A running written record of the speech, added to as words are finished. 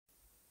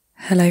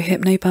Hello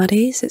Hypno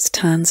Buddies, it's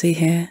Tansy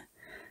here,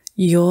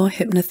 your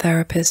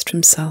hypnotherapist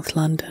from South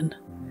London.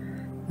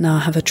 Now I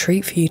have a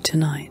treat for you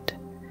tonight.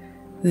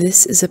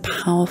 This is a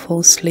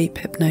powerful sleep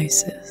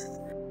hypnosis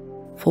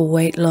for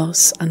weight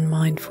loss and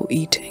mindful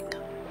eating.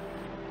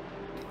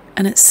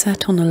 And it's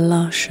set on a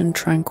lush and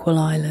tranquil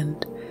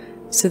island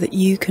so that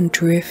you can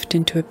drift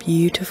into a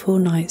beautiful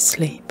night's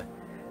sleep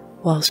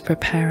whilst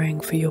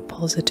preparing for your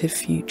positive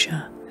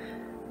future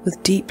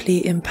with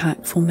deeply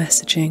impactful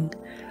messaging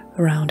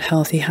around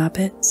healthy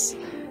habits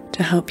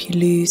to help you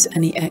lose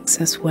any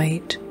excess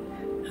weight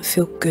and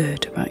feel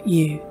good about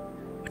you,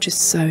 which is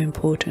so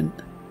important.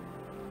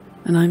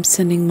 And I'm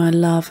sending my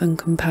love and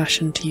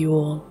compassion to you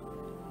all.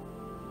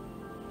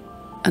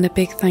 And a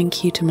big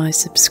thank you to my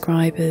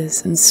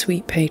subscribers and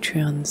sweet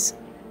Patreons.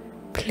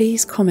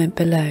 Please comment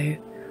below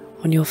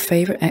on your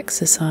favourite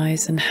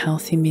exercise and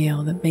healthy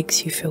meal that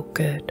makes you feel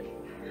good.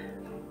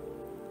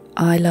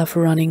 I love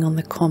running on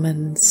the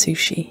common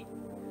sushi.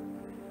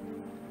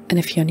 And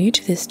if you're new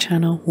to this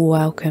channel,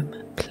 welcome.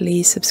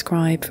 Please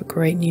subscribe for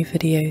great new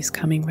videos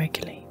coming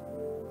regularly.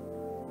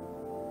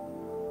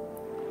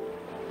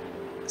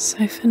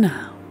 So for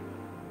now,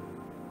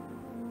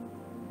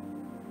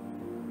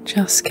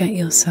 just get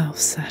yourself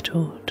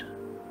settled.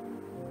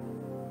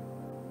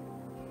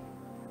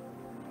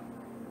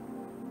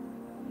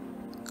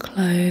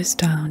 Close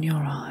down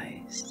your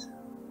eyes.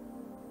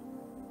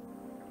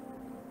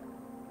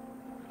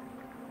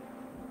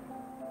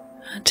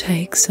 And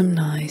take some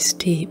nice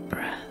deep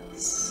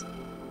breaths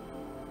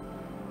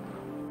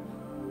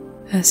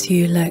as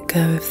you let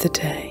go of the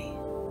day.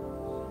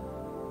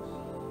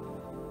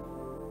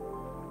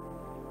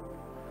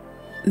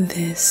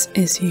 This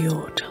is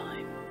your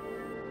time.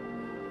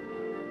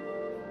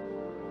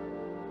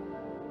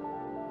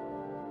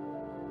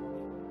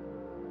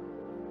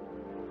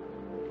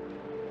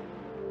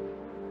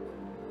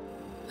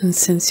 And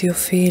since you're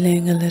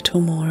feeling a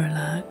little more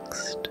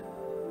relaxed,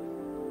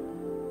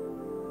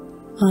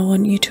 I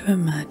want you to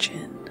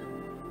imagine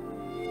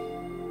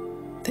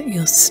that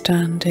you're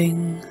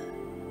standing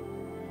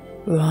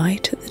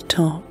right at the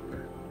top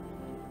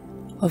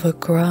of a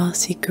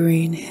grassy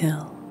green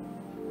hill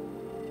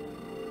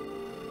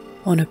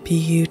on a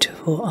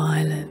beautiful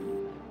island.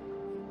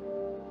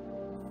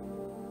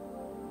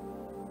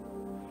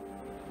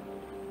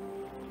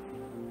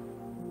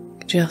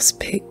 Just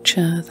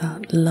picture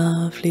that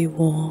lovely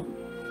warm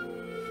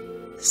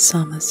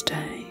summer's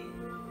day.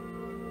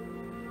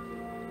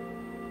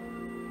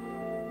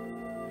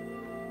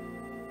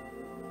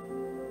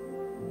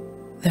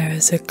 There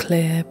is a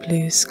clear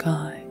blue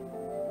sky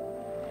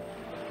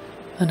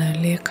and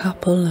only a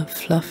couple of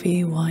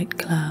fluffy white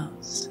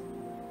clouds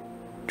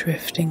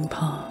drifting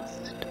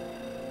past.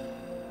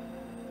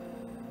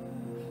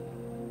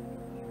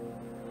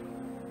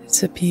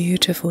 It's a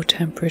beautiful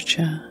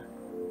temperature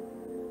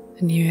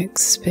and you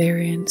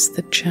experience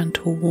the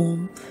gentle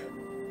warmth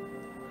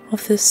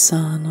of the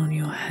sun on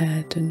your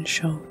head and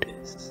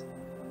shoulders.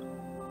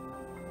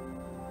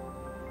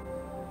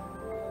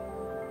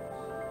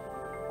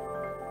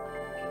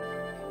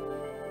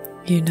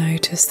 You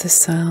notice the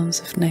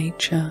sounds of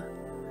nature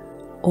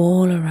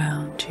all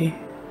around you,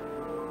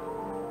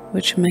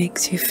 which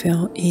makes you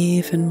feel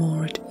even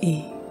more at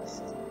ease.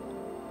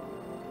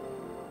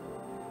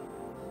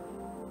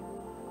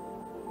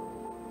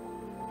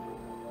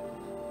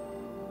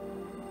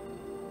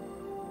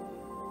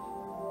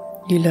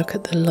 You look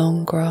at the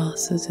long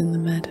grasses in the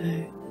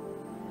meadow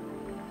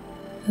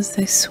as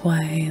they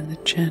sway in the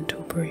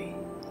gentle breeze.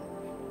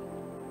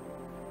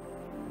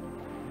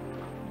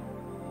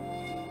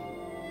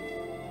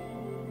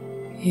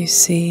 You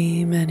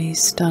see many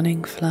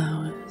stunning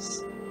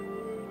flowers,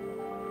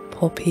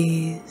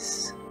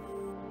 poppies,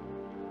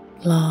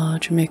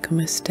 large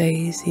Michaelmas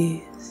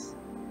daisies,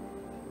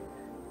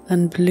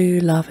 and blue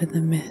love in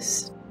the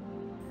mist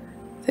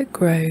that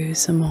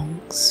grows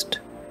amongst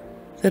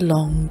the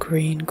long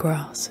green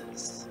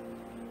grasses.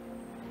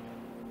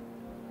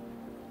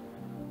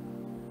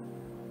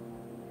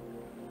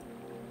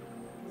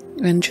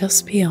 And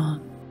just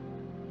beyond,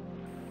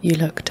 you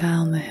look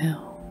down the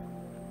hill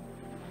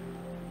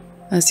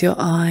as your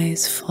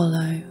eyes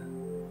follow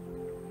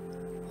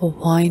a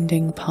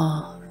winding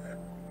path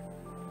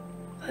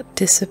that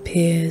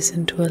disappears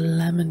into a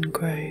lemon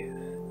grove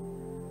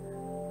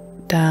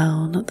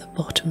down at the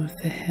bottom of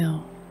the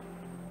hill.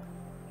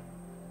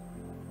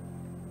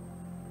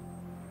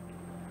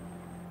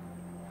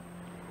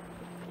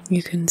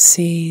 You can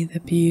see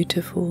the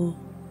beautiful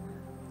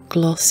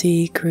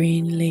glossy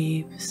green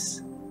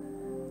leaves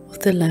of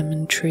the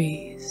lemon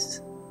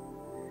trees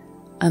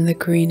and the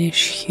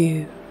greenish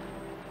hue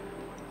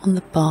on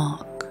the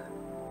bark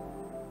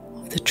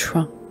of the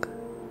trunk.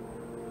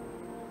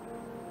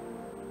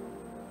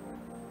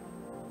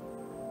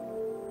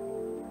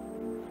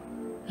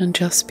 And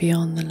just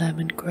beyond the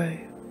lemon grove,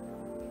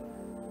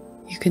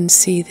 you can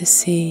see the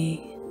sea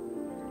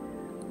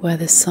where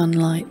the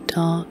sunlight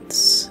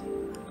darts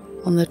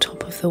on the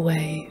top of the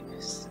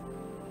waves.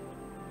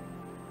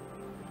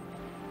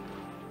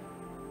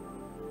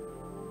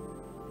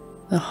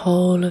 The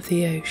whole of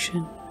the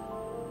ocean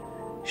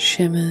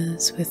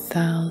shimmers with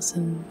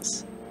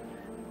thousands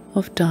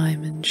of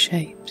diamond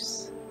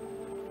shapes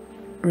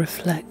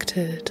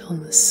reflected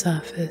on the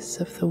surface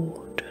of the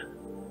water.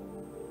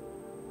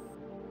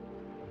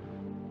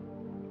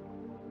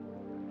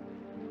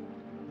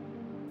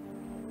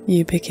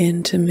 You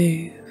begin to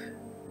move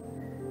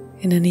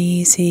in an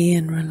easy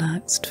and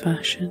relaxed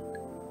fashion,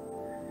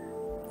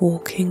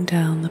 walking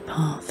down the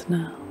path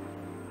now.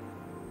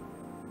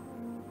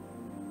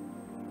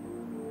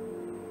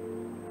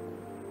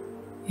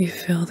 You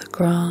feel the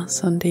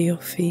grass under your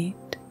feet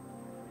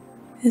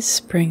is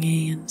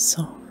springy and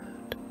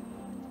soft.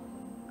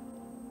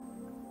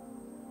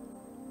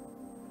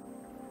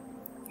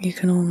 You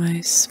can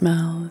almost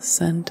smell the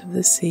scent of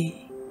the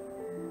sea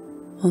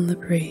on the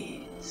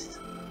breeze.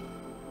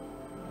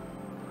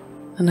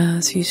 And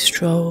as you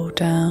stroll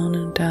down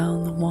and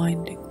down the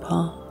winding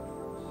path,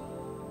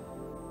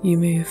 you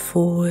move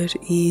forward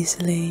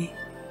easily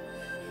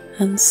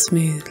and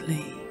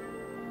smoothly,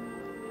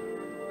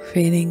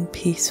 feeling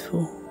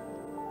peaceful,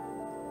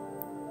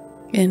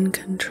 in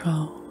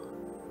control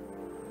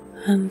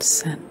and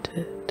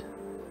centered.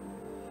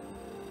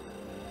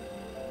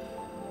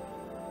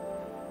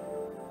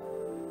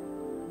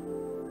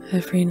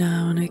 Every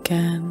now and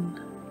again,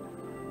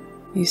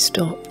 you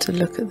stop to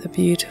look at the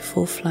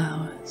beautiful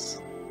flowers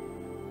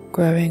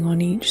growing on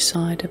each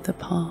side of the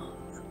path,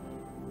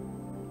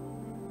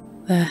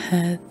 their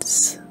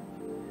heads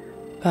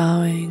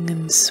bowing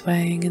and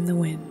swaying in the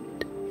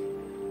wind,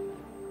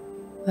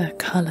 their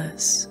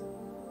colours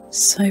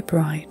so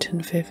bright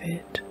and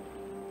vivid,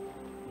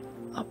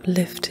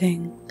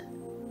 uplifting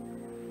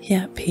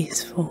yet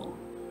peaceful,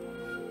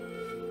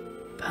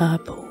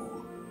 purple,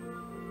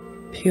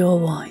 pure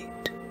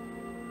white,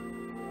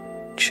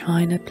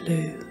 china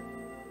blue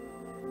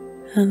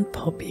and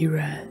poppy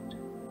red.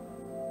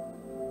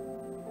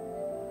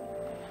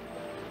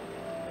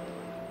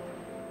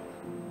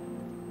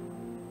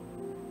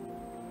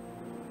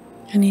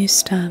 And you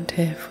stand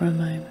here for a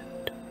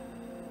moment,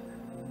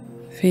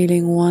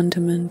 feeling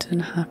wonderment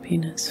and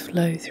happiness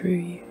flow through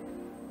you,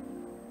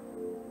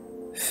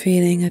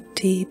 feeling a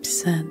deep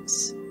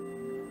sense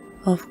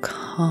of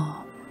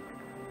calm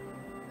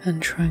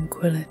and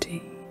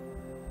tranquility.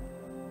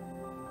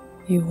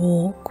 You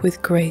walk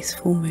with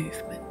graceful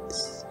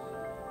movements,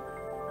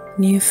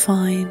 and you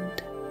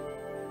find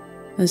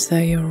as though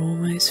you're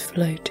almost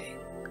floating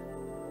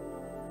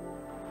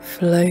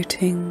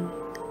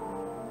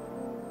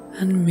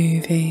and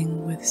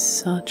moving with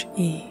such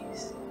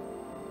ease,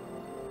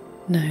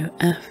 no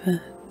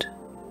effort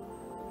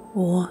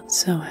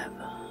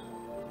whatsoever.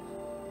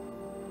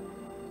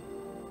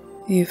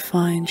 You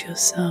find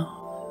yourself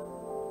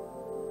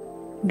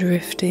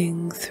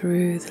drifting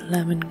through the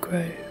lemon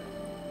grove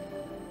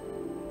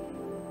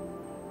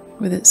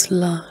with its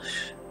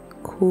lush,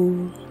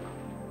 cool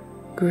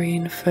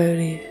green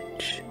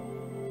foliage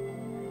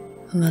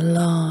and the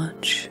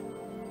large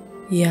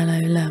yellow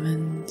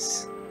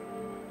lemons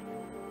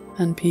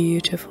and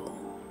beautiful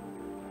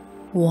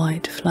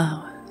white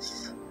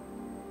flowers.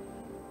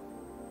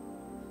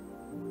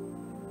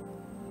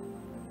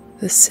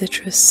 The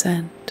citrus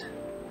scent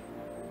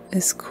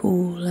is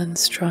cool and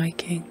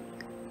striking.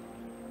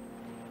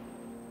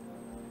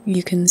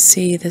 You can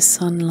see the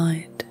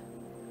sunlight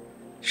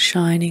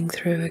shining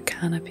through a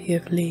canopy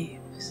of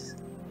leaves.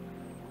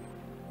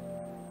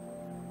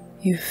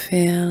 You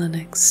feel and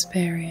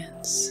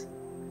experience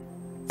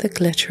the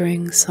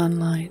glittering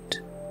sunlight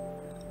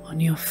on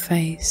your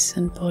face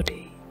and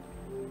body.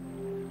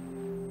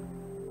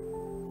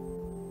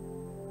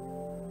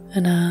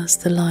 And as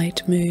the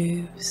light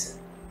moves,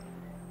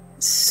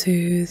 it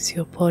soothes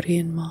your body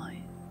and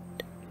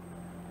mind.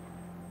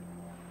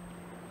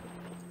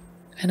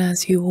 And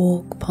as you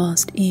walk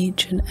past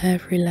each and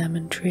every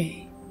lemon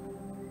tree,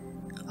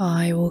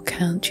 I will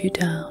count you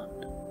down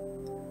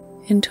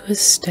into a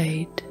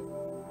state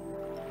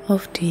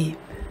of deep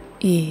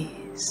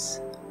ease.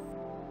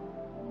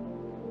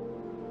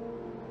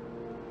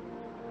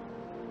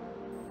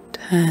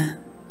 10.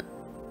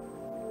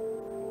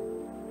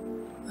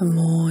 The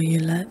more you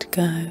let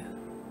go,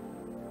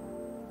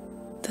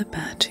 the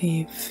better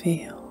you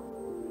feel.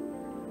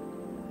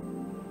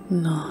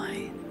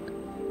 9.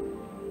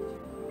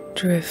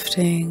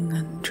 Drifting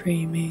and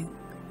dreaming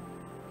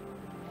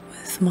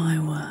with my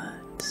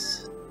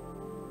words.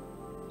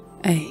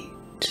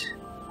 8.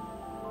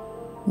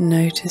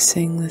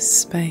 Noticing the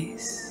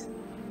space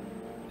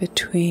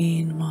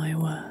between my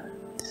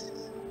words.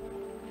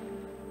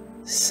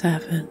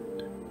 7.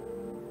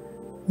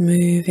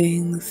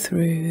 Moving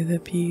through the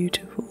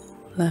beautiful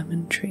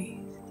lemon trees.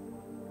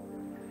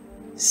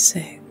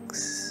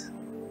 6.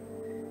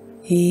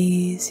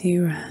 Easy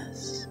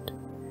rest,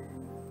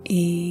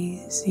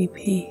 easy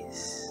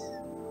peace.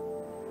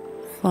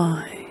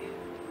 5.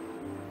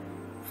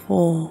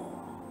 4.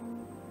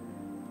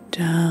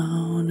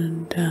 Down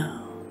and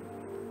down,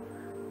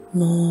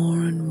 more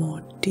and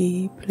more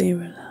deeply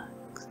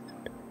relaxed.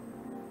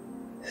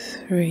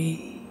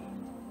 3.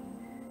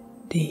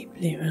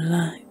 Deeply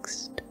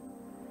relaxed,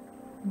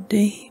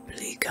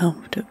 deeply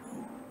comfortable.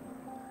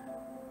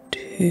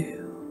 2.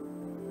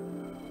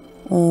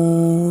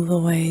 all the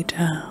way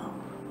down,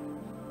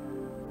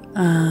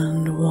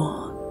 and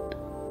 1,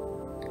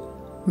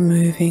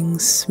 moving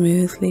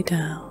smoothly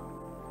down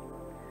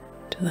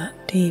to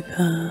that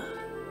deeper,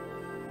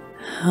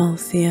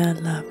 healthier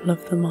level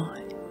of the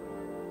mind.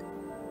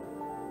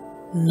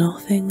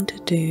 Nothing to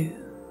do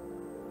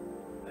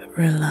but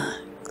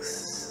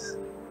relax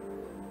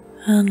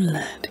and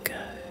let go.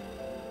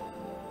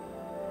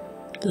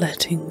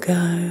 Letting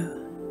go,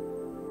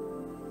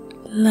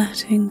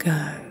 letting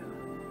go,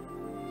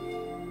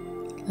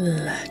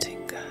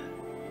 letting go.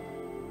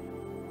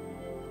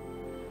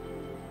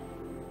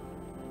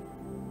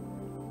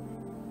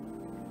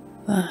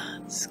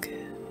 That's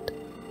good.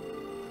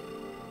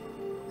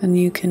 And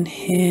you can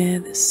hear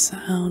the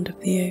sound of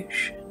the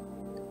ocean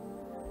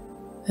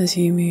as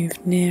you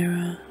move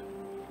nearer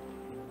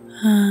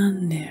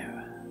and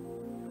nearer,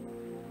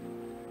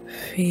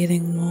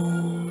 feeling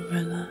more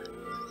relaxed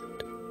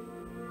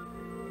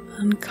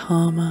and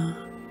calmer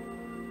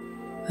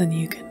than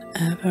you can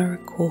ever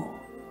recall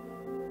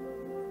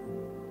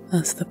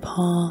as the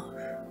path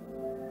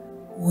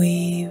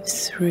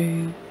weaves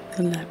through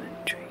the lemon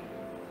tree.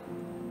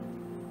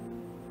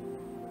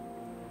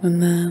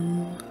 And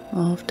then,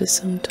 after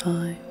some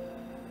time,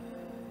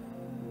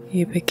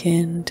 you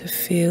begin to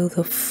feel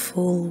the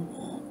full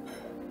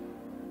warmth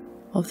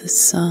of the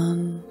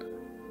sun,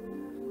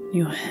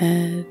 your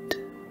head,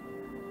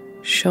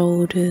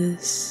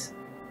 shoulders,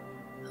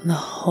 and the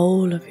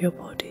whole of your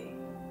body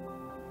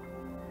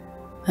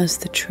as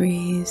the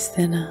trees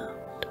thin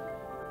out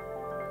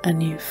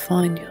and you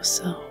find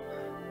yourself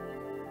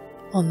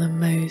on the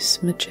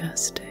most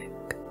majestic,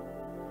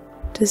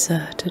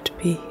 deserted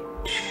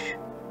beach.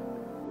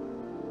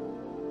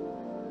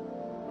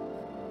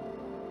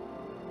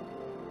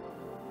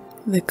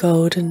 The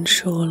golden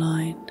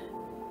shoreline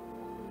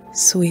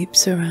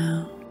sweeps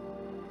around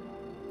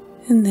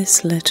in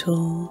this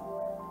little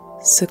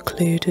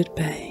secluded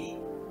bay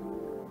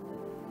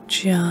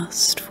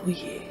just for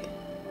you.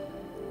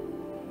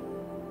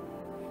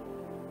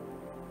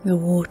 The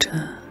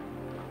water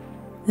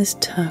is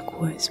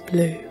turquoise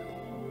blue,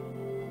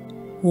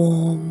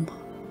 warm,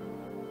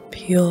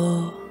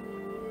 pure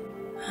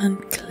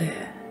and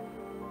clear.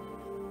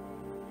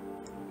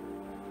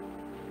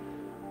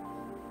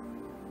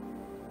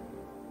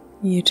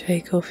 You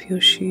take off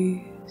your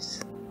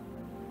shoes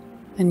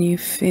and you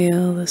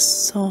feel the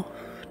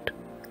soft,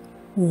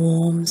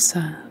 warm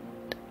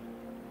sand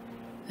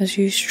as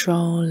you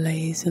stroll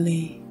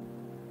lazily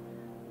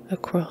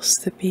across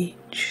the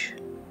beach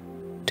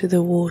to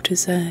the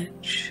water's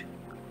edge.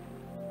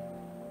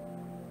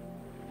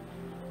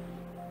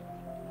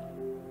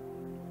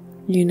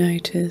 You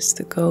notice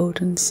the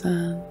golden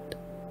sand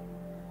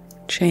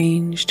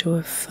change to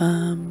a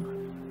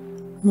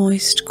firm,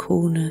 moist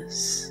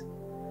coolness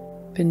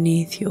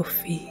beneath your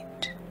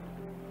feet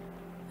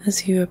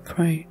as you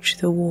approach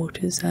the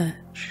water's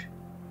edge.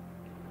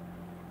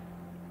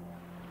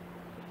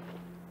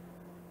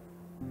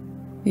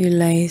 You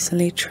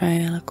lazily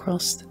trail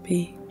across the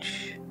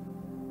beach,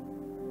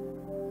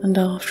 and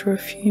after a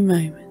few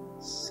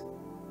moments,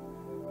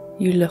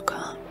 you look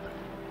up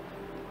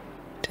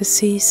to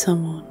see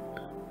someone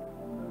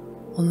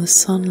on the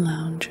sun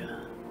lounger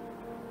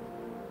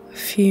a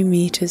few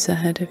meters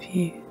ahead of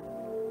you.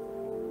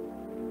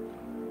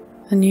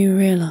 And you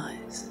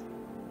realize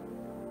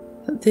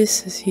that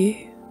this is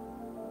you.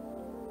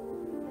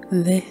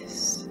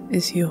 This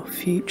is your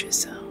future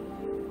self.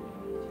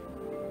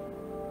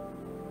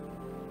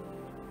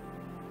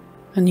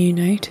 And you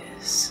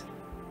notice,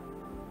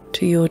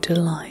 to your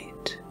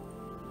delight,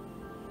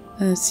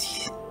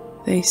 as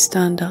they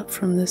stand up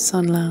from the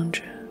sun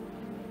lounger,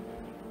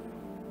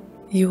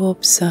 you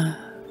observe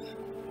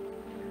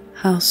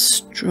how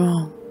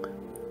strong,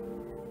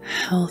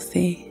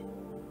 healthy,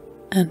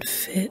 and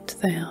fit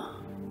they are.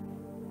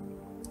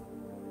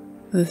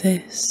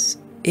 This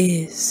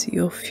is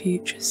your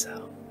future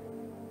self.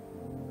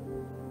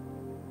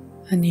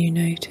 And you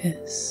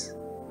notice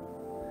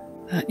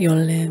that your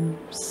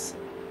limbs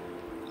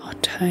are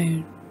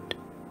toned,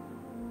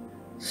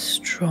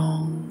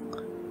 strong,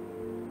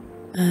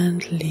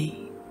 and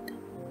lean.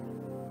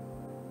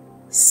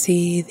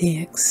 See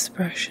the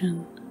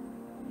expression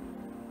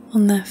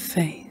on their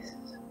face,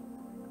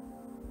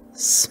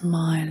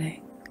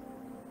 smiling,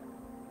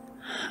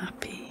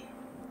 happy,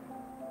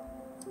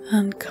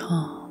 and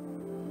calm.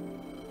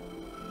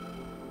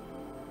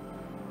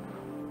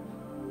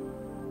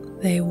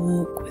 They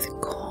walk with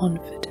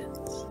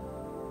confidence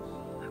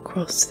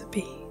across the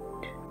beach.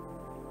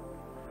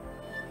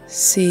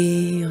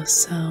 See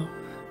yourself,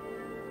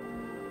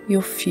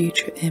 your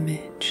future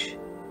image,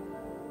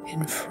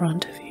 in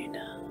front of you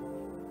now.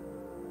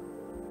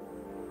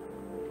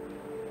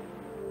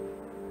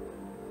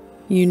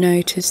 You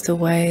notice the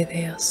way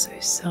they are so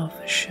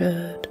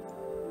self-assured,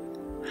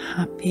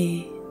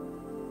 happy,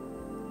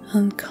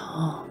 and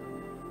calm.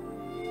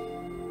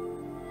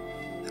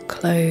 The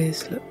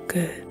clothes look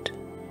good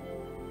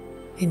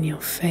in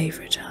your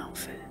favorite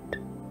outfit.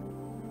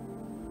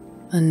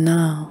 And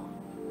now,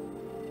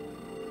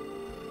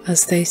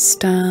 as they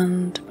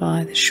stand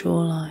by the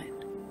shoreline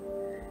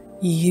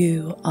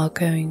you are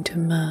going to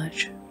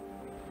merge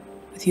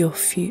with your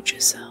future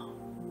self.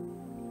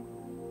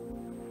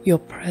 Your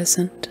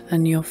present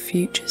and your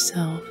future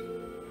self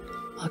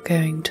are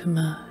going to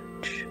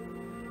merge.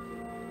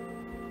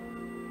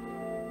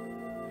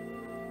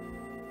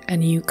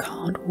 And you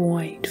can't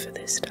wait for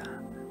this to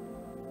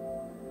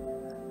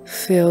happen.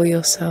 Feel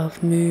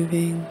yourself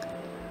moving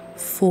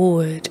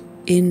forward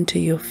into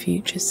your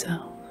future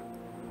self,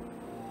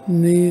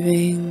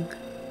 moving,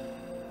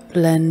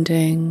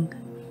 blending,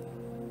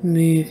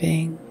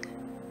 moving,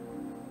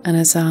 and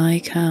as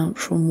I count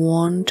from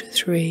 1 to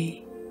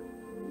 3,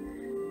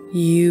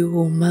 you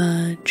will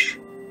merge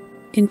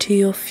into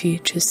your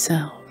future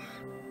self.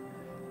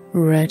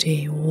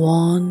 Ready,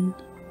 1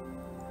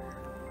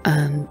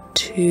 and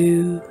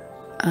 2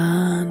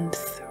 and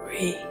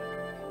 3.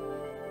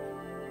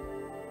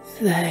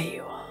 There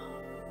you are.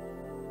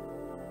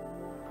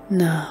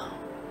 Now,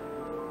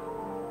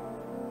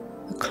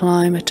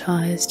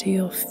 acclimatize to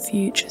your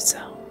future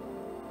self.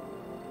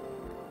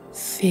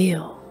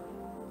 Feel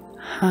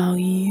how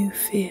you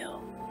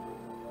feel.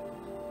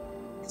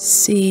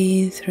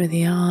 See through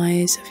the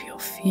eyes of your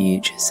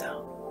future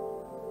self.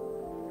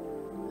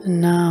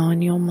 And now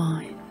in your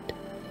mind,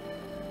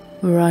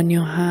 run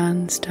your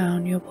hands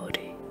down your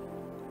body.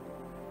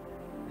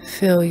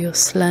 Feel your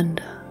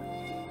slender,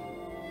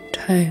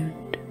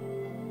 toned,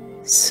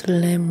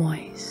 slim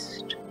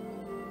waist.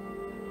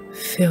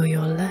 Feel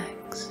your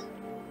legs.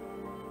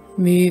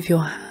 Move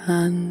your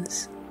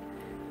hands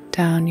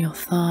down your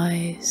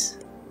thighs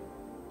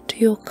to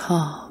your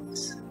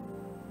calves.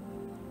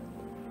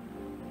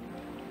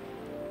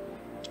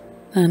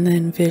 And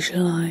then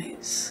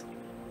visualize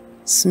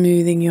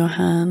smoothing your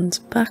hands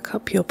back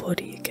up your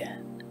body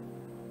again,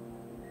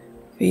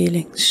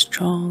 feeling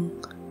strong,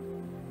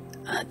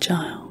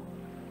 agile,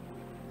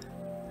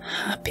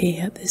 happy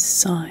at this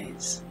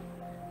size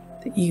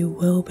that you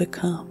will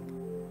become,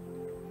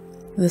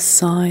 the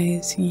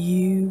size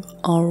you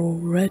are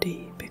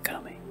already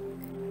becoming.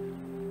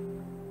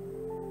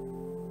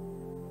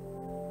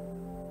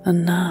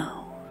 And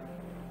now,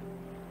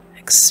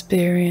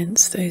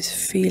 experience those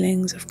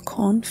feelings of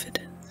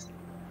confidence,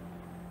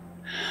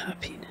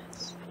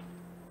 happiness,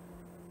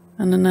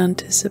 and an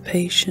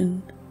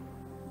anticipation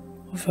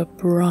of a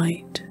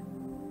bright,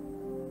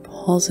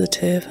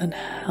 positive, and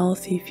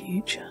healthy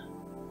future.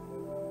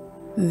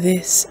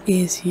 This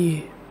is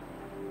you.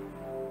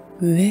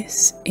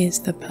 This is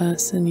the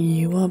person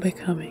you are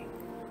becoming.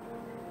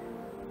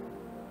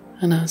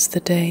 And as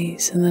the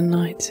days and the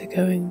nights are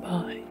going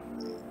by,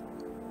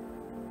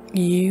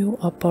 you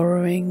are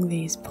borrowing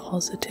these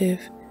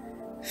positive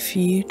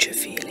future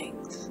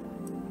feelings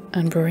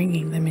and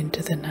bringing them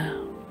into the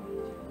now.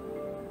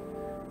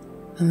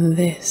 And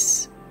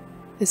this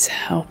is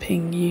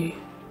helping you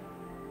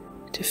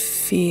to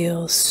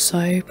feel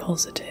so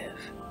positive,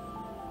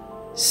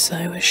 so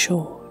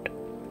assured,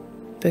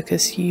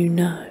 because you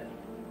know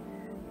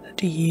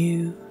that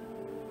you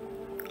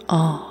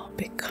are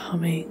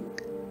becoming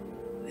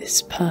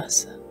this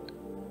person.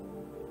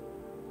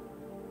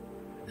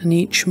 And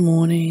each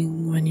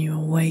morning when you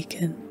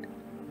awaken,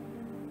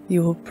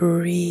 you will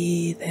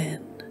breathe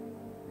in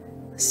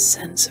a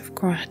sense of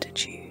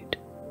gratitude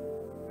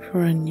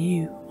for a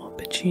new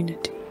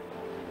opportunity,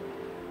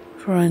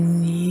 for a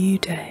new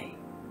day,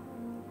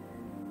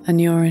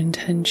 and your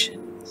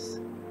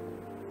intentions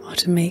are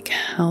to make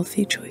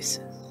healthy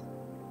choices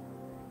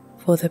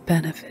for the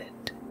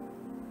benefit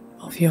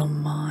of your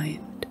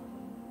mind,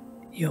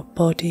 your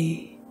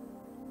body,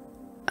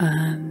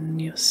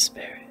 and your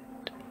spirit.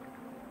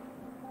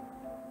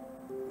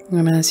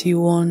 And as you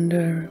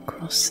wander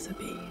across the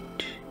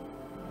beach,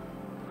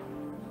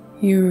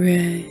 you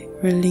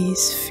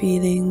release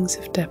feelings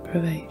of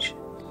deprivation.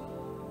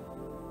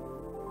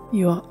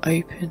 You are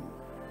open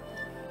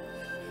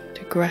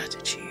to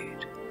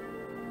gratitude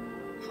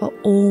for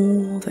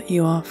all that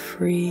you are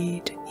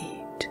free to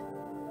eat,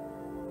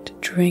 to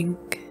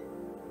drink,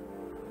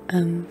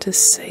 and to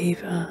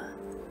savor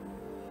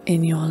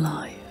in your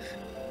life.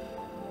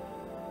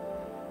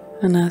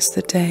 And as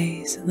the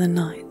days and the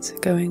nights are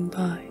going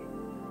by,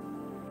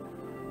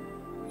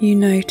 you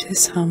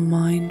notice how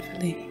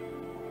mindfully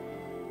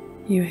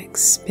you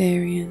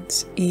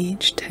experience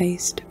each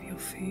taste of your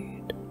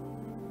food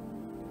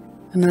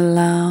and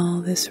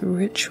allow this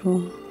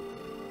ritual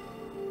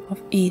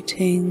of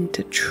eating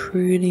to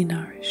truly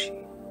nourish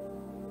you.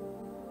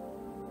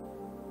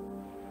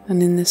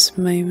 And in this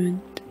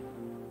moment,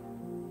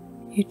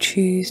 you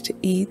choose to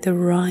eat the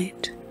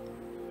right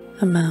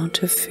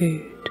amount of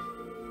food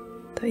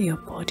that your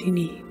body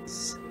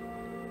needs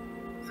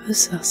for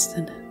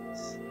sustenance.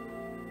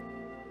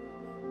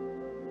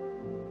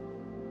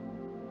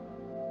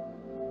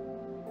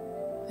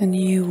 And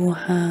you will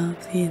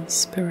have the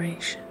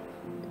inspiration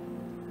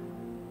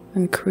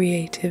and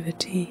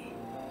creativity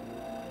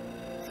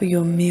for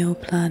your meal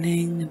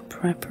planning and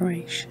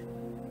preparation.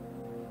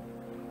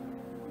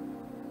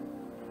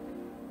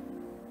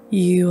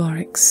 You are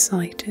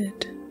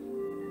excited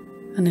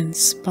and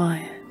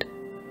inspired,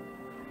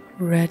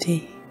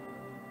 ready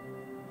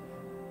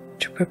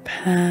to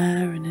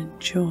prepare and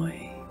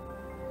enjoy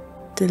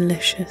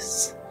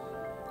delicious,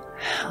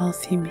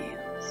 healthy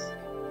meals.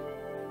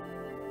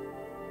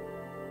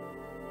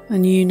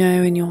 And you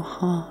know in your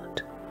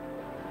heart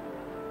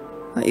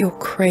that your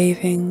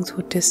cravings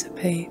will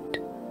dissipate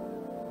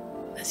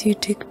as you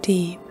dig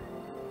deep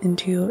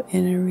into your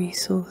inner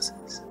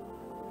resources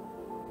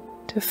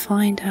to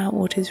find out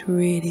what is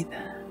really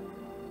there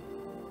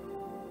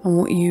and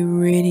what you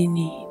really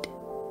need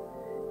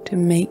to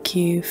make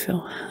you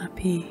feel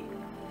happy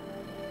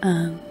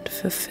and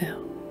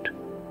fulfilled.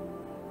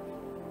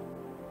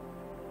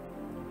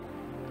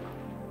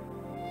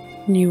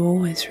 And you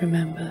always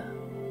remember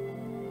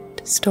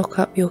to stock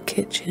up your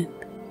kitchen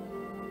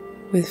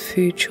with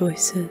food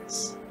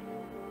choices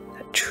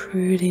that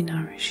truly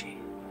nourish you.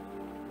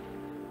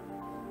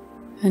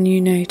 And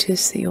you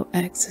notice that you're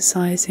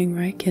exercising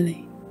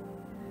regularly,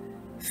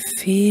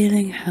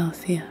 feeling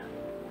healthier,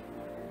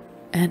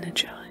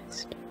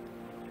 energized,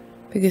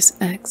 because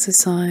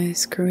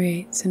exercise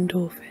creates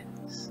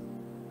endorphins,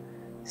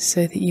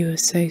 so that you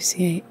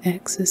associate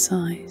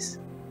exercise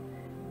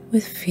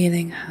with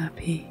feeling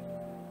happy,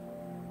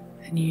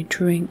 and you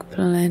drink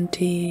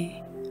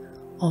plenty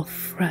of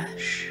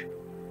fresh,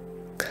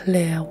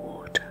 clear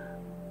water.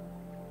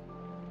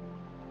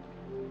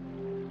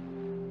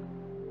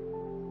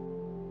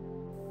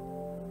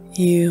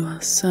 You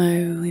are so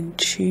in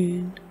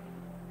tune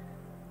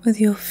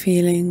with your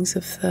feelings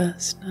of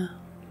thirst now,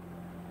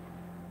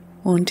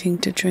 wanting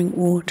to drink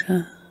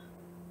water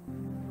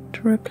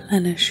to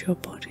replenish your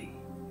body,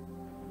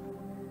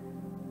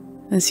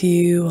 as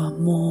you are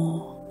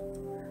more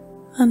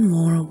and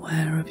more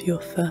aware of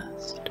your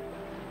thirst.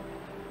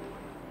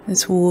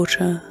 This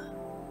water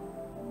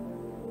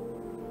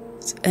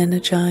is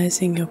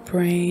energizing your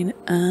brain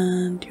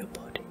and your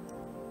body.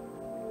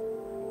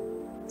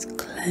 It's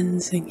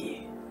cleansing you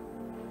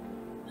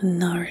and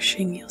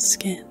nourishing your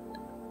skin.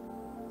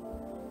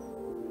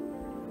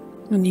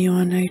 And you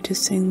are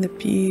noticing the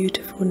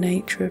beautiful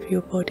nature of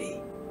your body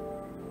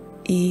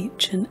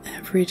each and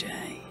every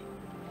day.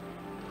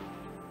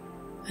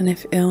 And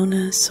if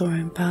illness or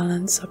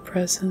imbalance are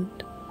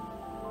present,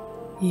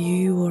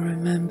 you will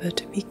remember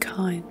to be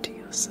kind to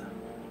yourself.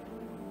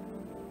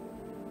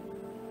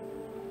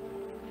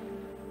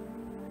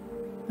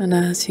 And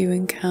as you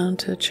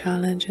encounter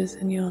challenges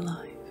in your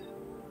life,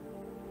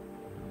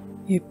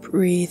 you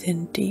breathe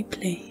in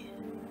deeply.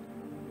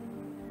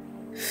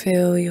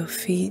 Feel your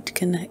feet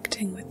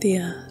connecting with the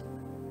earth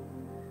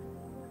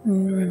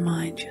and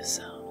remind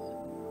yourself,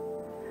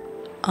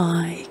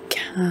 I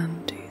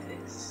can do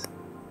this.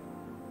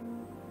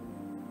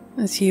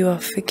 As you are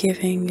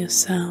forgiving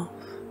yourself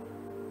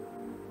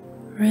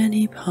for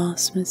any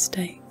past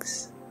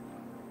mistakes,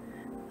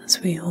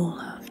 as we all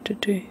have to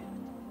do,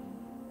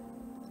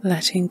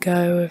 letting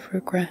go of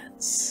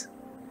regrets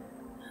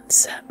and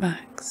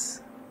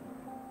setbacks,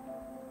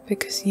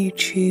 because you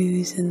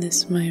choose in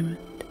this moment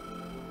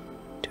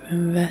to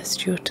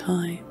invest your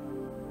time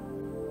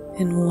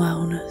in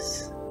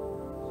wellness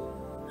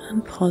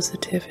and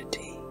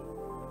positivity.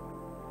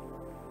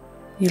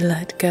 You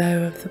let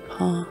go of the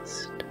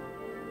past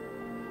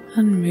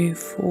and move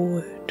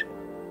forward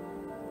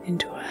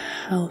into a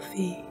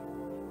healthy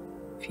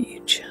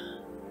future.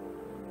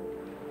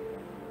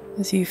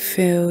 As you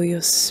feel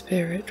your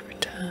spirit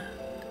return,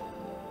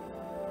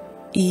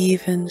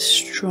 even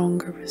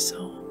stronger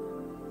resolve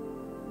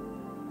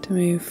to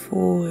move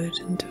forward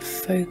and to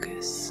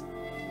focus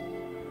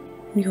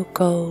on your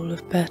goal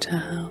of better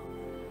health.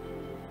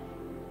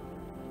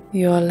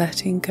 You are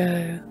letting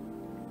go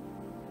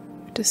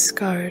of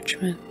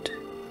discouragement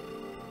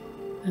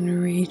and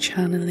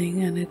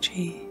rechanneling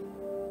energy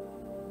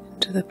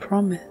into the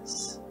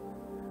promise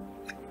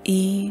of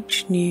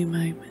each new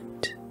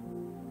moment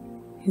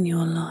in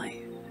your life,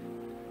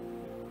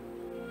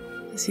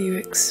 as you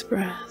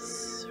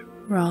express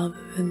rather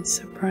than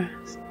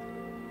suppress,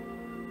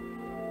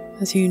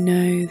 as you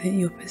know that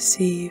your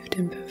perceived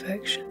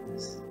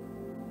imperfections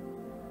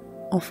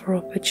offer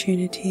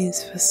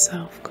opportunities for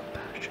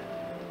self-compassion,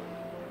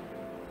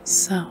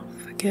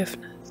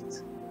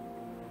 self-forgiveness.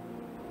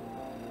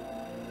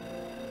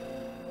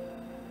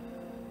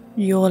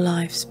 Your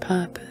life's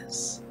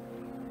purpose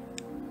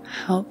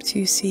helps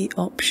you see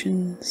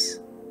options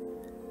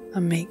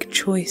and make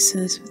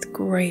choices with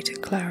greater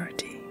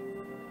clarity,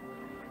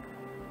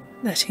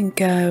 letting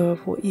go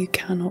of what you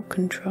cannot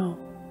control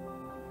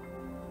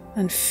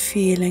and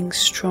feeling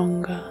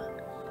stronger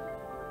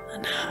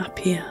and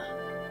happier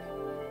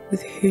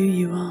with who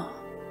you are.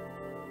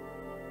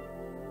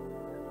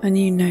 And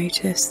you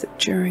notice that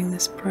during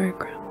this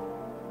program,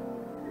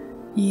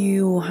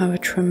 you will have a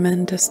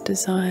tremendous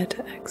desire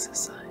to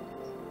exercise.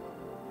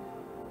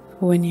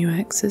 For when you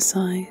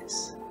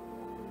exercise,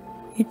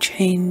 you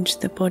change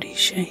the body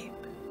shape,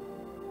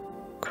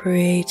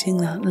 creating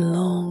that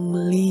long,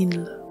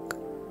 lean look.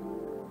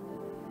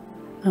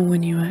 And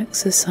when you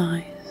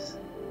exercise,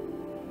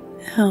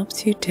 it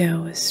helps you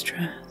deal with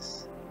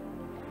stress,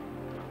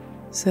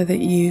 so that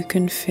you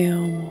can feel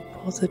more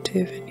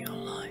positive in your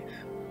life.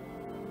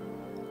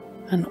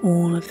 And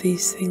all of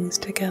these things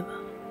together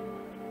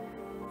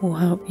will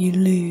help you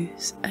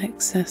lose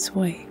excess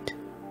weight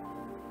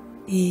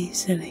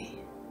easily,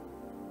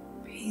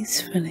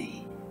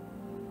 peacefully,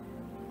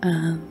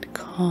 and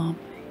calmly.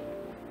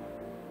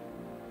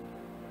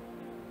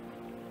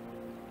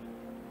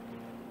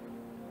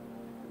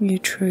 You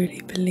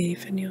truly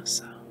believe in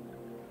yourself,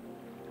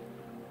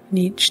 and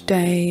each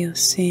day you're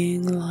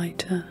seeing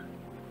lighter,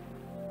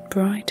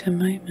 brighter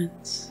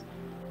moments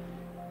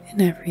in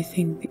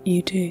everything that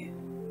you do.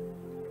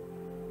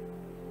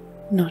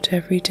 Not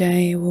every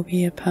day will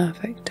be a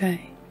perfect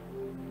day,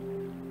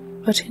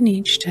 but in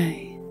each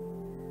day,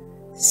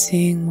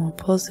 seeing more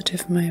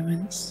positive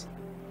moments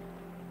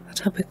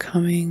that are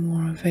becoming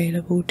more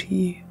available to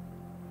you.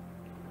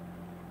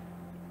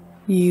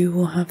 You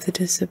will have the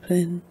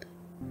discipline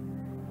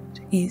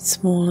to eat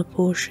smaller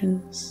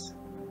portions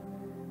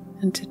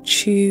and to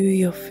chew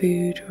your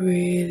food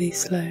really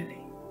slowly,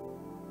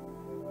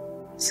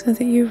 so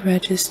that you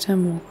register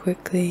more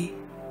quickly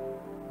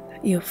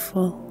that you're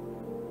full,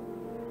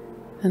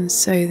 and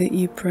so that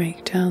you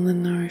break down the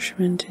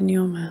nourishment in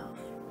your mouth,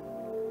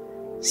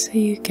 so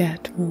you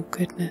get more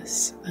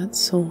goodness at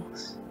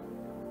source.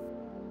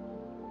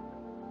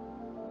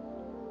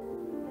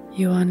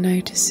 You are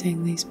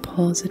noticing these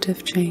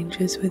positive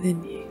changes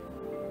within you,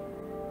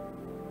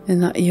 in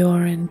that you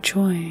are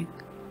enjoying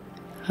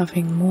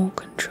having more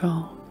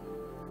control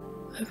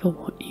over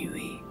what you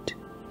eat.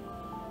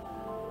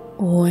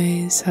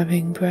 Always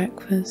having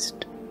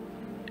breakfast,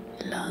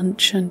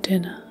 lunch and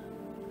dinner.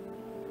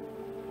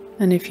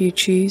 And if you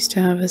choose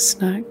to have a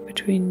snack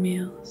between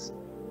meals,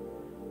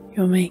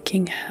 you're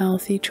making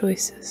healthy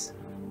choices.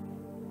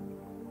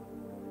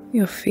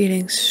 You're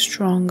feeling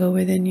stronger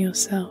within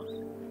yourself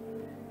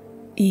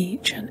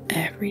each and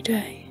every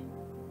day.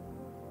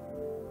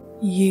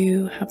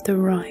 You have the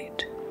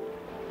right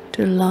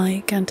to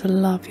like and to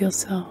love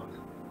yourself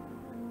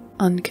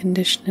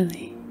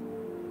unconditionally,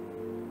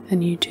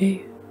 and you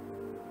do,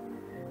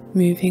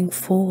 moving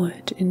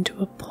forward into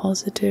a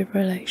positive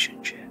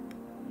relationship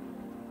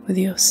with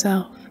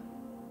yourself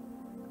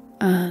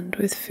and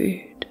with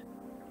food.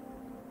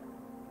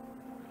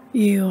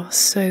 You are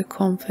so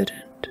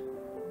confident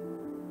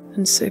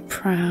and so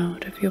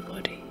proud of your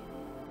body,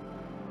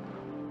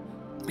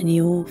 and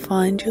you will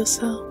find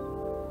yourself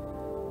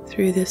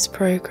through this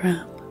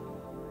program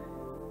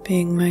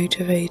being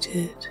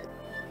motivated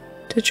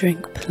to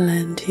drink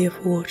plenty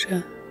of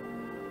water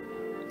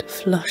to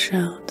flush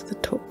out the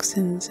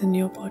toxins in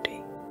your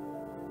body.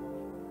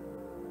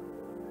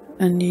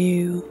 And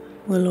you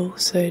will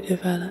also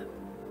develop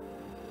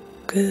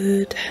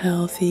good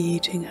healthy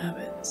eating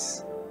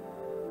habits,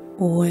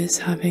 always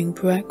having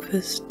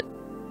breakfast,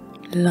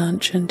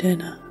 lunch and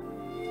dinner,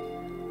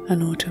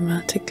 and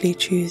automatically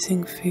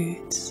choosing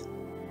foods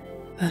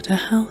that are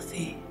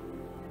healthy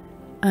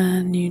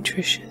and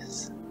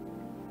nutritious.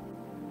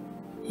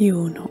 You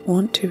will not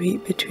want to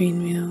eat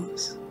between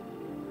meals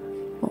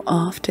or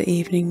after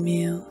evening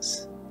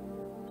meals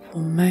for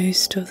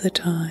most of the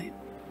time,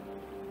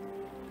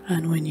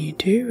 and when you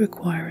do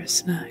require a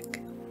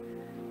snack,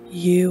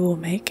 you will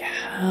make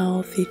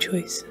healthy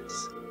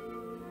choices,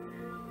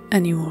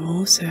 and you will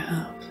also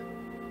have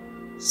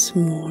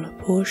smaller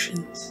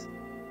portions.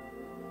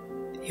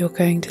 You're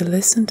going to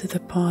listen to the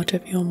part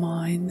of your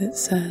mind that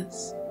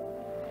says,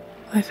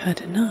 I've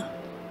had enough.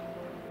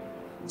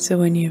 So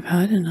when you've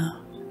had enough,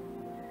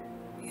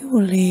 you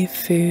will leave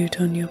food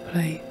on your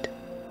plate,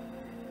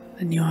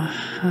 and you are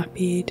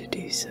happy to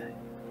do so.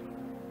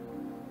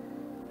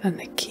 And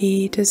the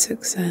key to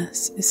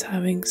success is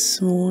having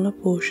smaller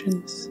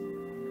portions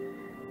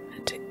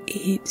and to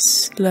eat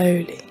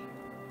slowly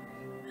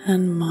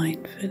and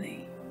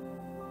mindfully.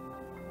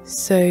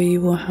 So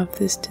you will have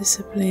this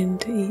discipline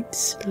to eat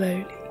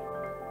slowly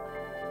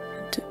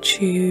and to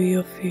chew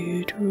your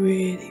food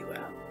really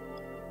well.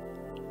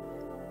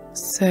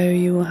 So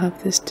you will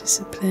have this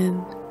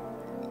discipline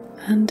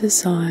and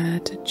desire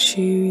to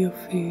chew your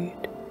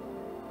food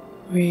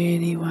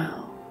really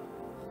well,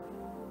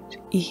 to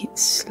eat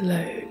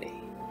slowly,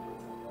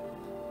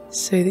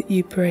 so that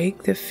you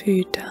break the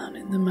food down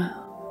in the mouth,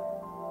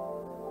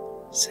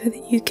 so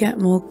that you get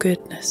more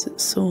goodness at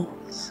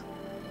source,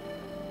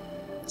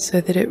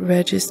 so that it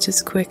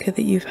registers quicker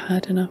that you've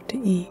had enough to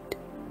eat.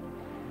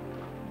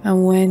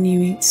 And when you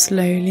eat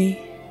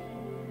slowly,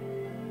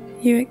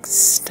 you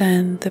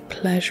extend the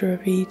pleasure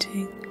of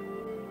eating.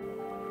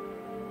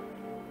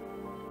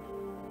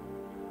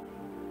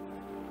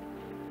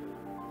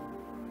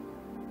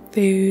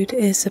 Food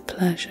is a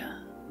pleasure,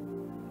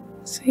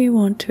 so you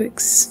want to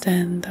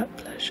extend that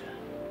pleasure.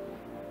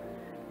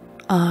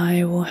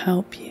 I will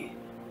help you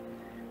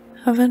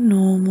have a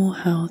normal,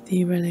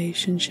 healthy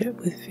relationship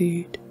with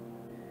food,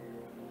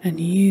 and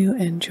you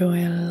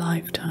enjoy a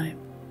lifetime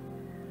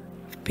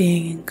of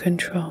being in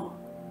control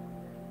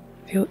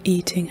of your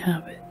eating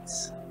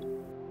habits.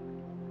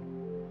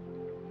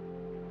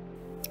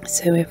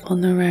 So if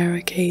on the rare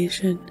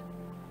occasion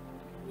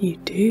you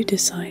do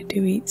decide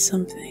to eat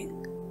something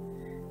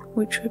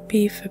which would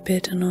be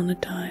forbidden on a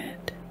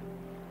diet,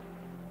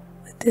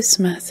 with this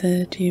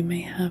method you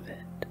may have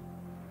it,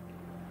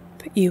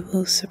 but you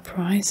will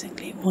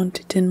surprisingly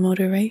want it in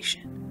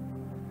moderation.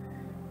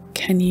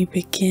 can you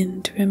begin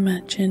to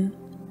imagine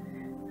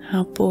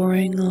how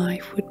boring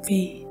life would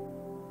be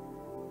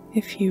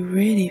if you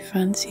really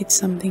fancied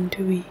something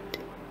to eat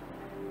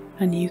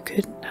and you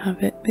couldn't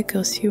have it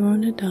because you were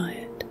on a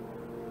diet?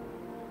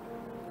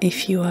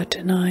 If you are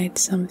denied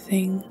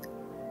something,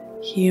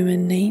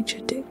 human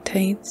nature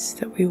dictates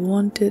that we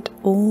want it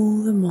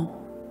all the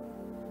more.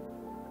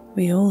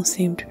 We all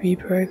seem to be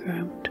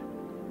programmed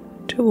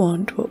to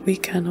want what we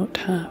cannot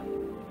have.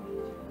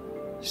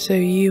 So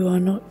you are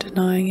not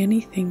denying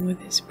anything with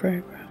this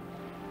program.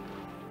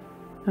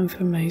 And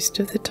for most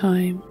of the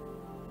time,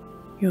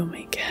 you'll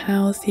make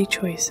healthy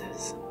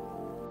choices,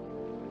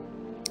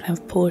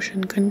 have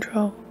portion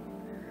control,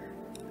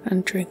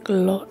 and drink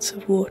lots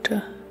of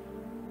water.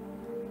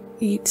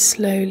 Eat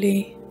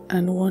slowly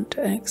and want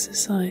to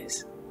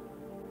exercise.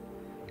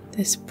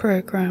 This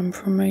program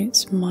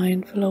promotes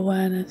mindful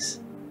awareness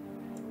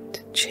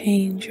to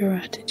change your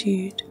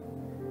attitude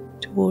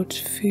towards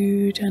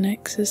food and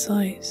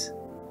exercise.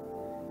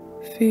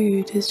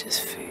 Food is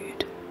just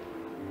food.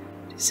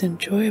 It's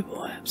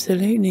enjoyable,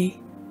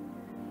 absolutely,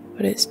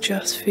 but it's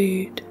just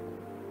food.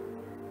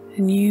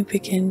 And you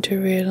begin to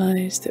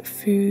realize that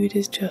food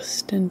is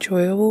just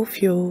enjoyable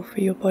fuel for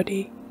your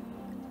body.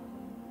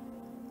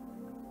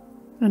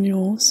 And you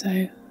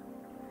also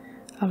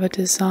have a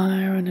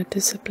desire and a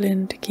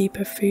discipline to keep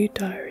a food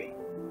diary,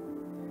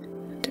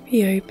 and to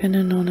be open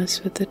and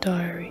honest with the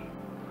diary,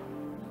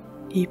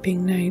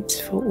 keeping notes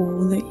for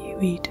all that you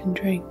eat and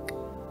drink,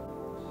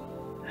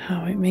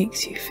 how it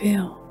makes you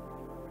feel,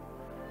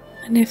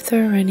 and if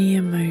there are any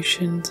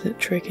emotions that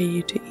trigger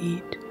you to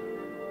eat,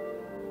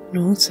 and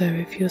also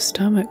if your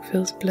stomach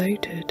feels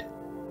bloated.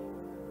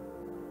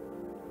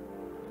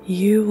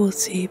 You will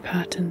see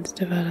patterns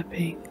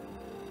developing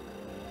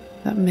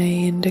that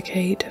may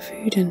indicate a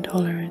food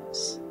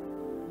intolerance,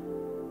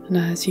 and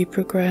as you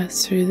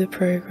progress through the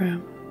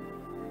program,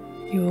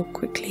 you will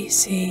quickly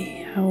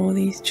see how all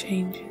these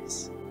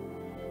changes,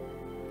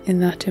 in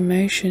that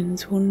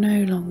emotions will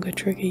no longer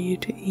trigger you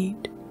to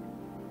eat.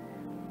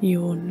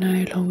 You will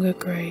no longer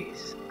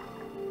graze.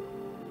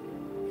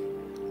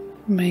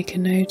 Make a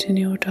note in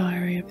your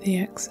diary of the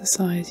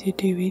exercise you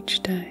do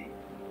each day,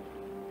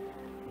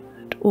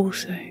 and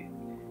also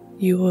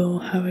you will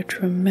have a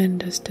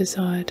tremendous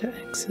desire to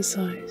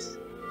exercise,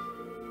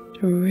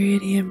 to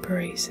really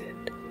embrace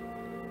it,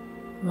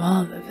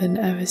 rather than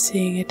ever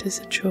seeing it as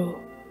a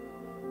chore.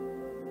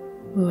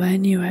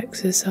 When you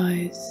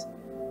exercise,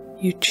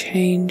 you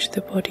change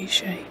the body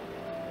shape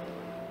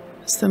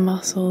as the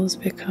muscles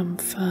become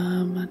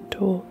firm and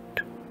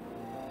taut,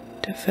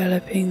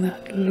 developing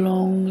that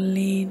long,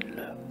 lean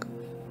look.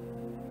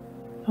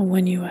 And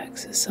when you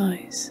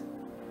exercise,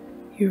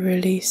 you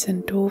release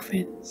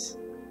endorphins,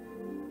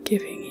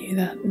 giving you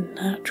that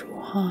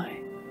natural high,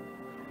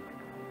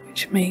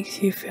 which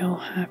makes you feel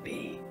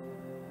happy.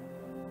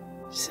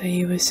 So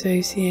you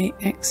associate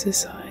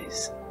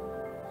exercise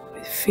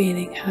with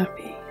feeling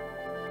happy,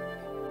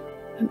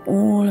 and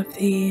all of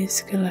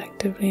these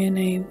collectively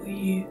enable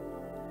you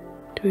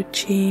to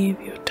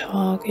achieve your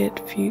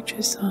target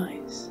future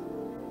size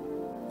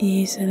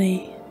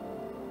easily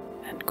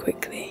and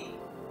quickly,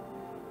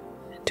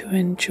 and to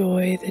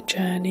enjoy the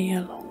journey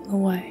along the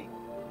way,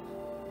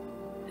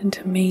 and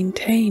to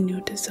maintain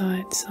your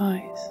desired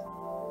size,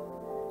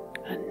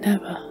 and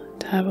never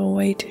to have a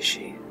weight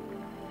issue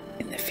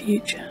in the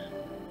future.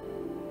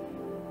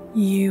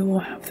 You will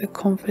have the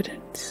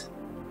confidence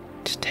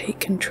to take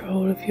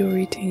control of your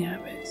eating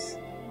habits,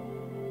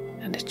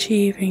 and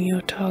achieving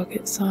your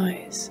target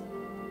size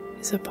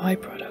is a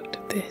byproduct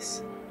of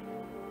this.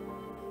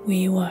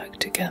 We work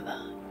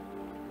together.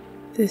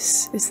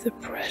 This is the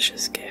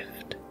precious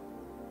gift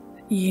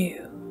that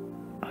you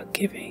are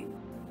giving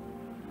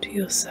to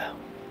yourself.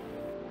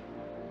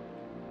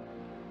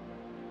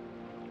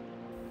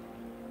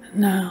 And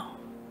now,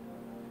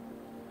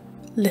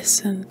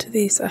 listen to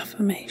these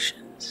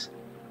affirmations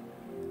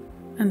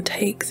and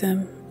take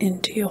them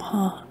into your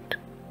heart.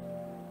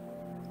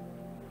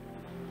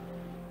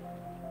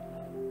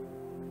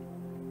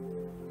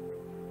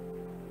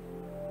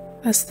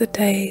 As the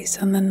days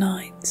and the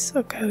nights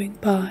are going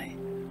by,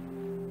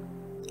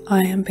 I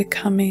am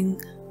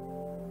becoming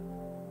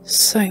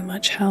so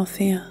much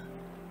healthier.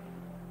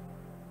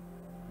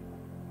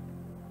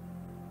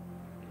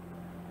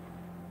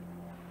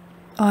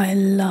 I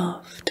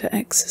love to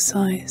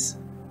exercise.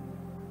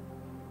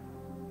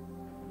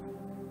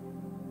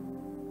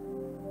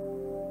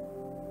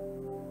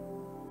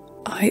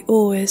 I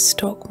always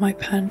stock my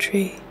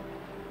pantry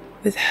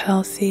with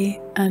healthy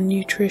and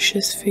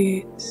nutritious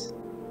foods.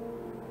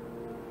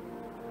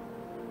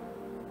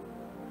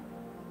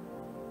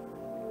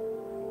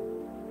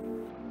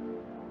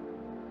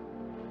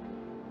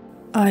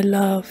 I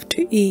love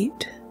to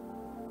eat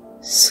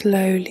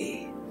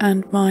slowly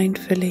and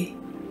mindfully.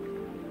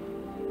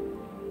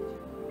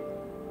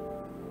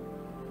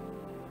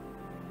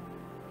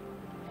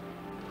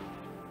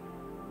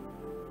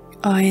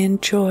 I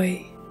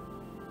enjoy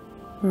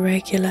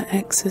regular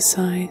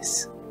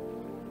exercise.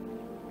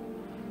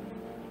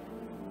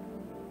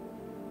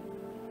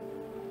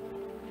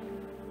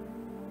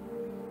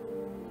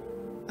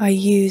 I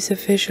use a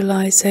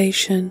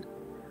visualization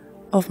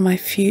of my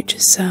future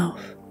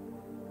self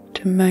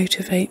to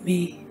motivate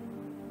me.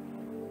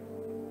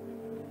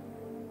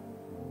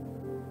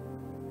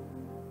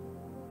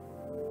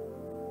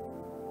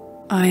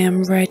 I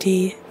am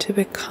ready to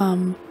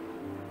become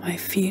my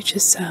future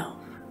self.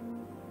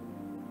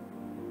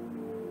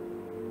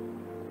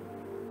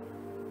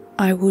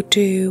 I will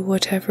do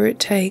whatever it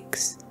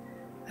takes,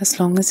 as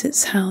long as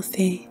it's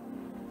healthy,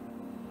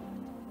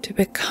 to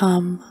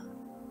become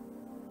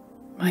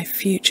my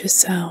future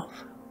self.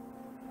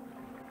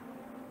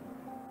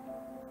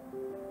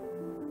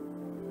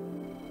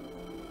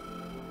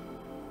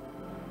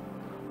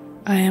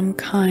 I am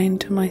kind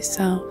to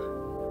myself,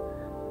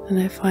 and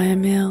if I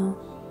am ill,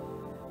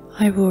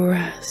 I will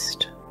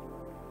rest.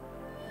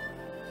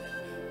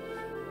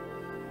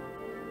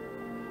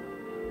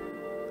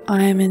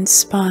 I am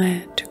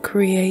inspired to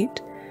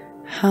create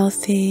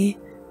healthy,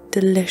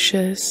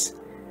 delicious,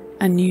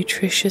 and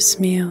nutritious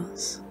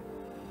meals.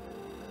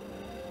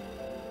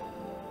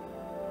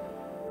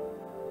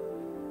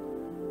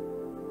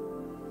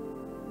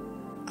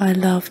 I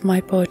love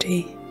my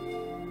body.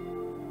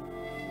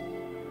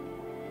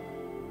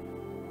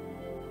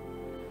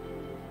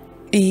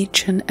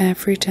 Each and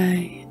every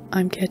day,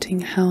 I'm getting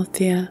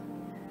healthier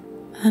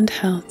and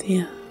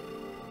healthier.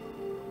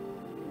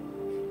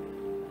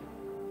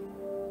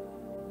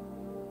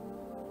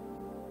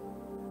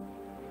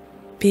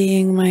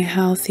 Being my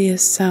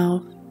healthiest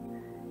self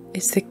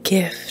is the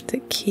gift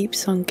that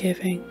keeps on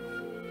giving.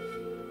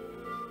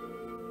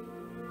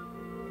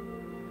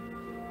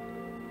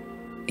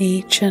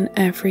 Each and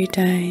every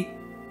day,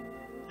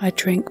 I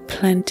drink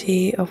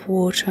plenty of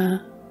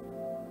water.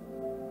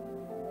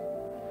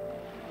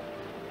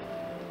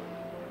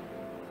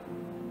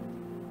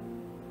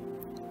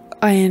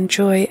 I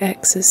enjoy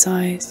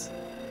exercise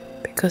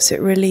because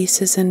it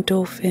releases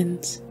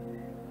endorphins,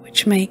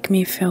 which make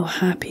me feel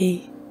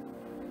happy.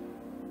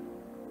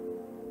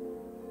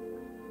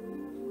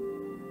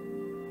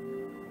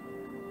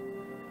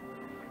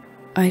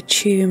 I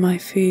chew my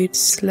food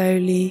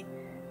slowly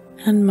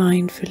and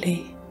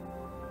mindfully.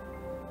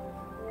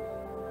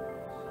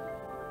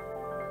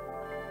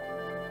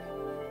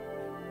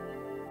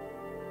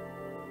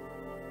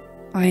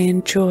 I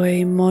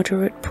enjoy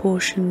moderate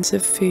portions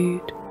of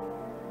food,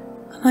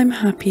 and I'm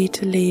happy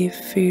to leave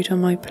food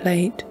on my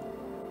plate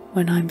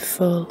when I'm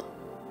full.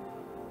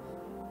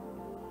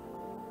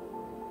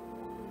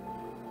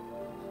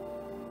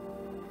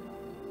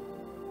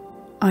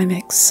 I'm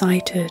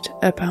excited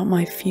about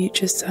my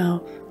future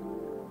self.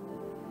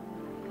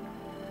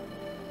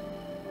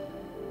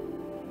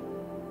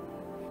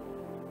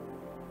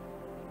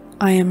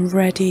 I am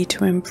ready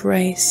to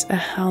embrace a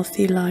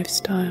healthy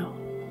lifestyle.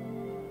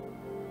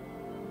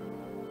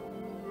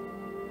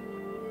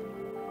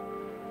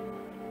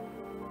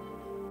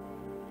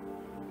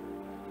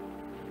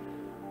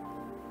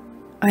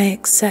 I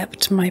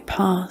accept my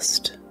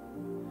past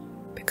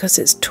because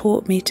it's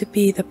taught me to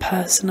be the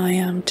person I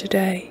am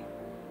today.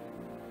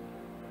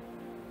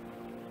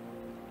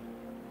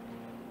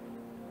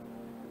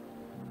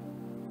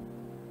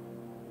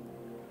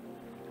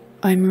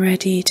 I'm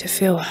ready to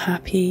feel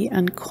happy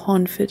and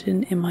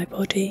confident in my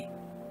body.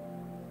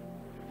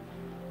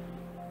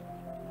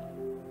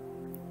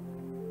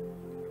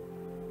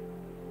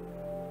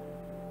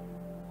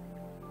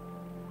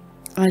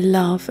 I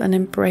love and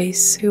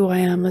embrace who I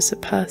am as a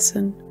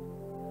person.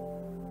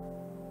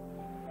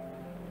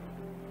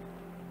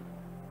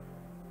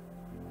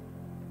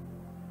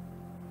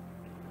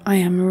 I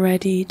am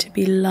ready to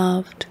be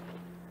loved,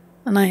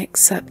 and I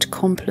accept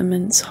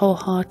compliments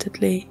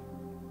wholeheartedly.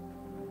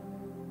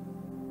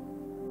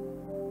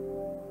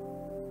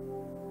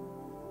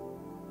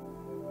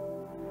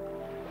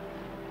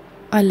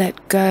 I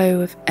let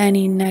go of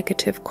any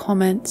negative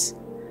comments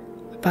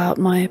about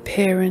my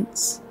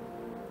appearance.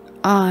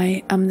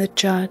 I am the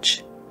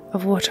judge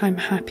of what I'm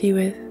happy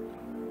with.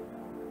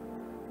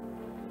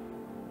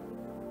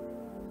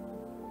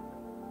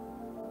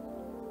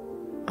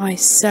 I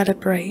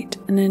celebrate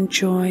and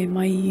enjoy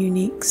my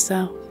unique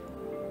self.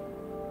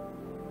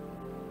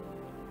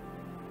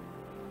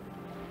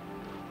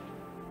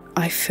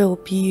 I feel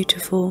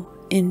beautiful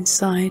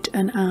inside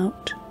and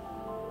out.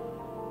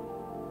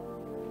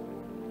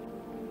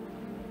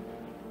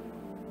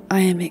 I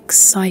am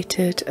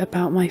excited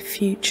about my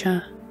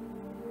future.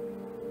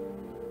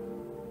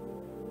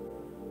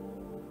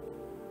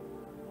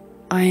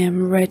 I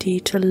am ready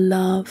to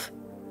love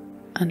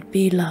and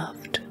be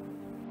loved.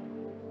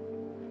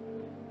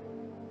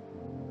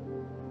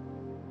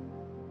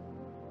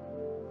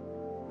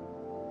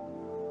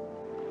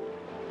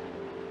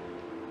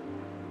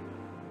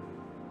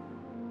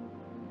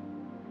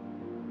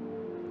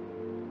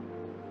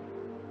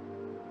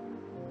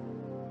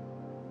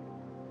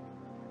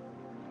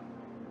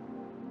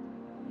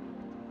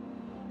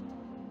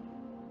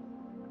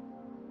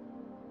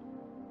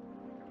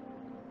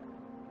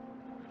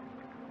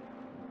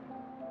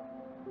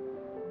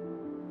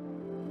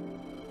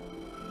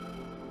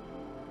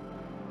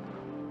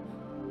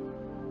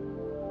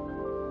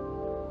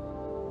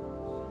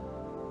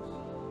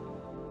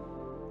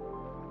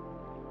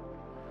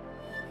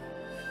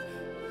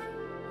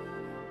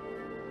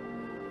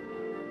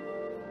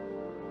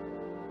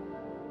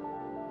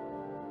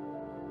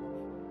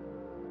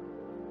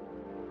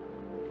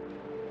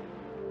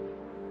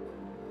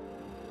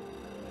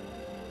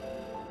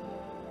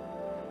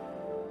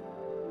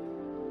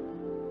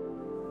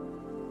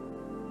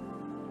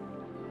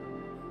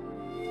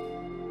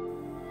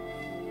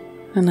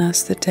 And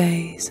as the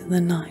days and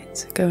the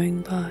nights are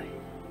going by,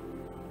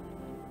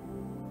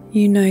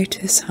 you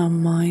notice how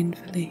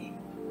mindfully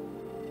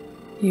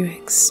you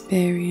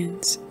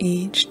experience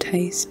each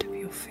taste of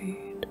your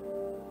food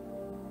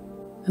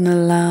and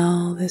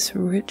allow this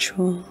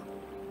ritual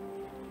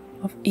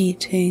of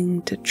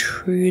eating to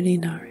truly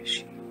nourish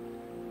you.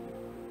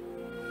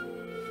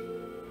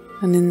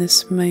 And in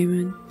this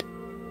moment,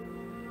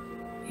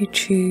 you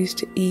choose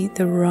to eat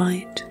the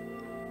right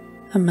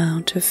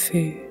amount of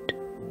food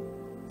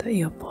that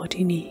your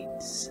body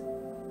needs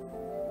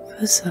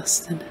for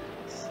sustenance.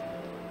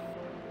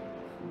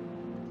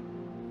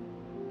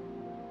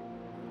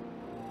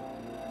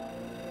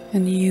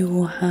 And you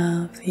will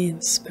have the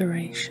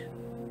inspiration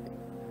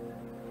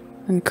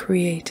and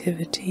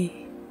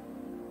creativity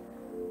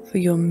for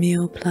your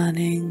meal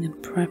planning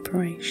and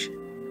preparation.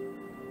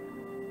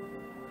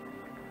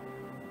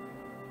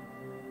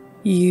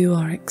 You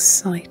are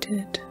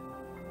excited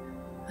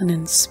and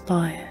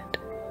inspired,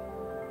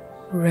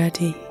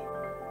 ready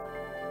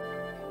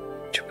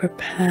to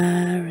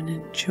prepare and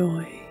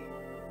enjoy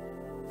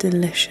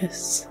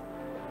delicious,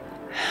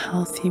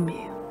 healthy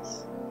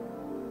meals.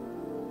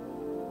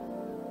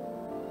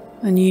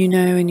 And you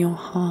know in your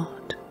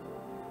heart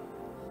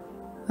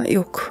that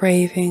your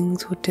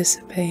cravings will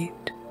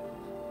dissipate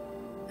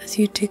as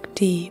you dig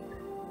deep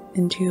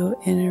into your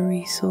inner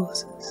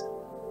resources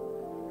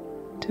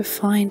to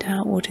find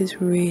out what is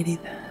really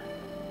there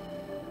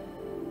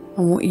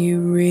and what you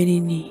really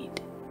need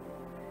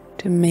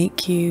to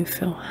make you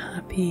feel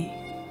happy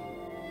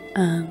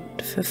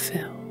and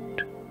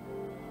fulfilled.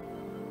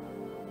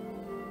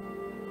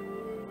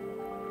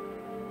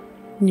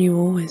 And you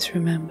always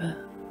remember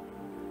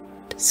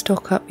to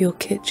stock up your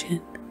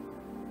kitchen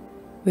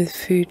with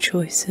food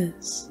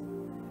choices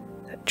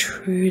that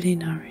truly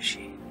nourish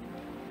you.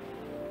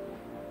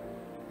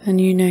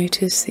 And you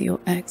notice that you're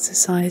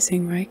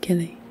exercising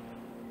regularly,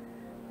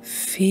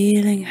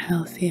 feeling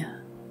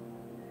healthier,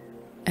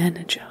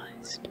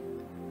 energized,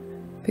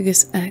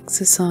 because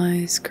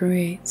exercise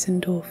creates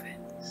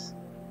endorphins,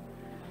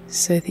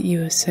 so that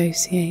you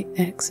associate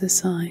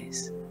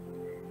exercise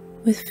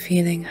with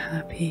feeling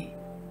happy,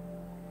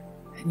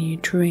 and you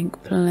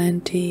drink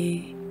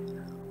plenty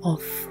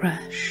of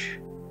fresh,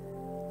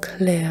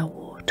 clear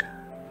water.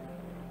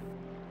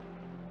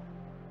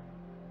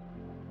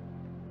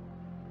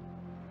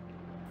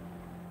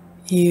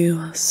 You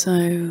are so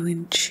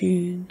in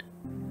tune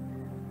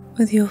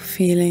with your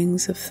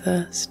feelings of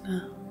thirst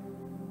now,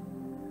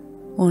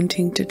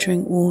 wanting to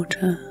drink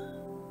water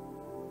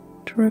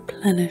to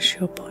replenish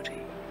your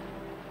body,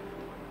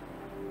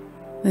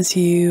 as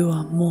you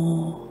are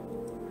more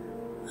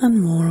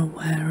and more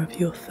aware of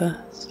your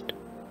thirst.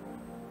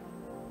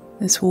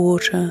 This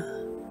water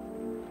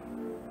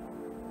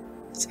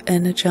is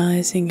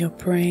energizing your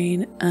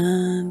brain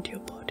and your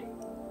body.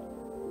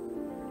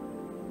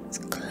 It's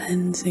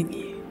cleansing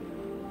you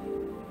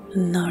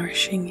and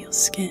nourishing your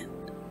skin.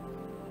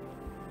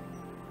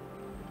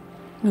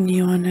 And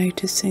you are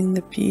noticing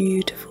the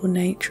beautiful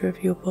nature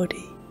of your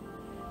body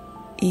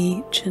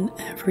each and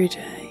every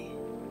day.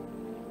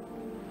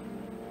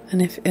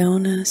 And if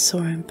illness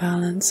or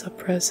imbalance are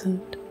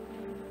present,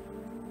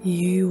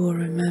 you will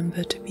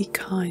remember to be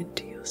kind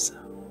to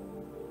yourself.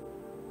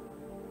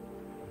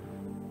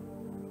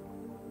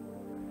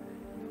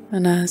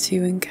 And as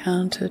you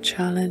encounter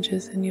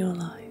challenges in your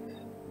life,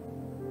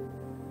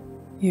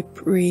 you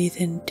breathe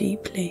in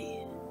deeply.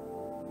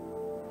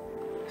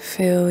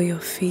 Feel your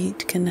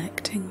feet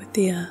connecting with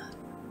the earth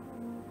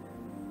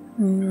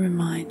and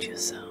remind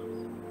yourself,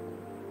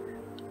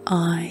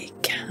 I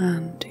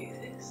can do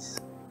this.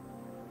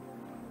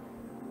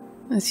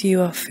 As you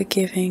are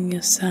forgiving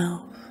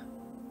yourself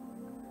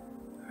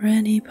for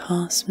any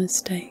past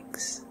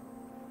mistakes,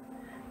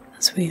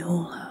 as we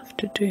all have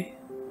to do,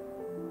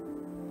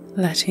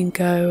 letting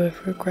go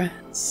of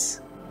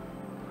regrets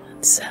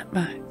and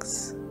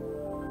setbacks,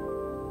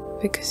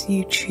 because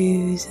you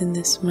choose in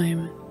this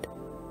moment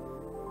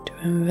to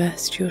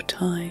invest your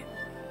time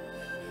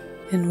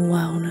in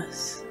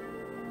wellness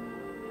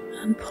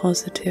and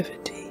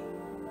positivity.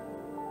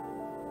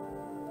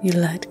 You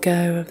let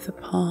go of the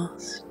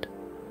past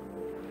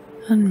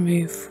and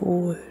move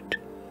forward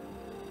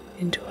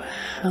into a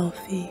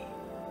healthy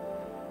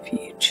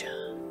future.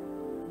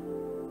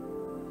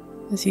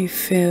 As you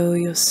feel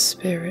your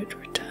spirit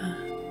return,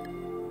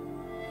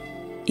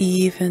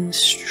 even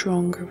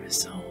stronger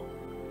resolve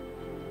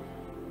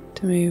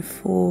to move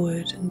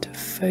forward and to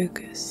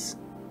focus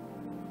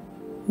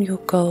on your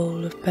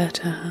goal of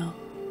better health.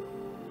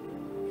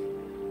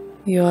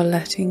 You are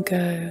letting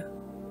go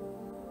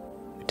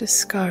of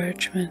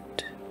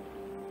discouragement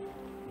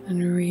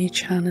and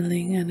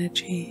rechanneling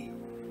energy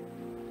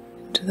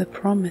into the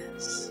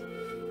promise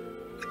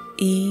of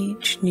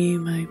each new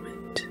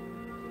moment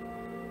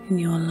in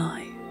your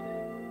life,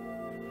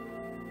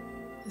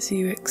 as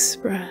you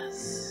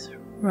express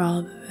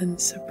rather than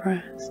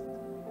suppress,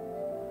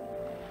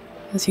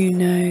 as you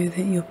know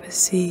that your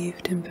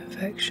perceived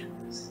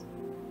imperfections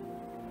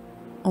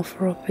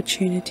offer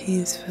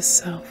opportunities for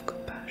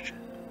self-compassion,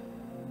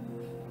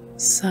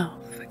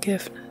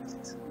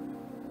 self-forgiveness,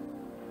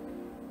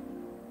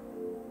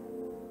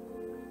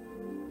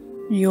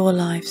 your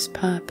life's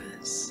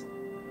purpose,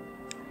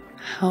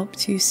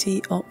 helps you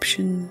see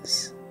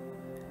options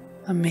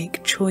and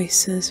make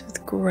choices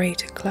with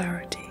greater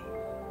clarity,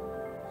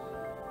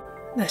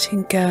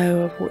 letting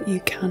go of what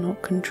you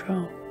cannot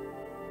control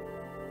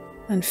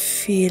and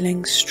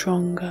feeling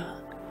stronger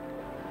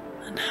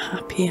and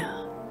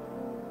happier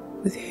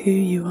with who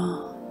you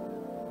are.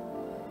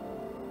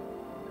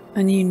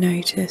 And you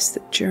notice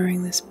that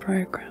during this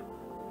program,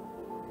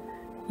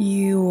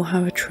 you will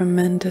have a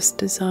tremendous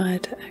desire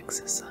to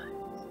exercise.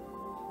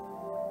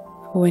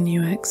 For when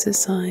you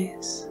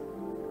exercise,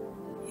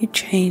 you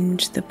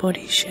change the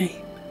body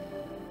shape,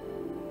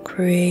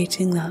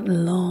 creating that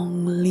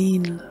long,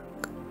 lean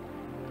look.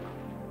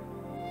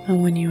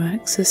 And when you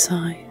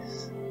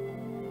exercise,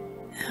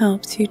 it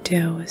helps you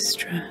deal with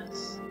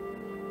stress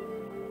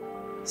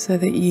so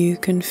that you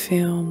can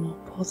feel more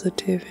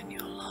positive in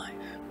your life.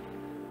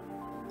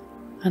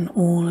 And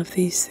all of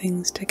these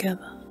things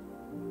together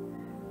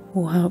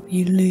will help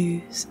you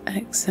lose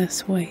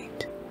excess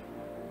weight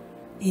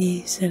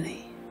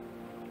easily,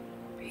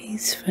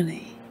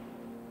 peacefully,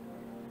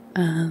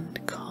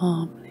 and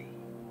calmly.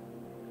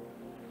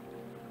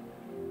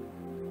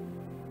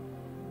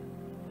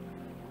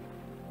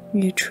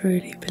 You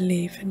truly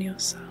believe in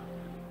yourself,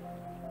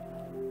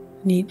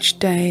 and each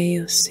day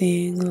you're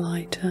seeing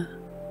lighter,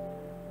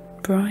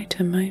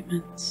 brighter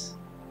moments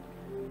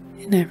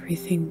in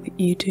everything that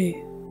you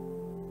do.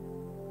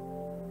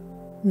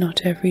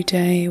 Not every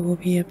day will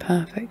be a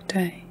perfect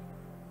day,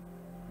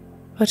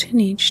 but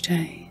in each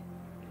day,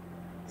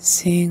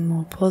 seeing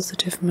more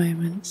positive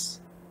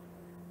moments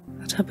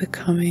that are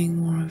becoming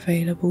more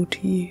available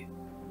to you.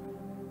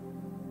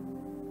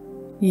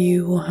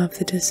 You will have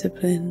the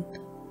discipline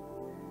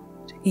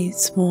to eat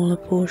smaller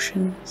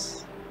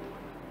portions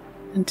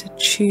and to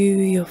chew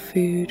your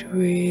food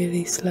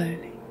really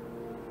slowly,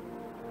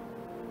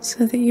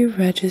 so that you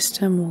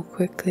register more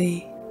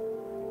quickly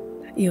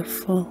that you're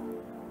full,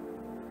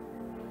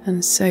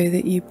 and so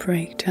that you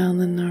break down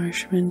the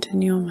nourishment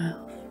in your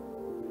mouth,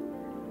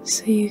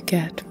 so you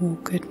get more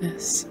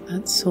goodness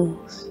at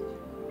source.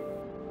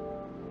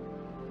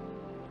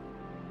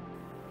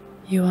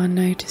 You are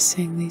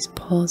noticing these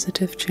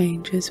positive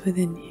changes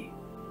within you,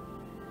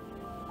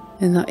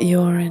 in that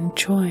you are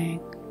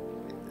enjoying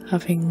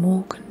having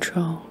more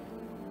control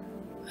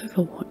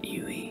over what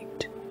you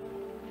eat,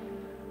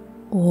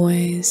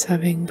 always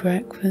having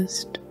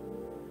breakfast,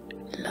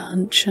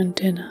 lunch and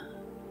dinner.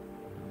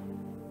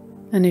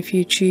 And if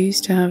you choose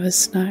to have a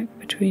snack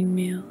between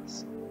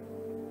meals,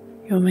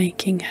 you're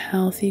making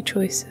healthy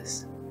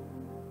choices.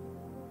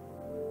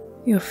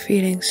 You're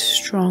feeling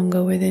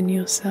stronger within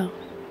yourself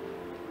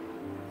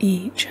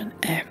each and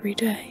every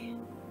day.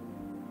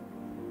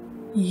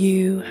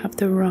 You have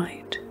the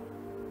right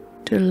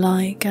to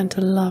like and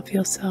to love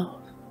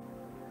yourself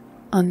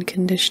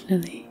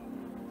unconditionally,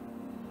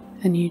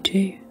 and you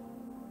do,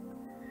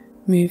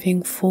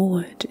 moving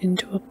forward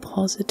into a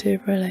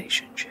positive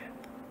relationship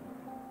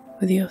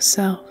with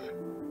yourself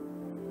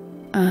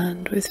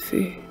and with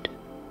food.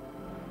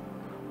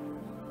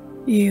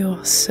 You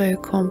are so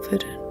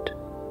confident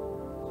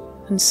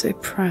and so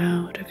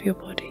proud of your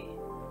body,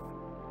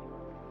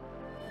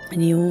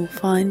 and you will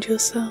find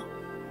yourself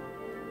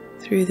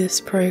through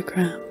this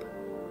program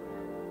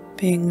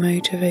being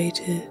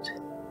motivated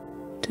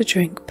to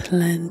drink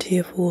plenty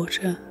of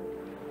water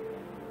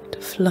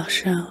to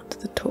flush out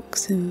the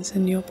toxins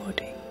in your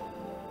body.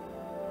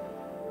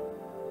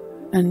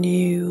 And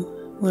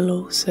you will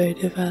also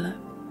develop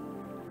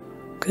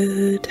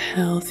good,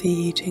 healthy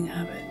eating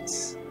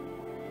habits,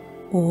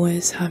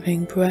 always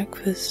having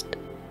breakfast,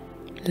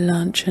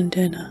 lunch and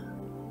dinner,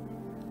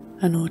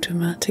 and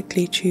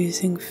automatically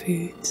choosing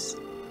foods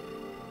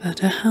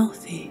that are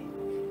healthy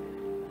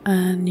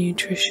and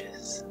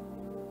nutritious.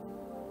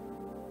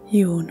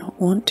 You will not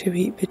want to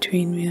eat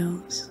between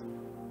meals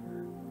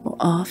or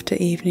after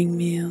evening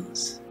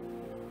meals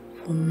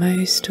for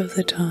most of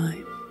the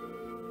time.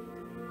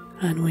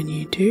 And when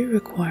you do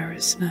require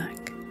a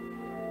snack,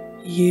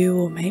 you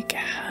will make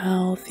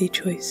healthy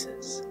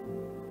choices,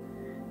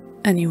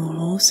 and you will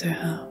also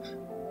have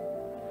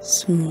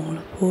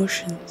smaller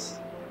portions.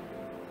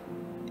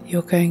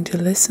 You're going to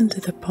listen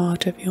to the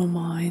part of your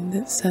mind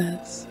that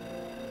says,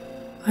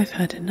 I've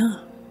had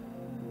enough.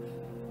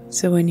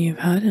 So when you've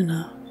had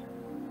enough,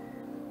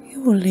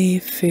 you will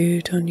leave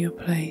food on your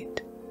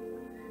plate,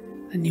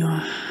 and you are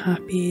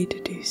happy to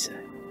do so.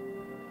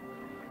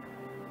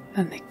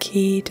 And the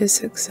key to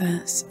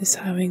success is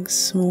having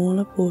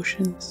smaller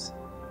portions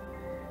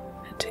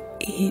and to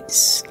eat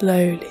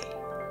slowly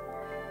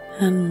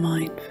and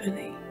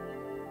mindfully.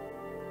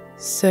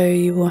 So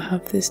you will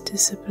have this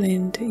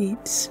discipline to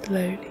eat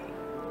slowly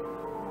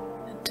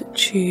and to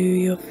chew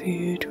your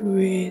food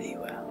really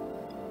well.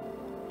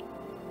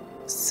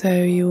 So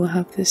you will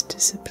have this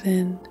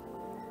discipline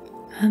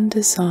and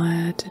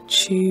desire to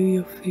chew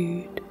your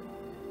food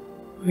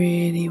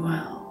really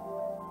well,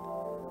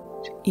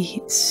 to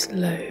eat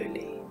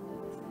slowly,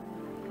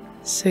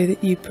 so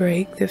that you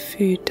break the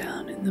food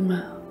down in the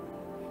mouth,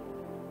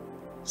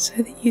 so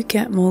that you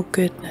get more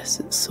goodness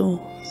at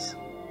source.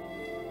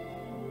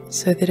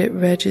 so that it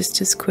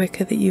registers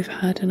quicker that you've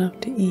had enough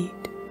to eat.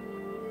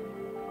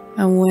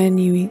 And when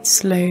you eat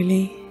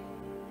slowly,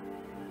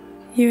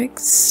 you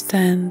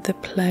extend the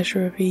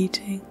pleasure of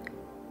eating.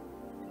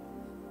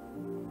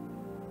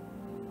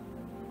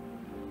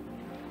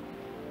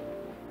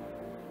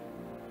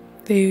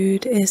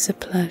 Food is a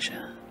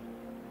pleasure,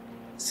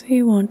 so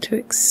you want to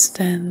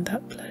extend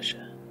that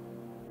pleasure.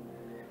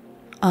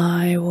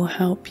 I will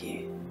help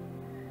you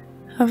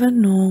have a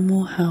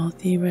normal,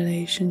 healthy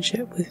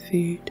relationship with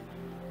food,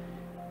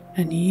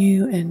 and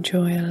you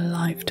enjoy a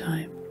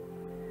lifetime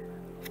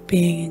of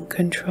being in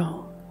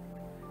control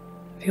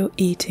of your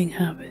eating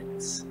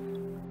habits.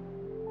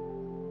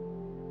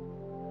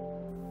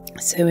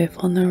 So if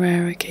on the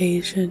rare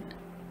occasion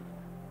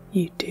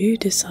you do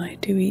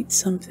decide to eat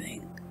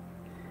something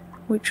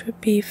which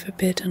would be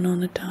forbidden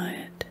on a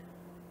diet,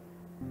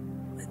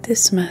 with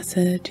this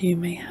method you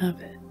may have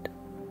it,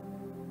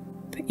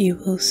 but you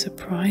will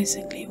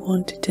surprisingly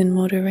want it in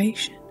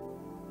moderation.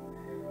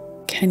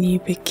 Can you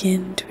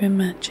begin to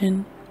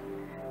imagine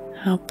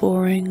how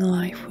boring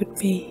life would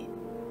be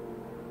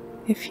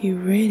if you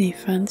really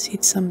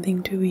fancied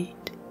something to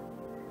eat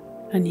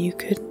and you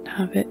couldn't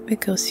have it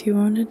because you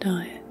were on a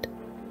diet?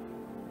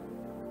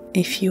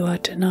 If you are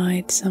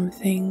denied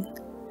something,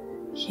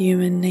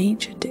 human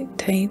nature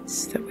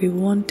dictates that we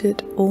want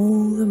it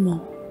all the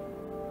more.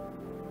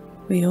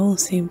 We all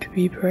seem to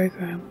be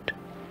programmed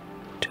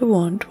to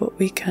want what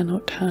we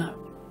cannot have.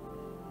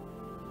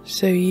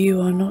 So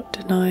you are not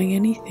denying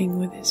anything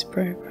with this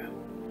program,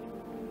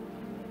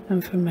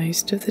 and for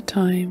most of the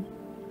time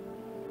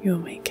you'll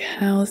make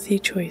healthy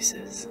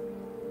choices,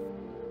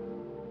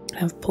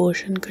 have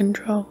portion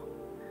control,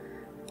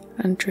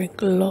 and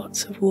drink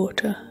lots of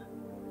water,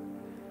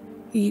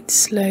 eat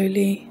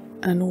slowly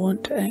and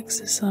want to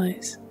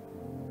exercise.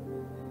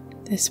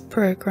 This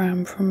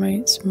program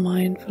promotes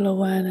mindful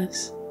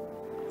awareness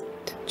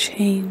to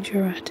change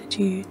your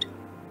attitude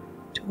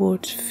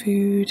towards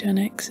food and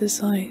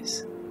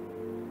exercise.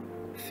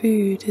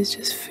 Food is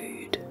just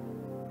food.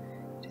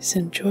 It is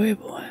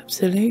enjoyable,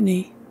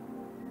 absolutely,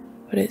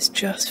 but it's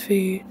just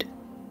food.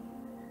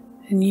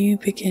 And you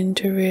begin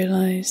to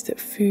realize that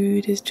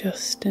food is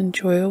just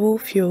enjoyable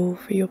fuel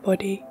for your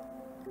body.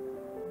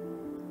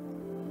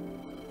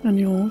 And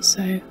you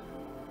also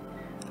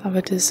have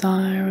a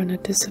desire and a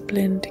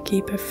discipline to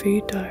keep a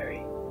food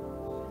diary,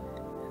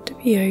 and to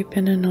be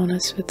open and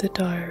honest with the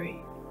diary,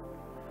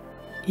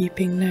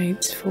 keeping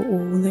notes for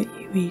all that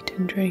you eat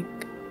and drink,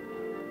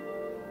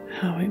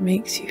 how it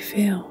makes you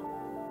feel,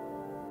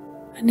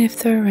 and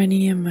if there are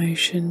any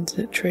emotions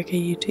that trigger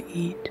you to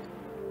eat,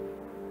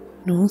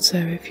 and also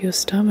if your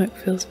stomach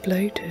feels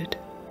bloated.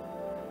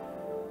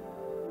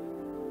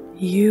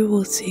 You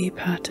will see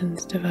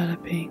patterns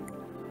developing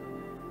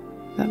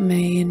that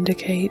may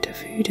indicate a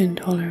food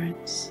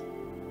intolerance,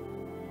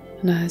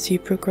 and as you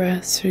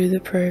progress through the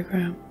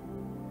program,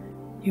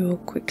 you will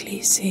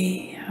quickly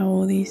see how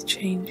all these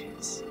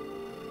changes,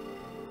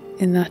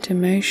 in that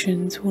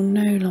emotions will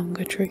no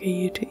longer trigger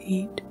you to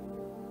eat.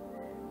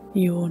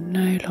 You will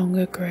no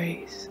longer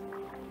graze.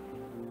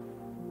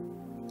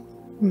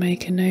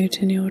 Make a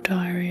note in your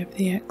diary of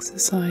the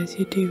exercise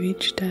you do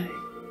each day,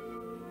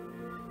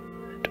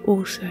 and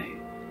also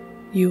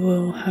you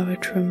will have a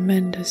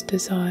tremendous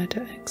desire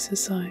to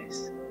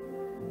exercise,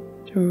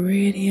 to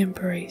really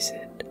embrace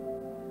it,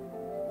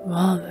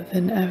 rather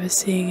than ever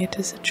seeing it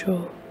as a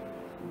chore.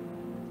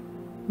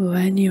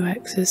 When you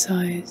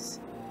exercise,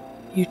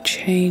 you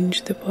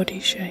change the body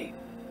shape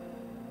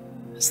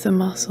as the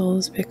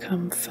muscles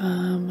become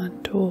firm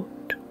and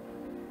taut,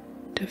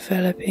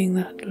 developing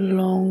that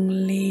long,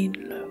 lean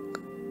look.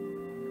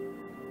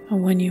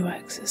 And when you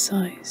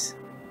exercise,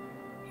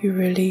 you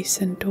release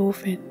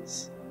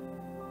endorphins,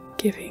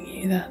 giving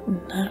you that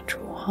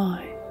natural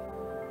high,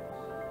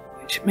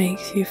 which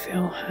makes you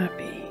feel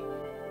happy.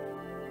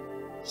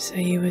 So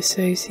you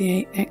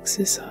associate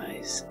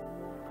exercise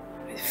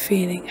with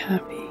feeling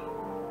happy,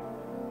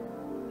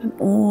 and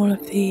all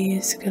of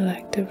these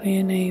collectively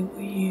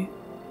enable you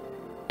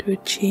to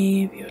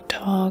achieve your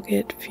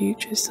target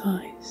future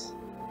size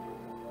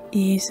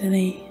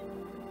easily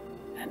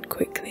and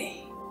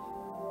quickly,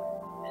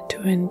 and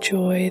to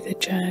enjoy the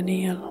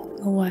journey along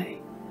the way,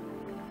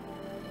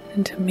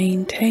 and to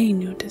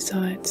maintain your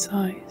desired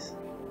size,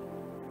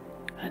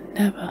 and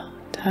never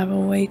to have a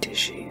weight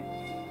issue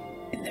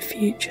in the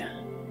future.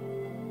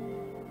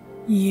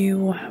 You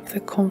will have the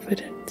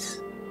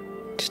confidence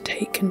to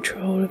take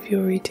control of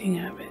your eating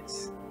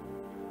habits,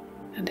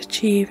 and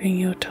achieving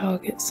your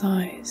target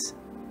size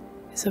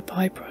is a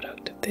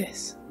byproduct of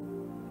this.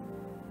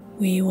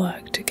 We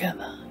work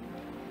together.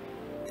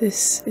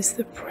 This is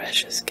the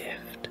precious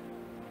gift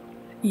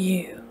that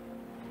you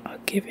are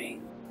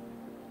giving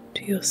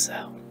to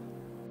yourself.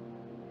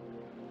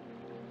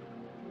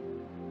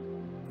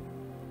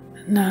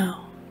 And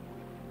now,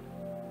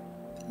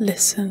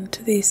 listen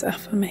to these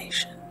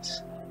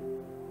affirmations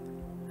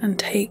and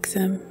take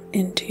them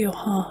into your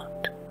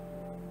heart.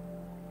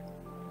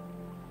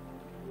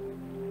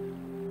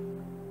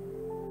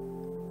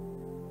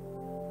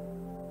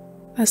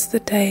 As the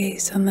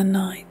days and the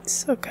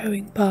nights are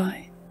going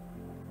by,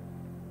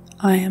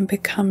 I am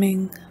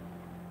becoming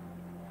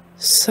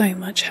so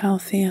much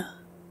healthier.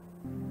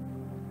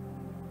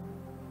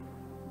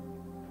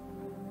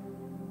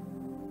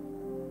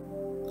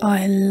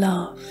 I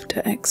love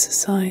to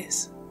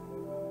exercise.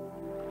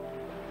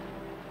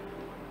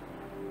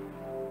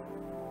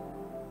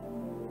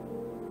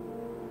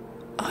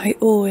 I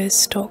always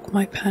stock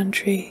my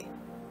pantry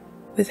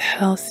with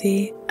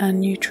healthy and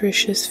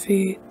nutritious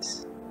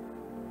foods.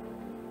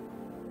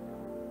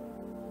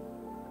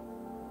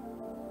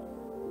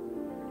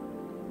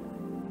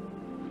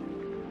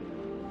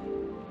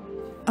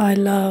 I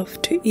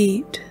love to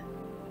eat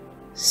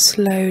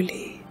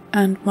slowly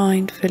and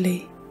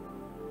mindfully.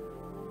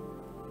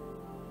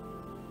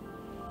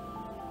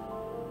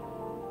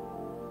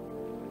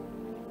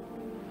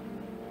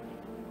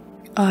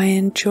 I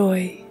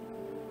enjoy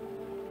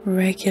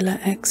regular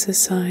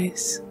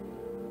exercise.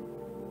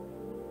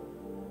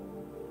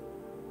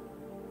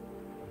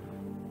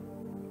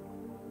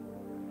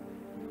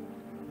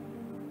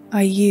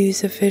 I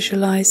use a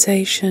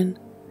visualization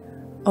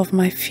of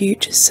my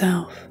future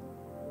self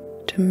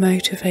to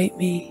motivate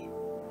me.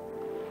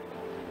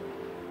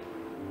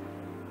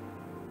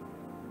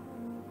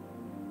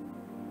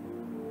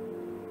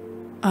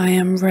 I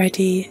am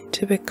ready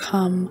to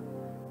become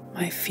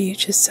my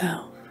future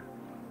self.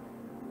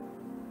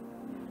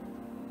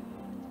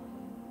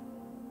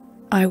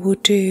 I will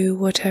do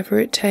whatever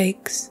it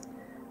takes,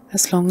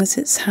 as long as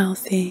it's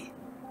healthy,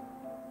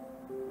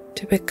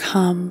 to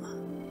become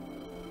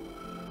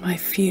my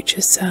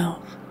future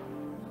self.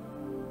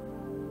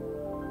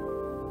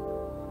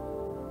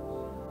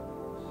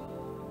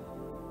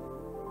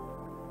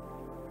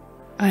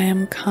 I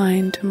am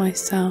kind to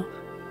myself,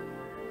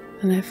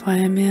 and if I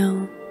am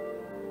ill,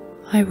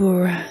 I will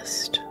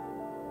rest.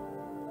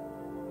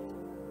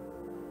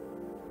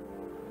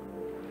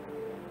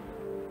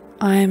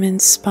 I am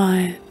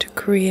inspired to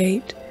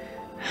create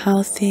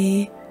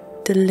healthy,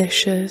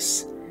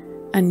 delicious,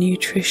 and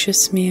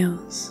nutritious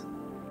meals.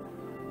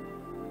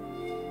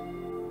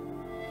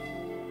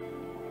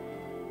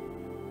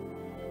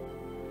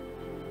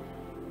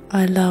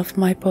 I love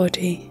my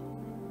body.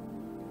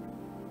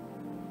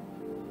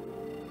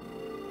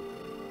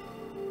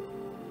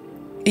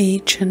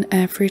 Each and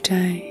every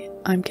day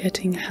I'm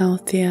getting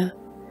healthier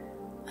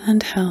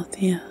and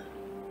healthier.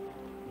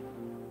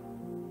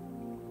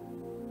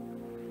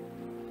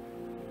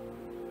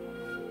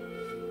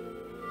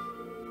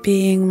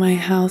 Being my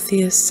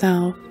healthiest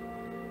self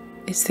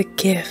is the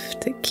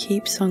gift that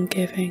keeps on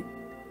giving.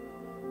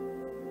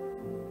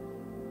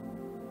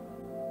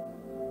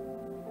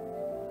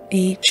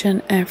 Each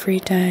and every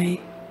day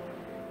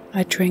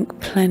I drink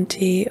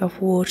plenty of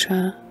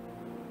water.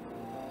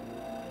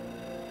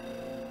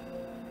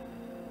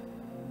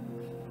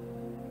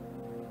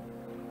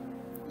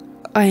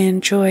 I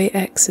enjoy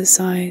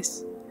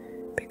exercise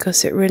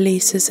because it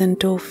releases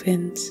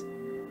endorphins,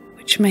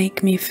 which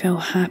make me feel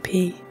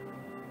happy.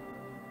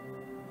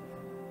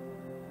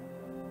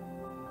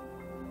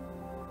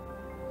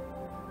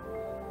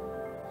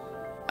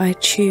 I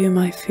chew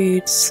my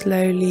food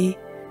slowly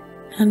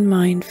and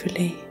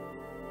mindfully.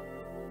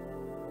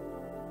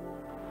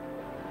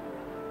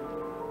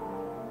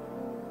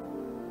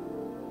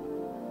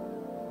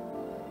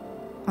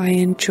 I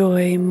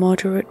enjoy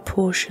moderate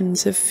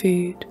portions of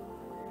food,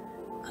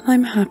 and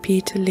I'm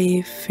happy to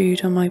leave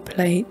food on my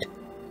plate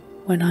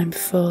when I'm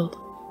full.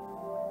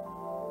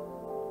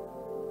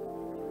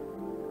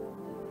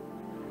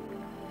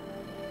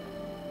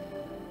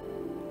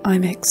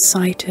 I'm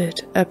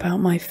excited about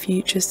my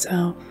future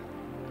self.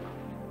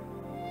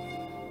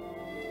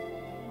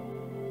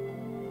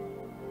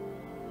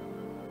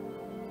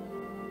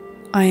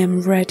 I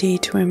am ready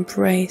to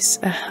embrace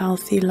a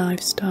healthy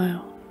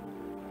lifestyle.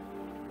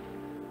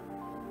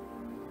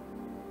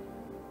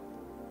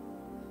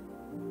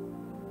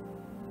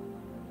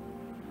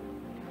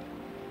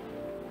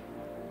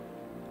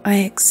 I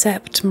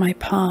accept my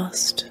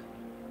past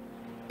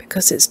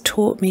because it's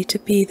taught me to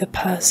be the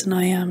person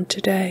I am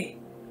today.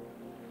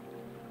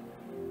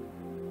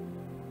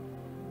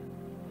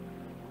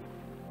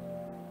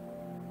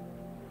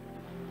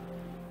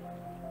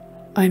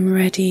 I'm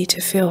ready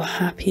to feel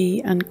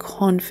happy and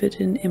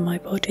confident in my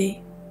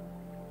body.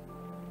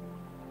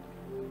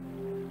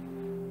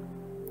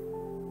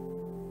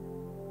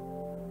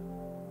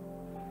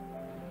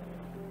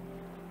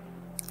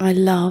 I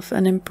love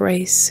and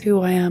embrace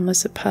who I am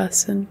as a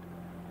person.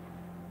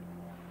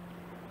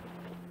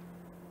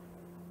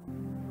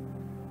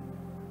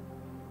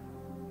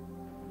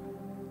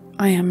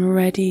 I am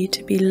ready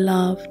to be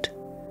loved,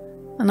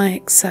 and I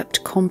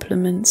accept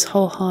compliments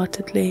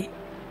wholeheartedly.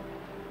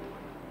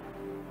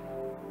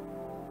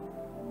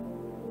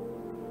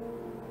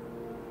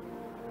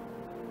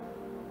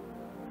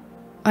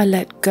 I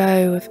let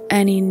go of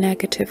any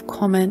negative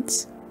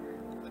comments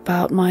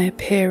about my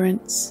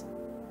appearance.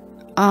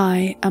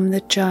 I am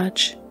the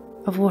judge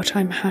of what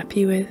I'm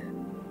happy with.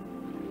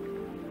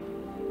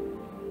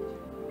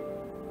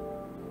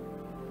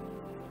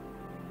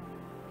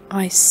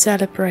 I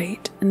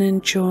celebrate and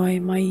enjoy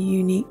my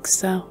unique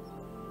self.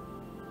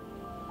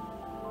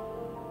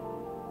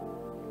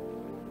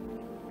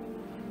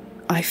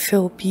 I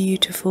feel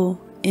beautiful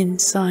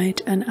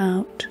inside and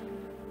out.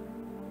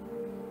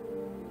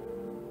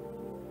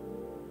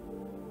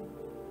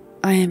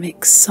 I am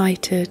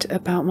excited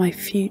about my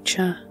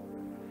future.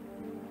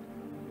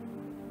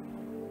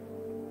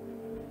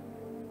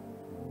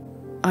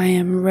 I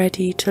am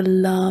ready to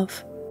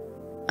love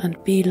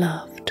and be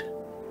loved.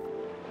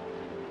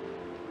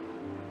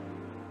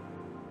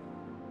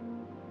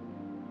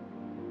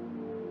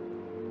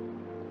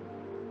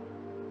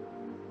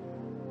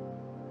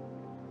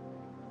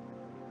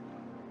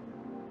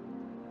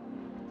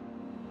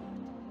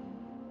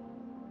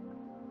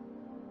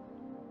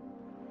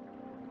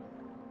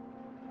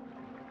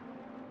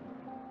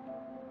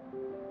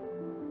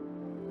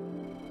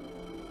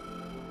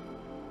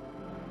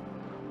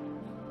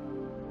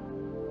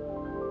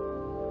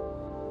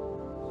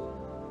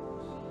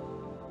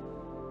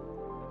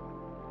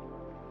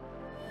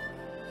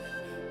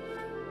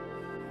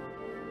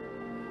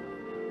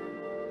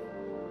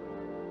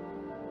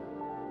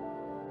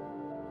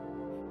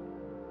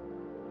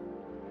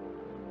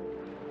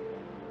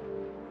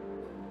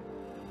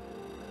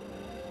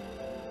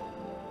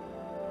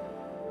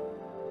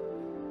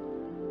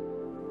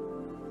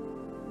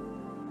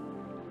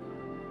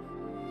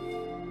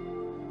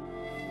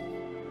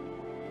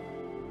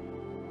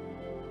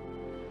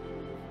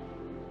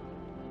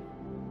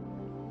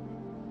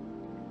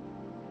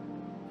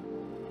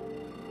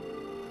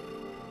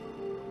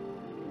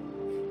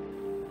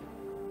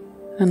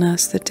 And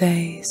as the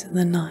days and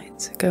the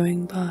nights are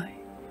going by,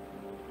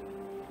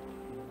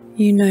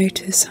 you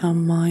notice how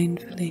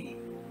mindfully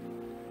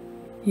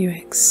you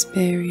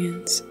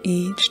experience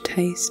each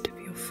taste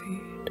of your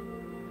food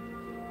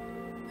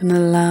and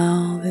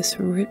allow this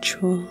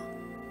ritual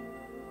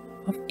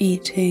of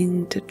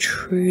eating to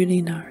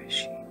truly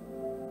nourish you.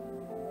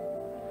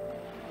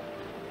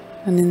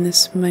 And in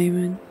this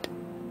moment,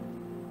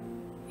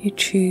 you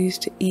choose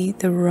to eat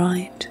the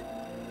right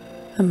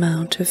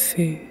amount of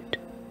food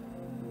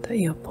that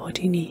your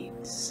body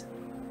needs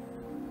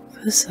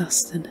for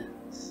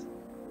sustenance.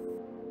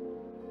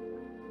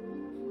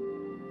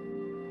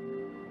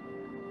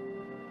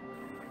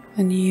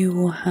 And you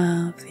will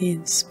have the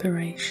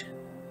inspiration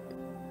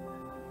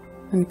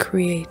and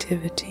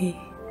creativity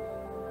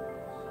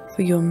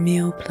for your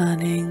meal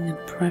planning and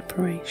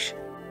preparation.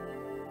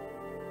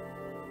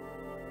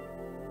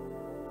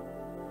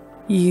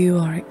 You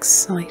are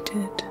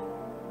excited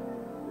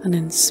and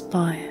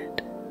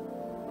inspired,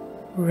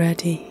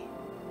 ready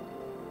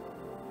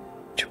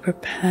to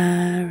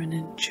prepare and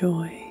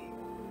enjoy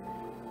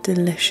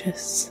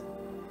delicious,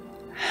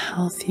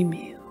 healthy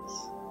meals.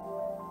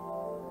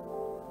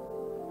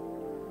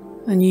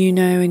 And you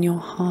know in your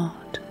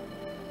heart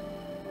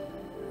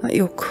that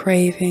your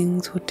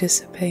cravings will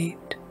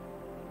dissipate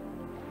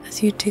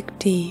as you dig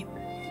deep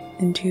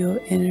into your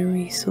inner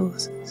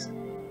resources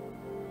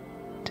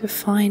to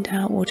find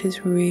out what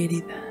is really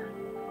there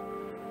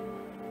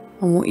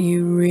and what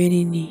you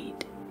really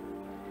need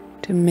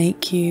to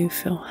make you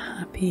feel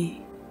happy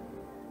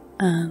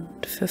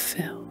and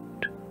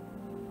fulfilled.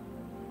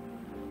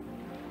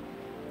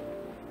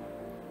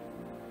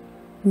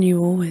 And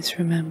you always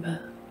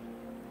remember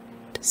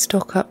to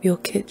stock up your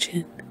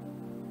kitchen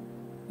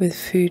with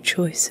food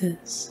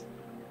choices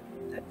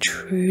that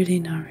truly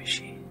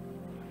nourish you.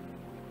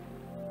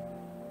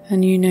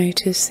 And you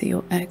notice that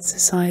you're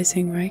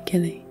exercising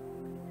regularly,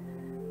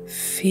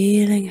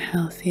 feeling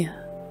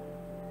healthier,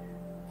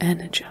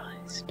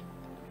 energized,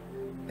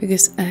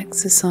 because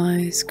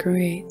exercise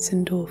creates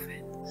endorphins,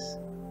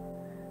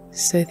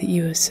 so that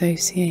you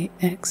associate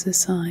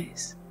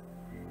exercise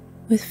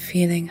with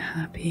feeling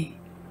happy,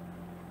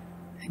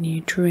 and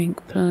you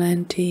drink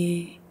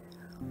plenty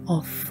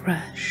of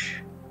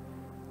fresh,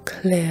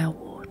 clear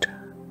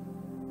water.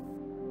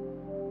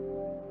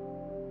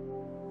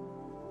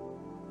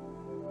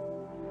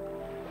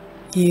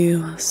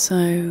 You are so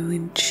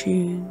in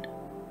tune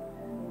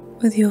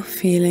with your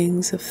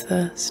feelings of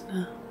thirst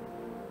now,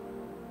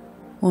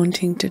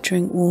 wanting to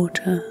drink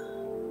water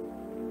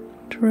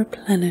to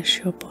replenish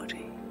your body.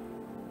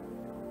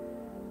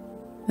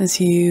 As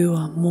you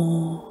are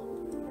more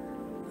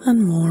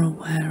and more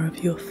aware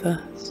of your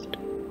thirst,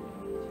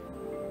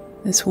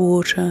 this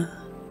water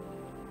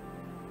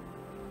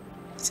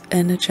is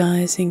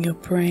energizing your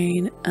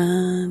brain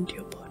and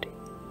your body.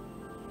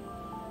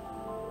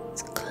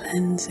 It's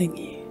cleansing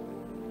you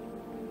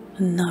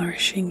and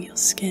nourishing your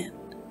skin.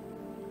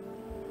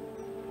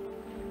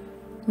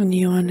 And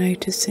you are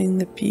noticing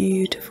the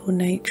beautiful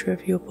nature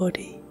of your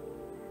body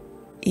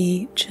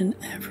each and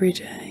every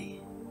day.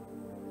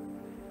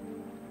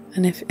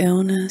 And if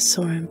illness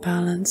or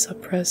imbalance are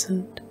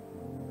present,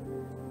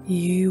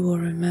 you will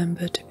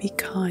remember to be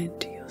kind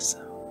to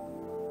yourself.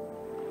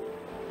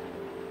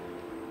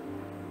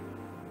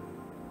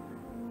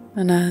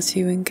 And as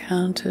you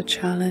encounter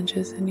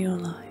challenges in your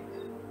life,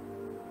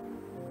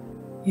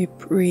 you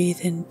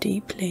breathe in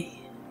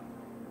deeply,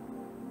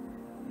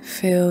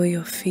 feel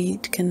your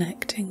feet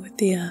connecting with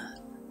the earth,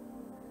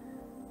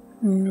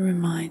 And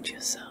remind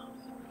yourself,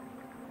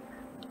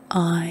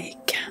 I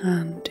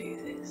can do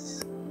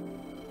this.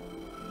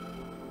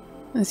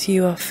 As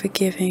you are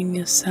forgiving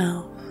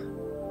yourself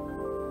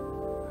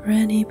for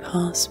any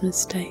past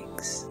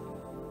mistakes,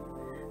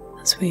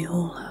 as we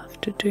all have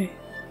to do,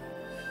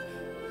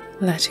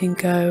 letting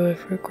go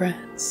of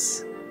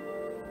regrets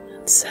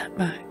and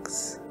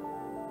setbacks,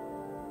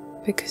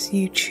 because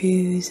you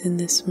choose in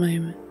this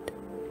moment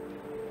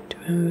to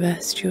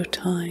invest your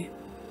time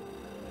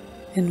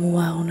in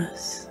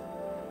wellness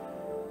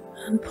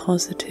and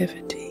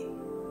positivity.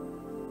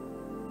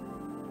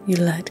 You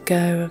let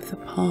go of the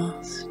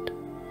past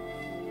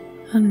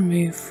and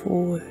move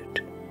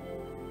forward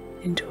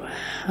into a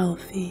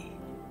healthy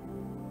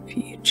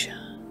future.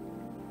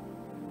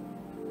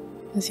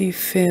 As you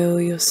feel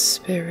your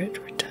spirit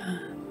return,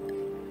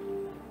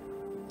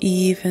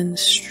 even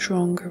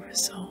stronger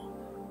resolve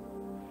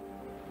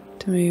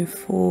to move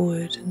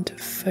forward and to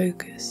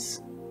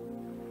focus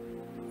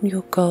on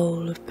your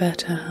goal of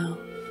better health.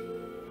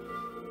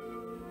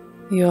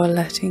 You are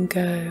letting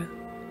go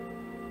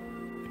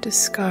of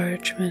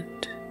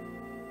discouragement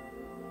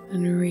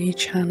and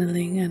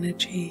rechanneling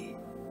energy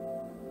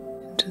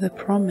into the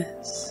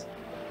promise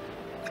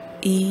of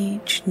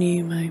each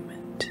new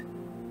moment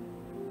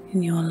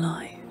in your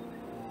life,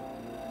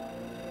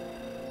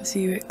 as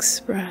you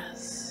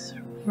express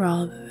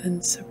rather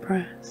than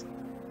suppress,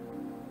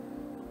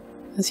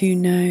 as you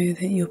know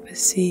that your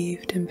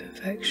perceived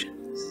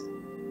imperfections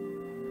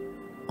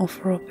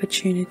offer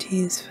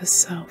opportunities for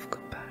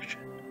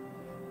self-compassion,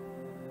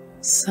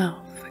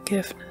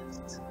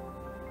 self-forgiveness.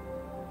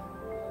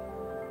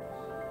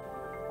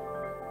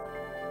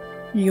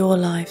 Your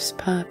life's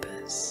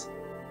purpose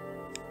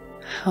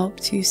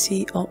helps you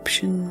see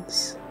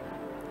options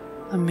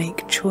and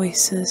make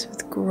choices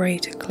with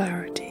greater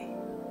clarity,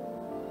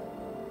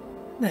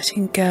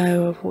 letting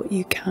go of what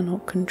you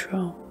cannot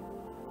control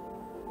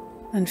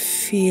and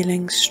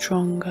feeling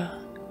stronger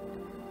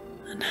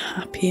and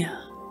happier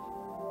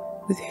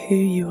with who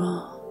you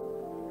are.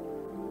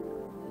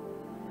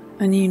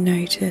 And you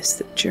notice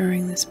that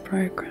during this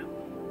program,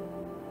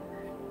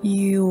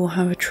 you will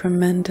have a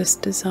tremendous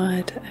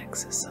desire to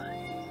exercise.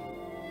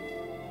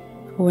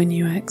 For when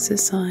you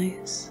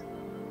exercise,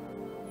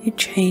 you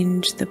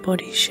change the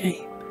body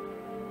shape,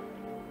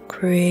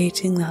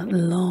 creating that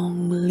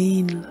long,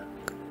 lean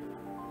look.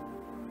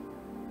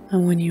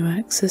 And when you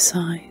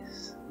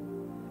exercise,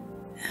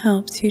 it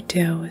helps you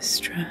deal with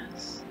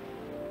stress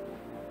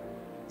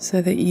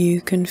so that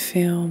you can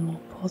feel more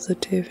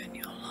positive in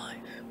your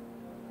life.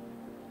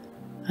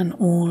 And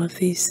all of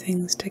these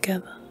things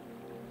together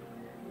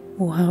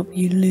will help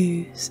you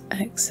lose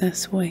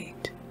excess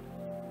weight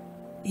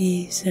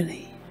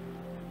easily,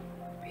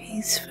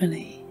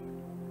 peacefully,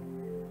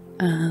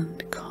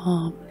 and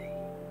calmly.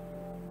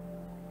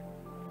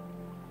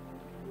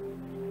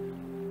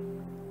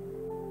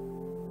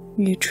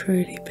 You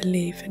truly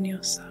believe in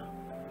yourself,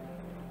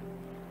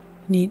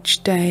 and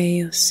each day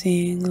you're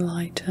seeing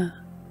lighter,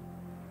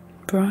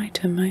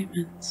 brighter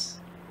moments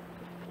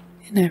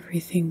in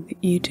everything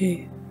that you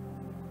do.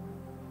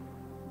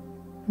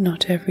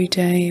 Not every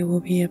day will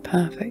be a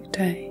perfect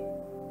day,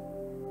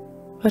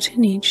 but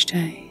in each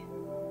day,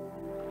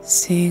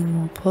 seeing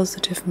more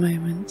positive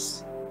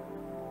moments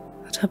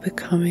that are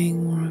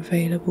becoming more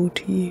available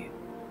to you.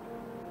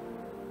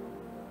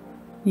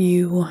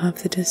 You will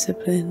have the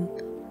discipline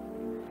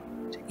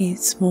to eat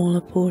smaller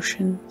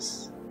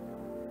portions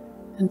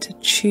and to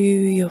chew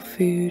your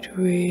food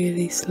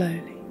really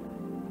slowly,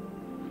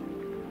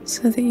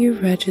 so that you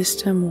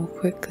register more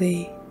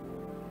quickly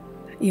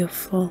that you're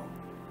full,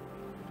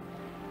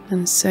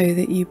 and so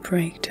that you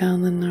break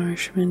down the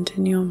nourishment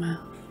in your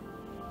mouth,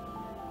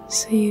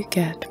 so you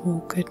get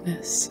more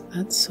goodness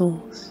at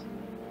source.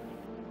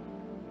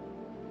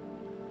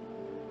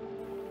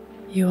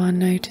 You are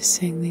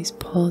noticing these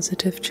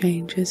positive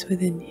changes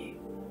within you,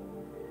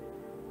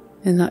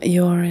 in that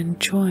you are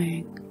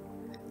enjoying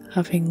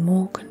having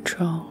more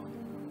control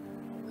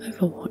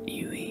over what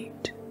you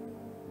eat.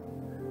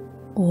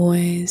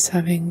 Always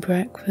having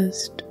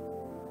breakfast,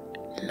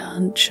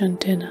 lunch and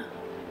dinner.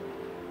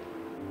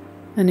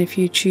 And if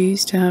you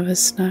choose to have a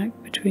snack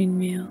between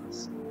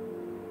meals,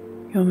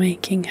 you're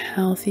making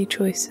healthy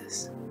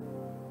choices.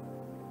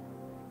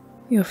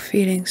 You're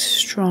feeling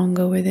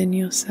stronger within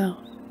yourself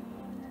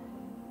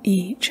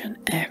each and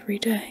every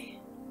day.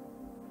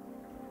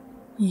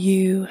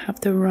 You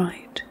have the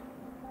right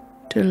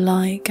to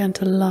like and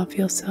to love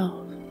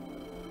yourself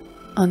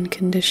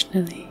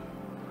unconditionally,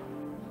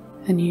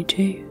 and you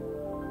do,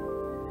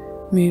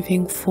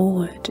 moving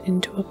forward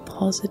into a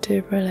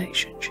positive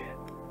relationship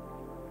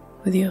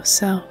with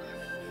yourself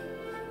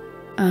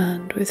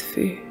and with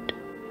food.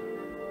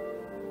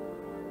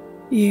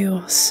 You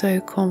are so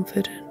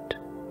confident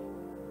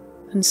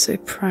and so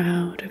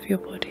proud of your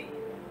body,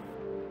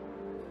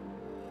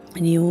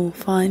 and you will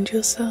find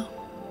yourself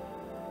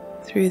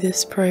through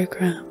this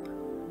program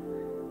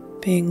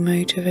being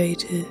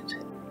motivated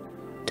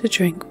to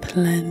drink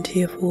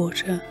plenty of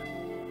water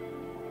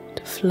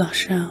to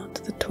flush out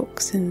the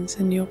toxins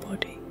in your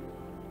body.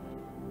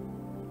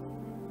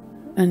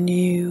 and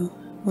you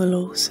will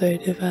also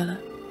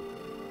develop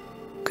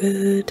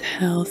good,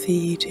 healthy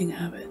eating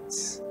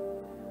habits,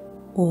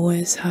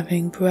 always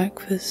having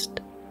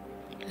breakfast,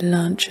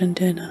 lunch and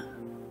dinner,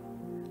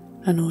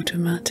 and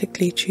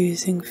automatically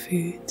choosing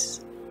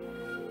foods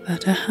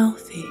that are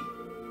healthy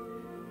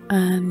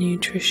and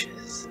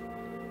nutritious.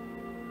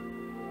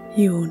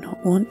 You will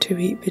not want to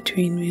eat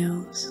between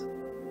meals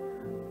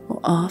or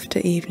after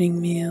evening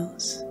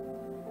meals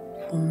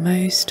for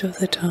most of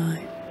the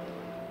time,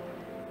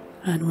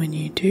 and when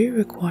you do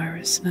require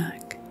a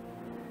snack,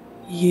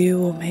 you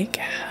will make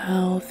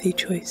healthy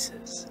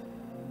choices,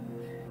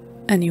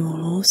 and you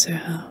will also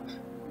have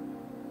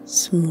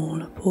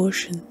smaller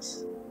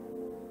portions.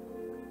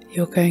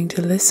 You're going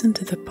to listen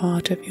to the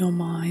part of your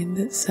mind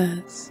that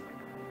says,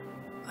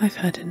 I've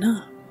had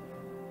enough.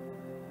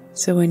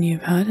 So when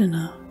you've had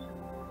enough,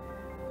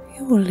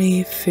 you will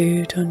leave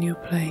food on your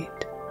plate,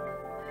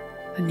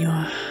 and you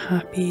are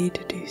happy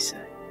to do so.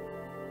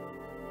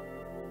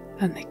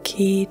 And the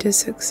key to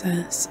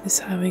success is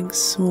having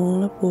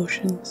smaller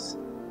portions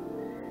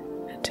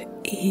and to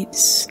eat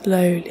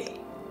slowly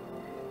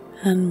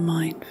and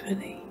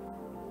mindfully.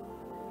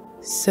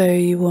 So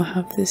you will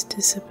have this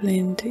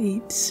discipline to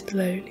eat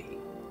slowly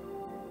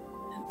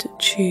and to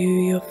chew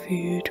your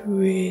food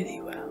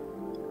really well.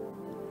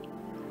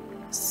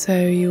 So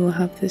you will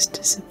have this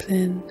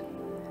discipline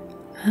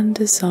and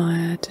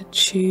desire to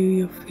chew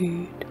your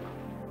food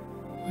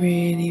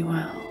really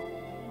well,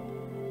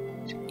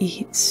 to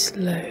eat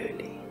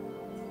slowly,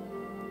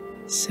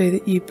 so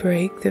that you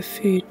break the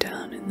food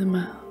down in the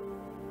mouth,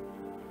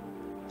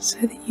 so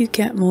that you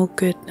get more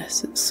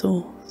goodness at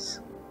source,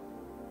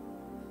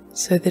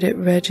 so that it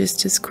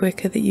registers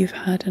quicker that you've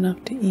had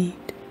enough to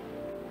eat.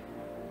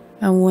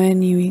 And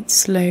when you eat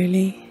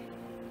slowly,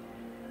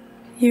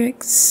 you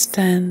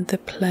extend the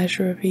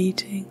pleasure of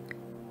eating.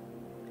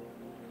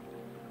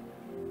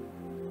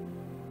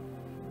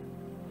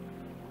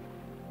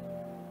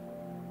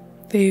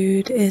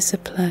 Food is a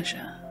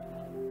pleasure,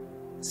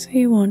 so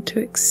you want to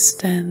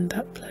extend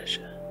that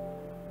pleasure.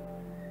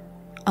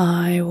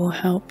 I will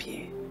help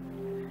you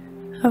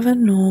have a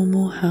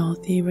normal,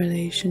 healthy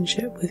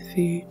relationship with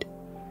food,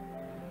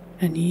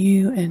 and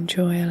you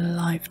enjoy a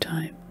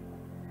lifetime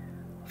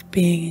of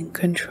being in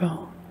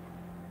control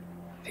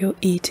of your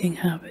eating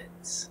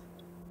habits.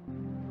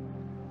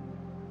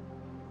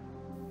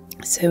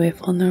 So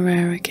if on the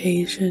rare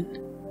occasion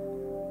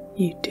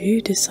you do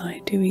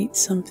decide to eat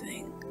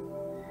something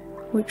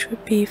which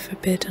would be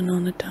forbidden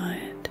on a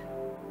diet,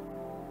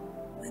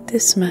 with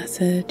this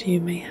method you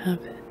may have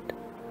it,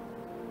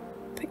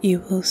 but you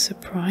will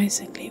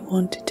surprisingly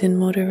want it in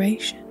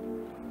moderation.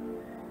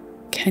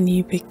 Can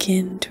you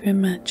begin to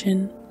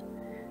imagine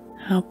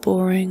how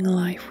boring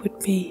life would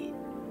be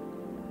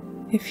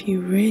if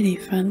you really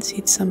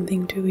fancied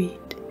something to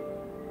eat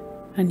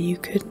and you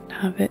couldn't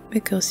have it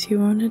because you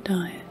were on a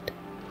diet?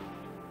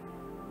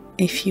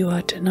 If you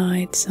are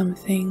denied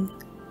something,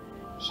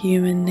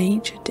 human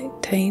nature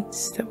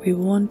dictates that we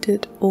want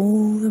it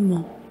all the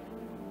more.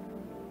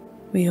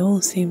 We all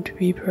seem to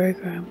be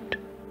programmed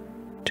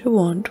to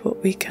want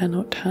what we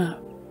cannot have.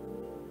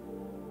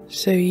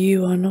 So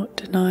you are not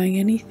denying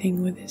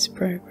anything with this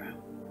program,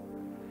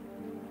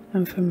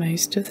 and for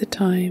most of the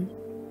time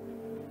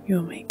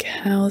you'll make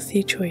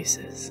healthy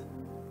choices,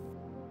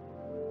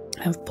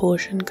 have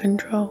portion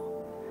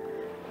control,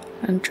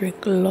 and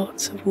drink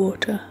lots of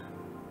water,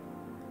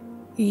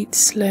 eat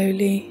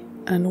slowly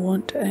and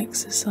want to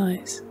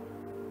exercise.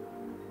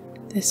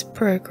 This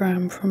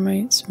program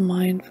promotes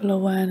mindful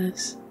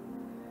awareness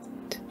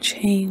to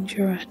change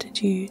your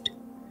attitude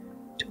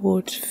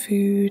towards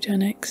food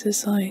and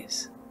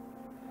exercise.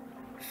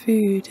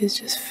 Food is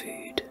just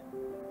food.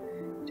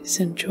 It is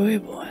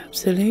enjoyable,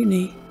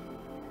 absolutely,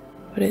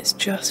 but it's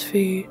just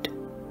food.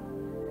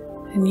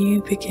 And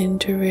you begin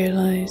to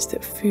realize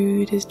that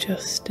food is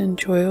just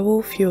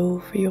enjoyable fuel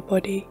for your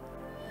body.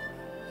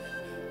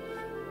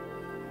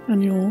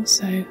 And you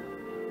also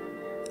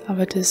have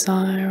a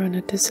desire and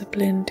a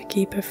discipline to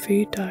keep a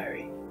food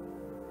diary,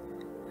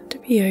 and to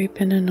be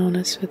open and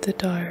honest with the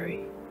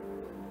diary,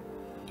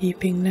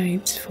 keeping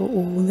notes for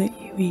all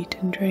that you eat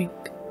and drink,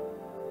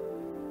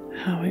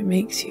 how it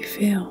makes you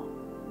feel,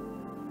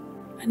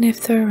 and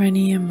if there are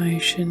any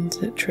emotions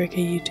that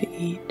trigger you to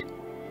eat,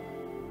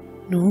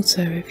 and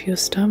also if your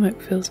stomach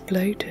feels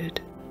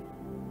bloated.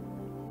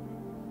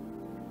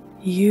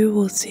 You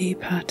will see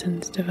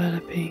patterns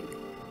developing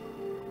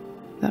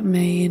that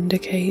may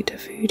indicate a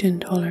food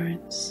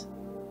intolerance,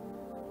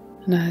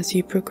 and as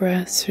you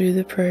progress through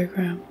the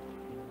program,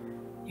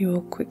 you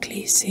will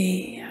quickly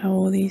see how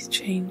all these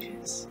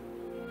changes,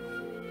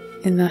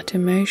 in that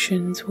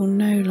emotions will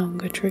no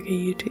longer trigger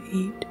you to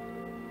eat.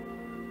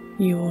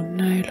 You will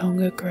no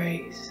longer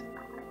graze.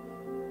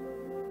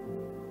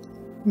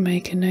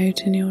 Make a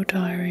note in your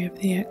diary of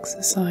the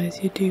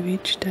exercise you do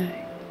each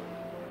day,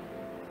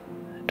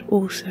 and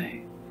also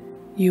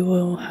you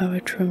will have a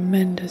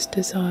tremendous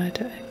desire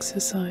to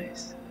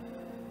exercise,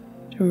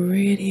 to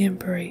really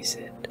embrace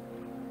it,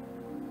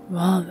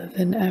 rather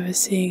than ever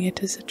seeing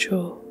it as a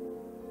chore.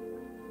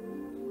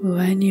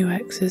 When you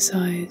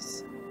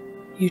exercise,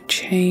 you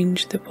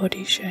change the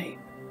body shape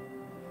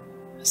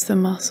as the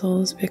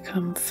muscles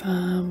become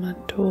firm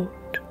and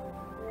taut,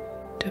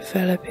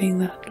 developing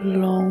that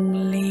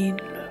long, lean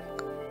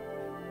look.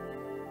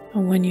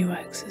 And when you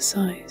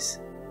exercise,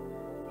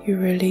 you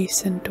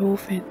release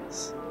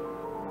endorphins,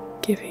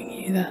 giving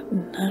you that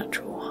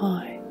natural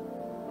high,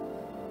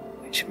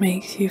 which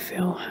makes you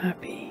feel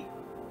happy.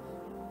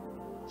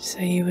 So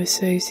you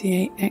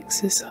associate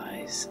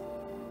exercise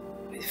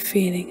with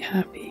feeling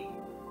happy,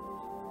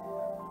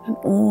 and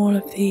all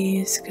of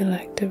these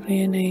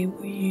collectively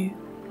enable you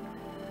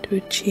to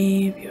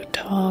achieve your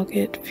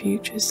target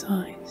future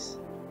size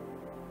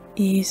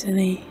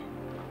easily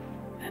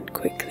and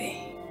quickly,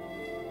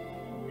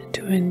 and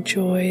to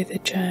enjoy the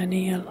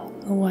journey along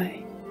the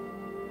way,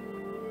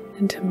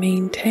 and to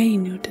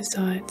maintain your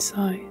desired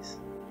size,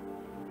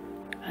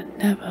 and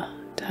never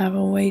to have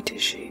a weight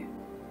issue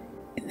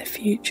in the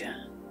future.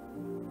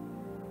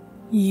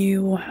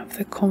 You will have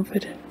the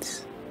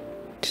confidence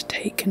to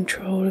take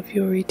control of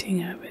your eating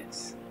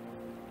habits,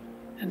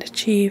 and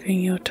achieving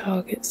your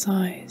target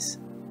size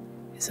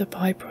is a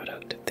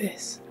byproduct of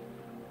this.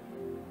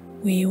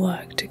 We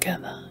work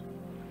together.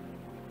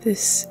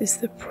 This is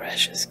the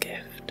precious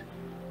gift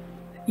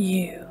that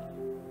you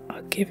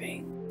are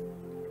giving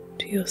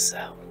to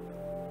yourself.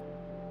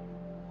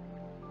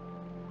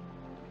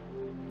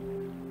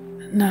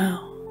 And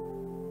now,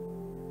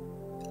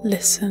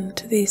 listen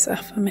to these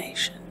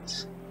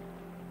affirmations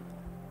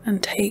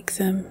and take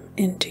them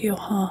into your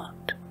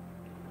heart.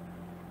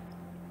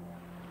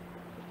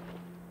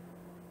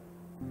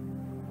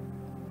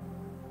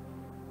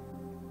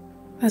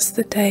 As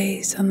the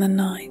days and the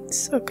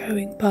nights are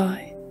going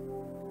by,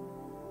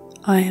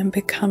 I am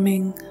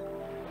becoming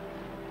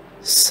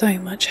so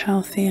much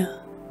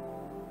healthier.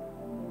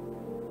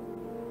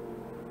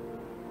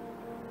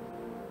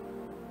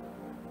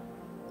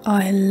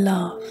 I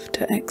love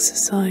to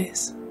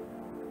exercise.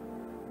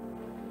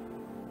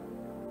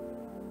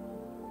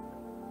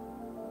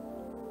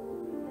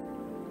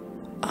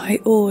 I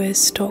always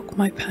stock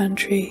my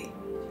pantry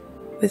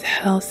with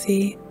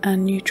healthy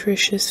and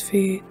nutritious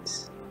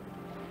foods.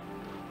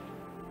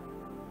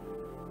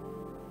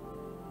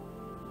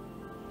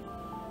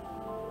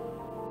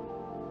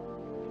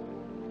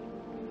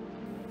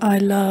 I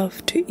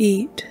love to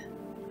eat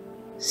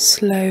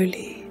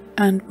slowly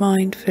and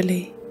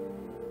mindfully.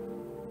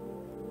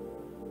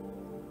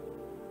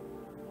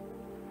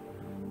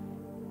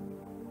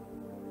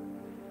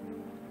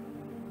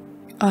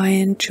 I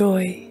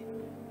enjoy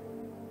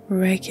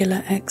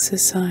regular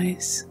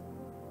exercise.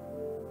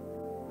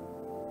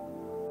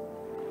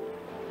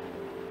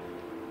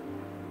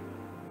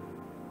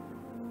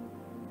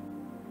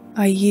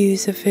 I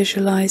use a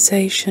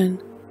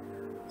visualization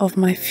of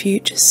my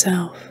future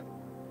self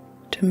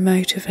to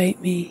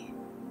motivate me.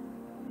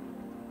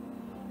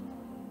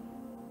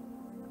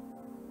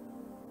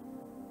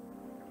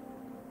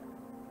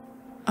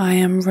 I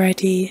am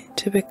ready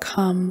to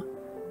become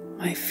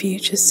my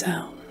future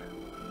self.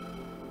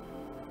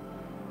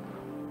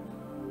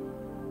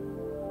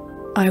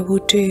 I will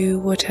do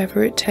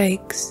whatever it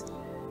takes,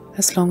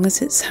 as long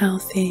as it's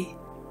healthy,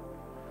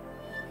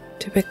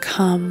 to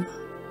become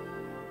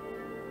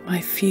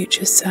my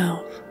future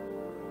self.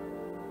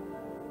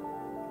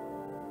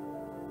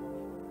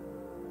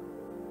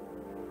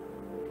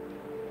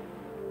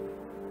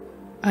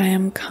 I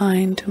am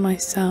kind to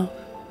myself,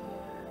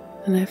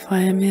 and if I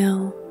am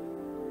ill,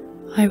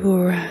 I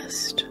will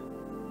rest.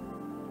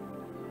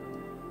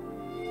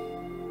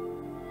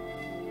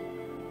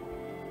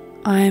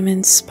 I am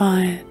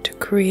inspired to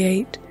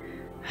create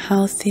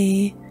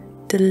healthy,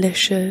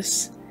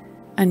 delicious,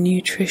 and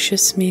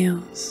nutritious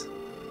meals.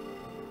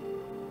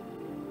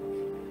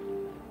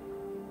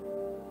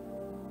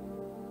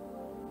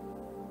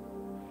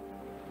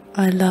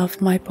 I love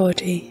my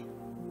body.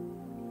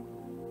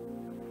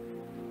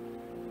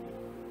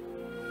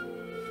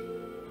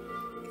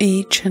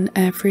 Each and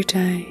every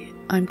day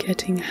I'm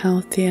getting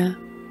healthier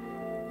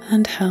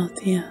and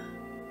healthier.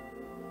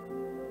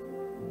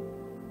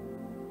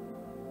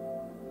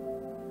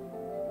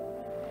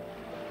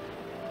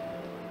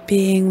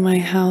 Being my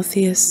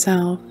healthiest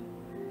self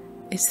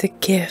is the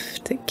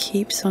gift that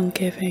keeps on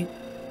giving.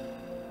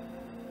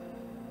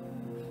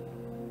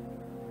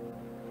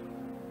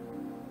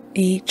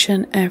 Each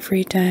and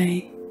every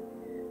day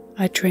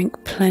I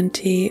drink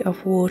plenty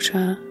of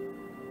water.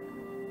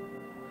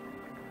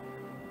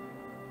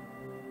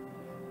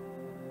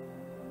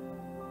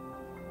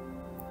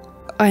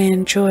 I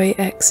enjoy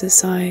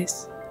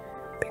exercise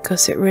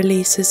because it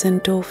releases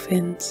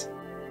endorphins,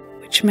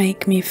 which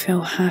make me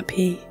feel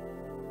happy.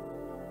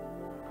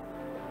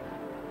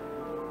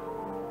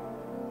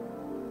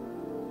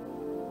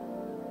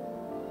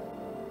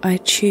 I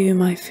chew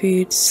my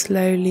food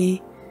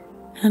slowly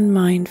and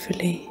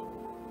mindfully.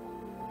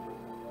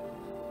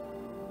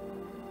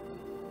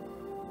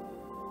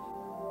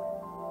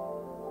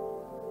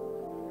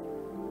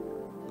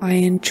 I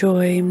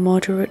enjoy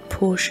moderate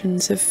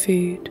portions of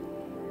food,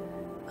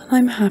 and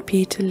I'm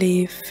happy to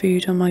leave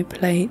food on my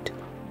plate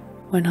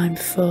when I'm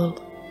full.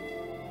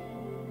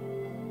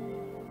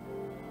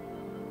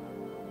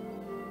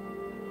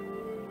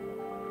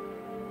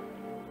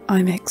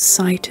 I'm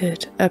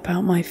excited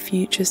about my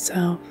future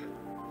self.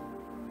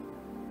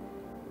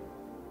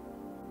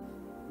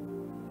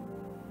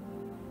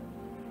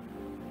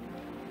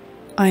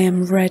 I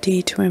am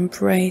ready to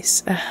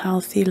embrace a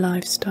healthy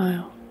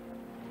lifestyle.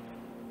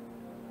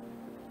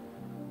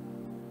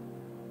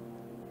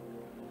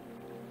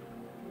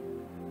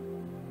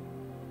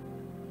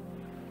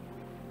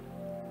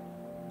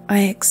 I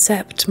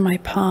accept my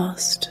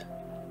past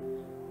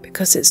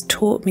because it's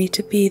taught me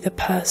to be the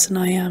person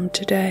I am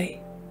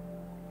today.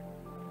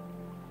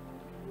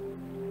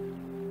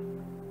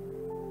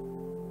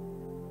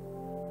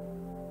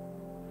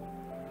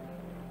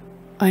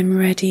 I'm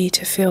ready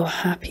to feel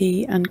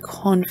happy and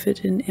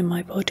confident in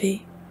my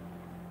body.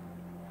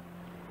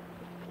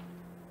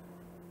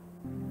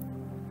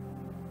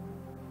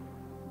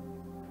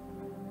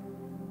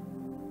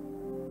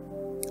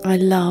 I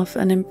love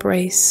and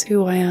embrace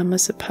who I am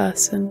as a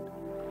person.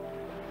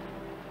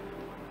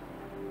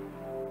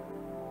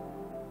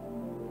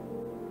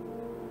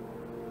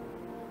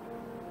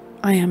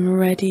 I am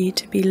ready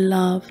to be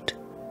loved,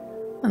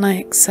 and I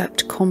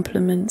accept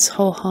compliments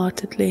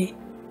wholeheartedly.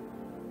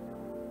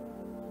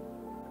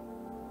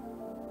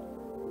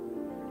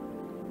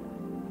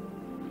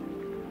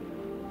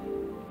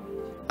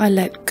 I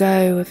let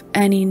go of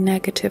any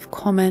negative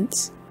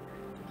comments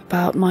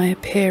about my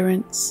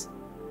appearance.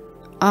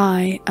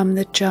 I am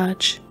the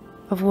judge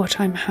of what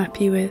I'm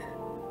happy with.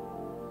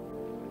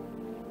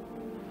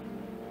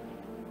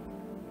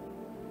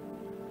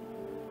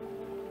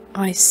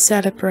 I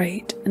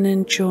celebrate and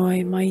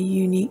enjoy my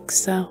unique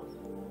self.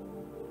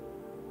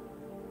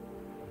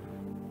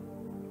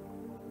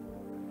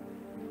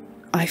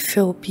 I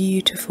feel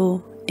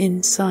beautiful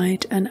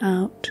inside and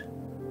out.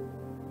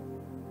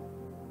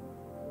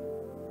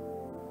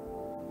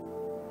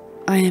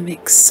 I am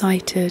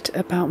excited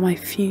about my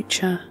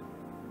future.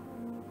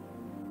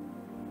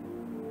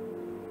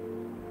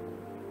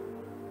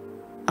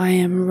 I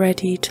am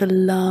ready to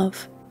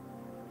love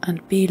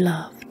and be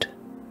loved.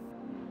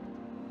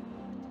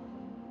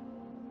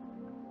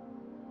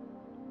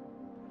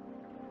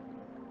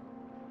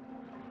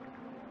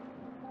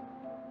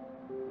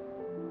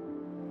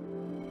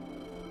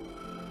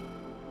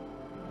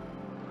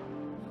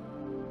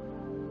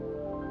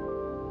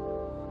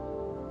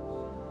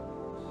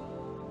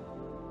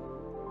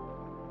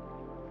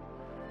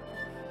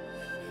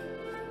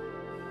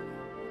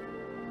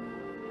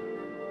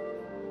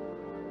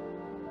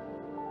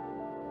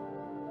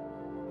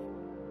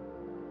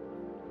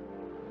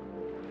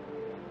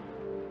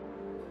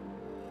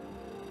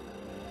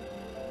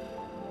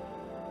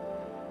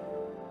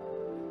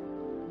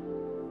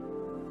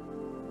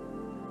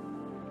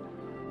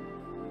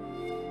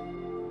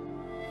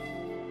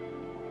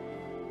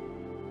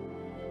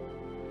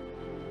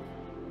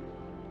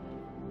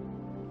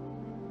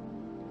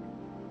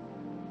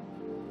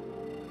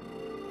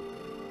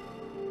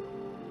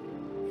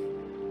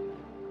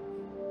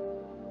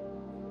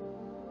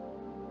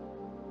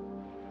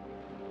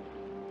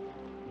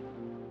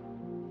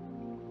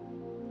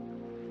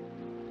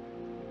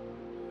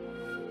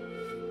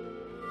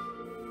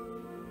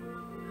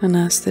 And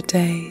as the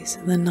days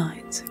and the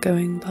nights are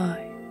going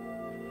by,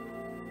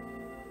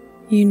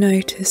 you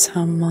notice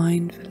how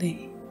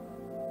mindfully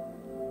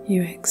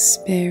you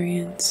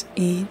experience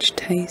each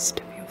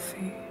taste of your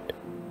food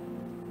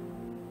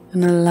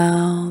and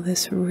allow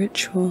this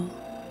ritual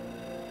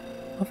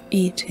of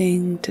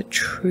eating to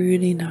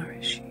truly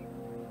nourish you.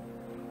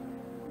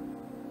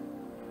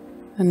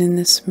 And in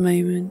this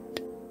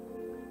moment,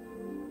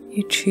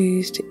 you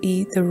choose to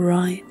eat the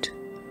right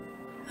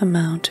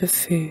amount of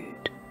food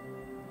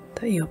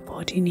that your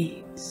body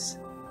needs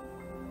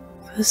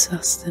for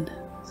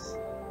sustenance.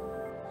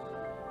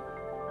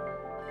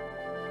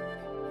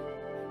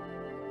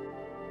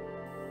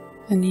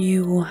 And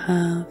you will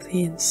have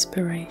the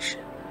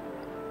inspiration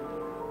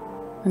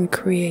and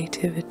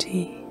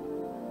creativity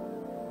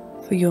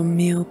for your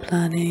meal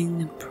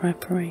planning and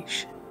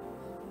preparation.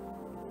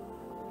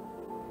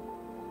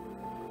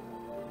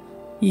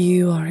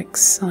 You are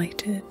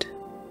excited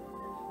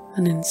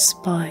and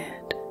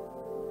inspired,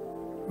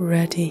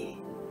 ready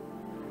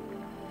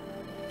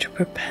to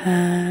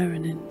prepare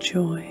and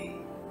enjoy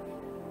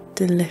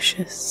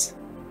delicious,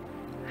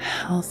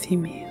 healthy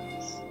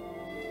meals.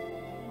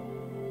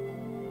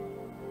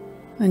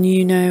 And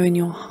you know in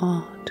your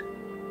heart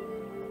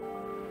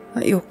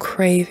that your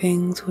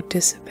cravings will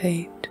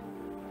dissipate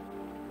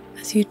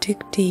as you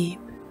dig deep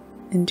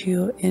into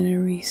your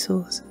inner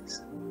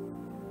resources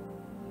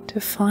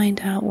to find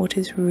out what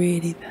is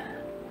really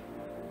there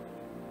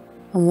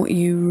and what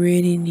you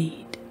really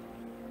need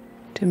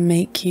to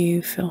make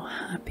you feel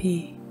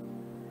happy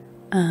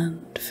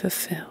and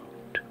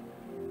fulfilled.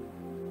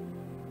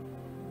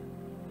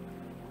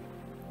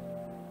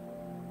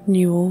 And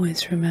you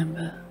always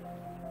remember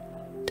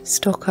to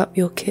stock up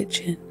your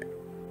kitchen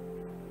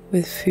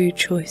with food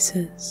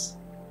choices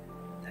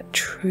that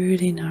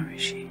truly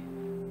nourish you.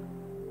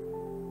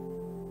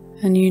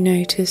 And you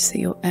notice that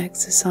you're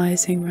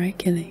exercising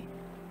regularly,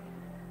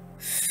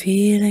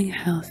 feeling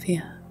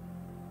healthier,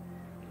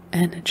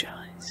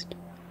 energized,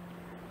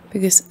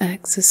 because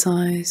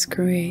exercise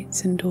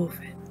creates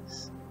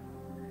endorphins,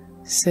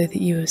 so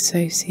that you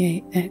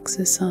associate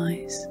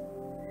exercise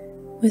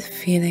with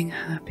feeling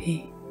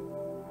happy,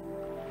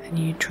 and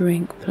you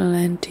drink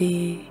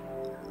plenty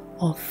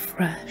of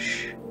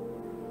fresh,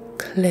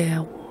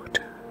 clear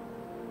water.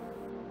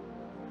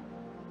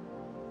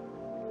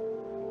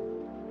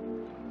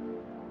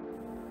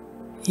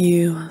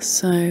 You are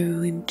so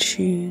in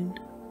tune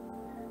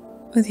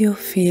with your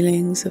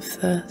feelings of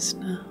thirst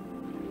now,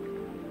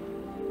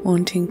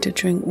 wanting to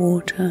drink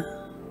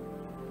water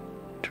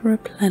to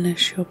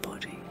replenish your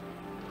body,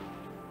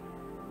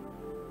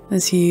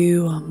 as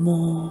you are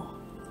more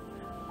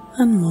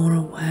and more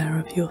aware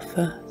of your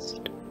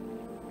thirst.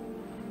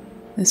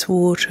 This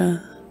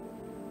water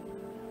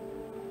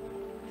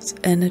is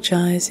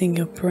energizing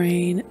your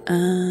brain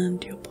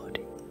and your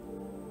body.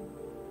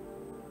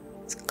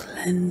 It's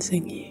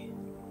cleansing you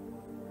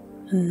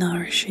and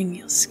nourishing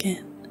your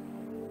skin.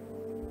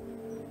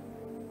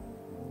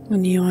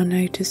 And you are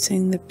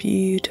noticing the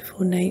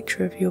beautiful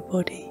nature of your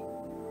body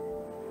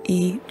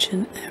each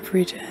and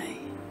every day.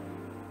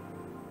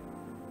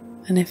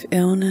 And if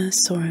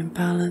illness or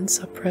imbalance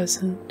are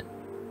present,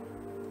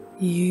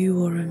 you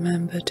will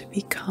remember to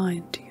be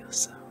kind to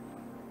yourself.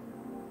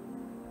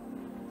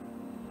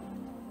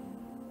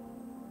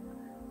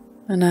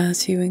 And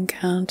as you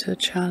encounter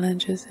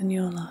challenges in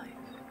your life,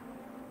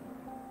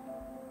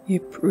 you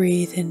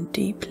breathe in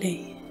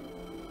deeply.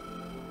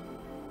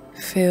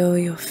 Feel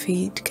your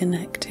feet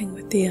connecting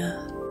with the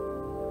earth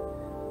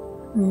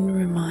and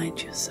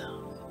remind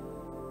yourself,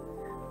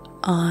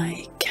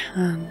 I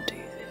can do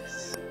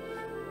this.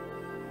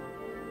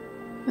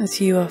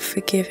 As you are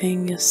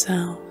forgiving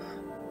yourself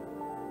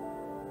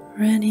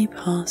for any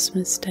past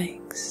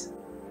mistakes,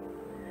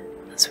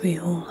 as we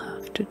all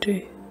have to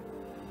do,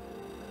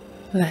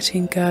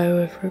 letting go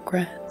of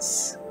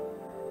regrets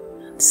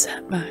and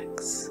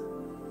setbacks,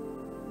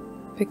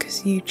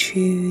 because you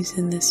choose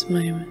in this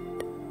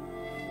moment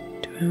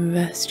to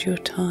invest your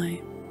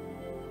time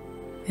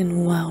in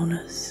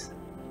wellness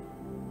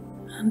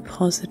and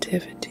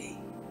positivity.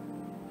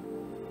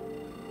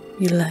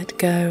 You let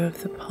go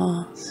of the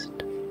past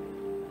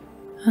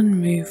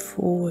and move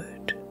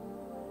forward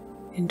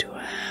into a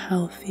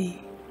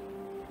healthy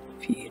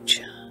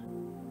future.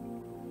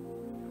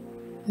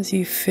 As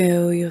you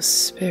feel your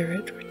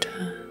spirit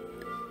return,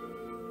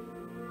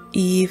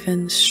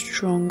 even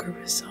stronger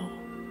resolve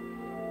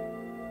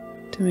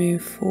to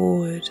move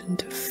forward and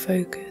to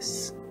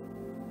focus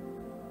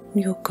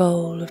on your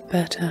goal of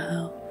better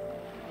health.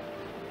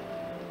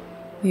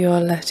 You are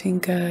letting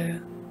go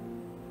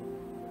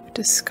of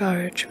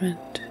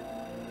discouragement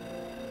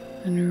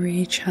and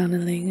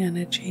rechanneling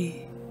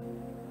energy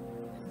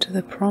into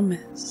the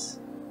promise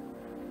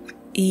of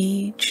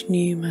each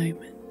new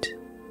moment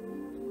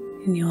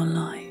in your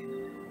life,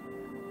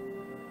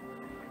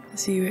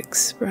 as you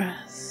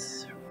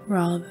express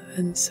rather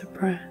than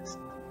suppress,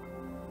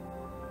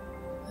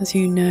 as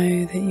you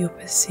know that your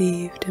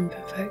perceived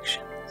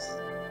imperfections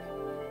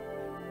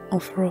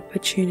offer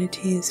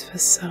opportunities for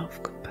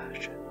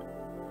self-compassion,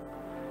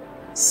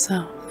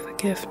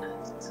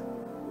 self-forgiveness.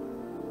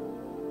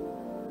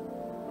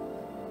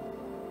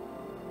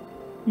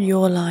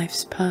 Your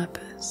life's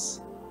purpose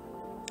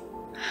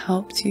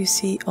helps you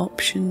see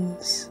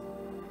options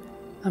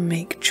and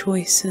make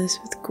choices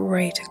with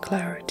greater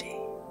clarity,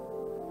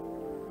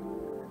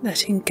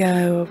 letting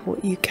go of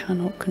what you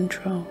cannot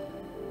control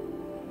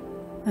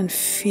and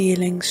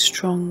feeling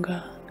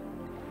stronger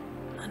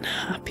and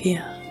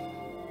happier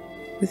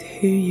with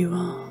who you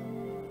are.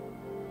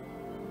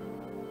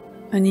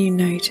 And you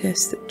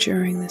notice that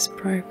during this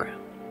program,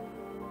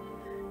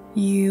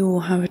 you will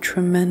have a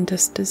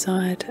tremendous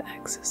desire to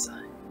exercise.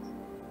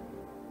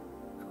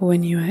 For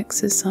when you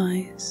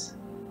exercise,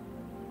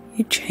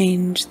 you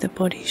change the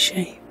body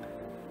shape,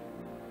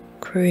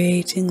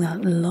 creating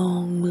that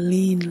long,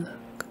 lean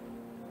look.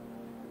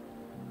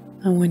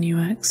 And when you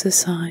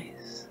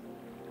exercise,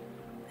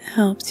 it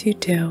helps you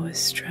deal with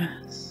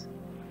stress,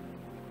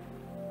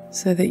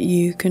 so that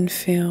you can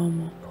feel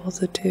more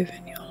positive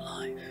in your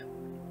life.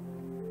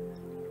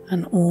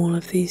 And all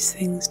of these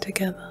things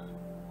together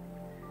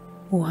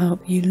will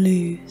help you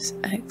lose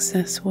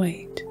excess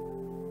weight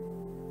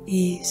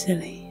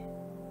easily,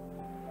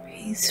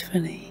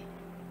 peacefully,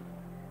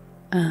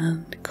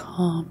 and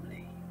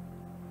calmly.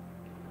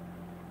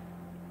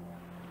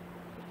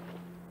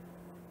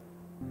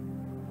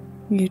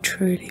 You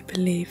truly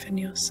believe in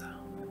yourself,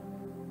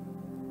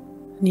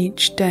 and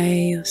each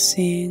day you're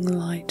seeing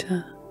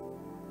lighter,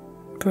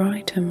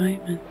 brighter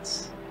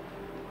moments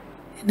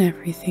in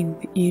everything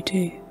that you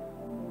do.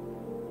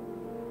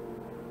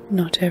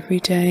 Not every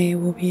day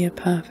will be a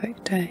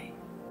perfect day,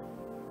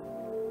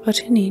 but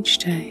in each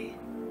day,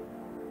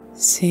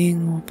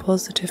 seeing more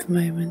positive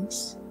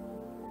moments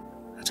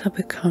that are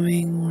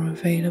becoming more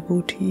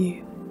available to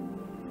you.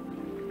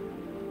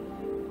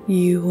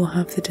 You will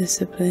have the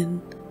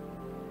discipline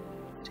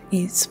to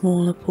eat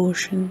smaller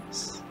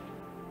portions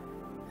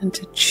and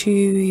to chew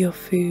your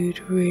food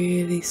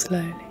really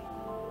slowly,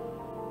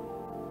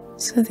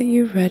 so that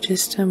you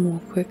register more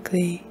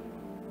quickly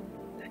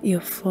the that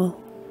you're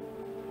full,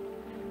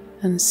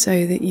 and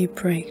so that you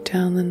break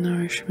down the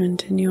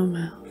nourishment in your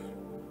mouth,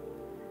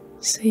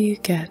 so you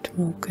get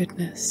more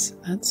goodness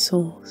at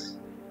source.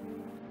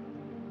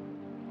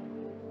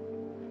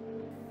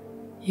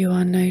 You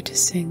are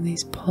noticing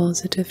these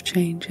positive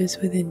changes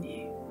within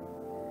you,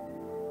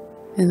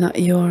 and that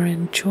you are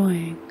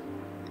enjoying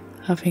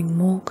having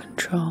more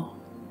control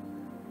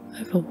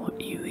over what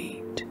you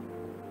eat.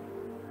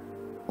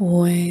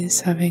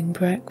 Always having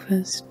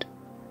breakfast,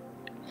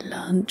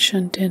 lunch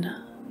and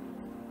dinner.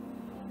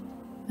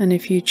 And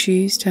if you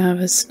choose to have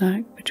a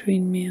snack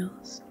between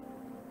meals,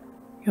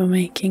 you're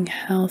making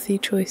healthy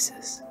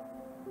choices.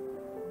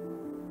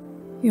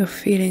 You're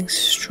feeling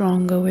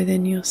stronger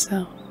within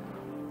yourself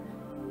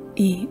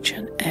each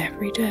and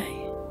every day.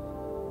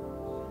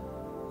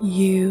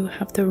 You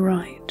have the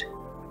right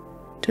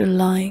to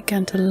like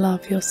and to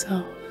love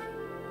yourself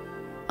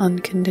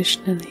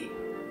unconditionally,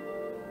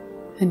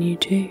 and you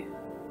do,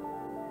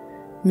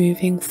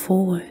 moving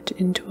forward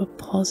into a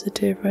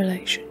positive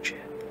relationship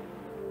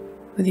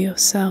with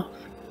yourself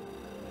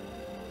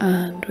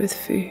and with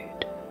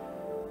food.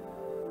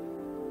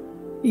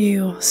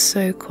 You are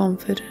so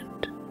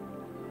confident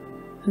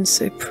and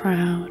so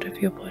proud of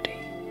your body,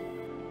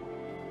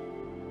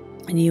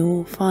 and you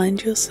will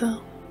find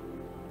yourself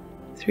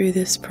through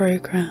this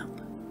program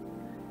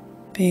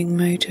being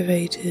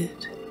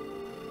motivated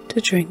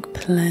to drink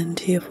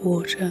plenty of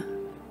water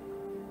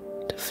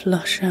to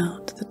flush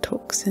out the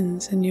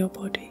toxins in your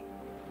body.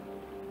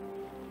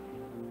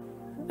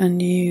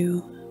 And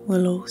you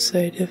will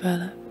also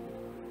develop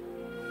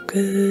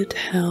good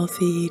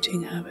healthy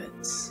eating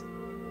habits,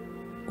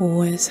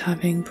 always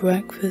having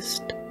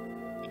breakfast,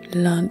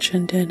 lunch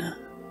and dinner,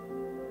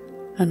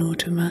 and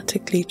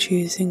automatically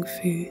choosing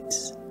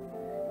foods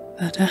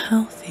that are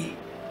healthy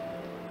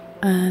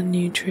and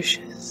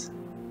nutritious.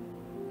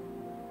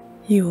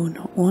 You will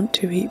not want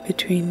to eat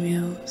between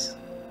meals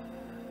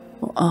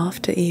or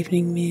after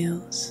evening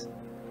meals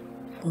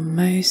for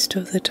most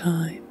of the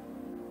time,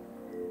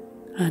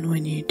 and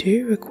when you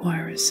do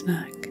require a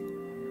snack,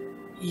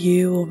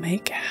 you will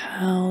make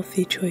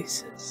healthy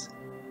choices,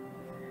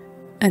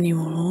 and you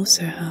will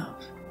also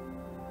have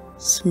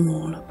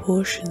smaller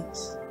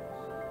portions.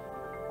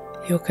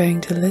 You're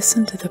going to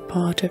listen to the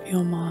part of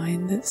your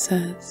mind that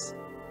says,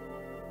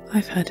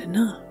 I've had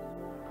enough.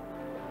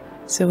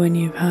 So when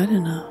you've had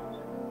enough,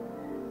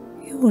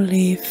 you will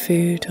leave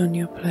food on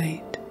your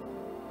plate,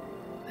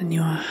 and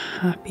you are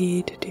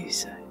happy to do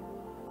so.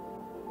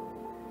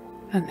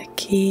 And the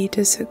key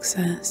to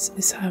success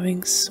is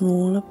having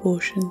smaller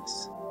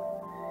portions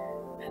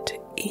and to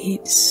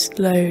eat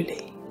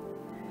slowly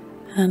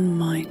and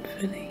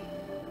mindfully.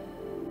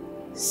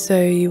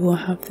 So you will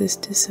have this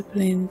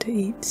discipline to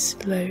eat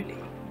slowly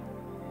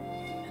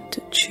and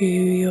to chew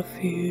your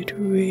food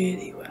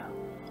really well.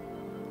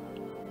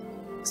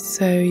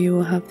 So you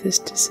will have this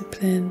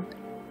discipline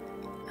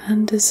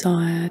and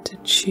desire to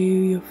chew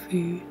your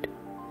food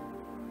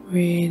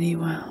really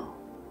well,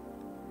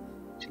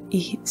 to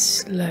eat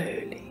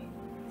slowly,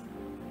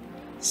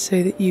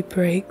 so that you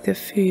break the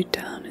food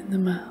down in the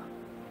mouth,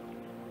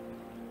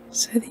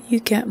 so that you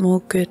get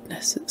more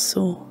goodness at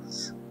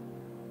source,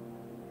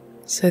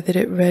 so that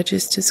it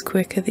registers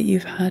quicker that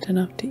you've had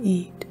enough to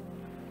eat.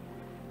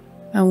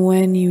 And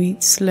when you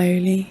eat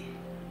slowly,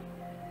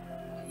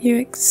 you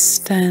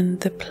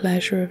extend the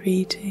pleasure of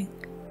eating.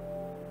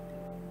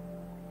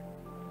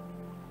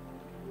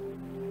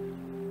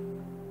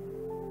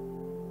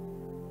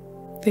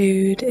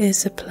 Food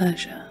is a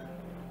pleasure,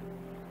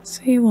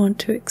 so you want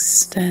to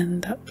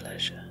extend that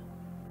pleasure.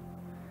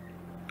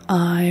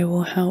 I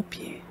will help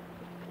you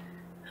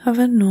have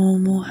a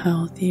normal,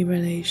 healthy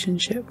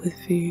relationship with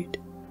food,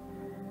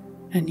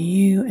 and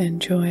you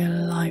enjoy a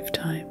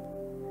lifetime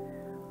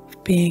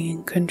of being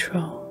in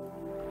control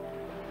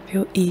of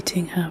your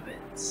eating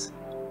habits.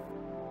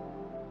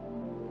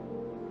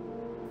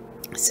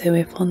 So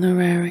if on the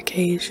rare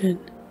occasion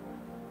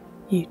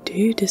you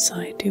do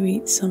decide to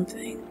eat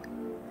something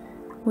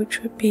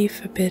which would be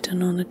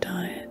forbidden on a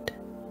diet,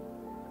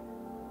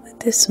 with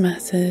this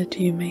method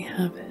you may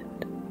have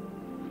it,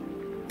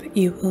 but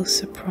you will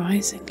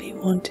surprisingly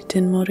want it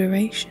in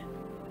moderation.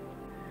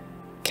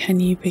 Can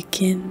you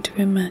begin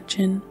to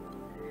imagine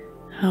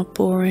how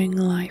boring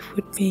life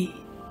would be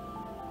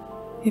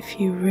if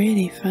you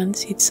really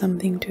fancied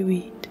something to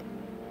eat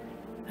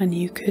and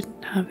you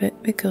couldn't have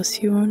it because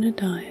you're on a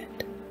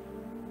diet?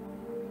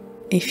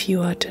 If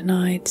you are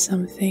denied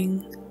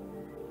something,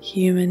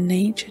 human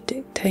nature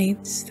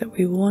dictates that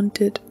we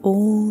want it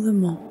all the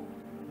more.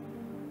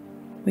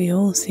 We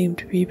all seem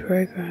to be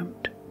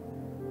programmed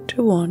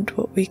to want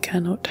what we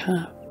cannot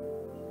have.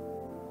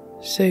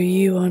 So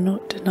you are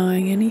not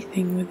denying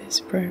anything with this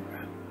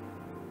program.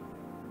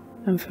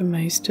 And for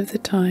most of the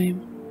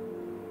time,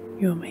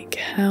 you'll make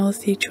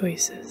healthy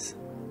choices,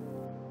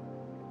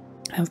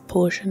 have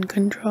portion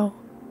control,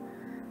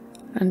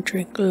 and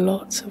drink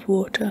lots of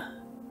water.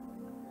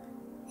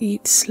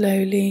 Eat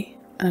slowly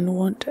and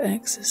want to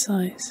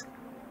exercise.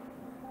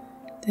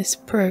 This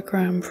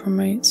program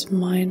promotes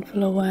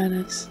mindful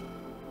awareness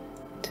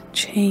to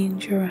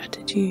change your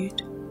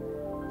attitude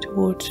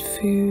towards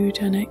food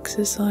and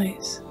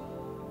exercise.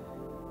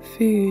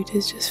 Food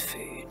is just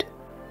food.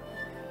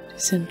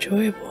 It's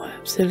enjoyable,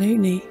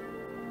 absolutely,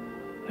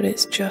 but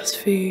it's just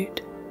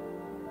food.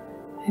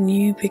 And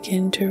you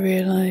begin to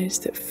realize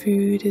that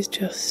food is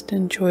just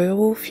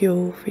enjoyable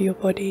fuel for your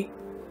body.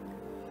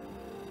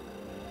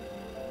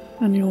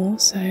 And you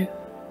also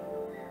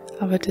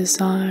have a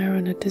desire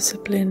and a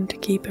discipline to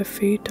keep a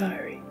food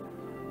diary,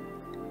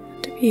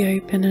 and to be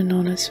open and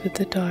honest with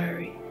the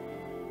diary,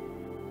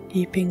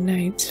 keeping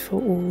notes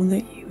for all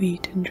that you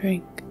eat and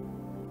drink,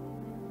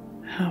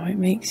 how it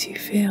makes you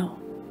feel,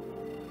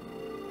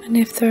 and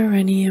if there are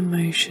any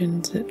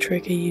emotions that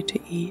trigger you to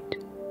eat,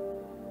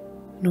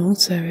 and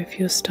also if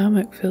your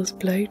stomach feels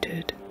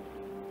bloated.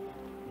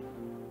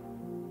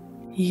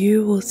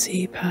 You will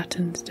see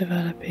patterns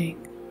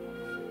developing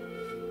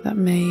that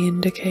may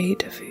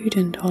indicate a food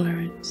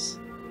intolerance,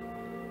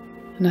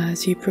 and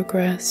as you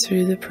progress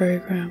through the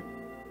program,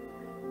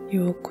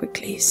 you will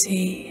quickly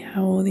see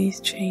how all these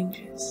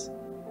changes,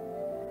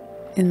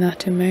 in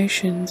that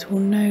emotions will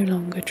no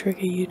longer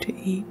trigger you to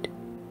eat.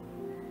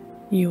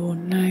 You will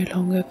no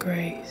longer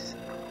graze.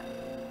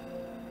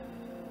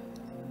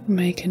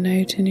 Make a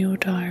note in your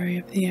diary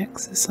of the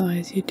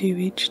exercise you do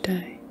each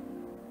day,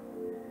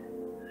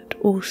 and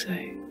also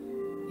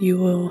you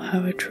will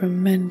have a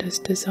tremendous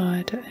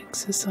desire to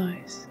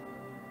exercise,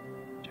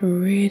 to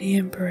really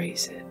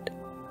embrace it,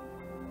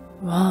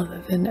 rather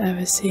than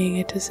ever seeing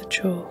it as a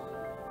chore.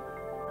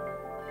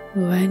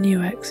 When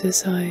you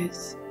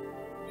exercise,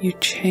 you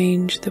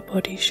change the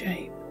body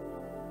shape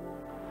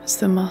as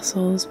the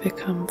muscles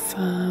become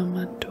firm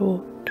and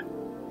taut,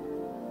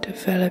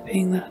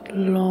 developing that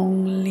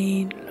long,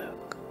 lean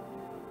look.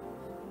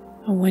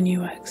 And when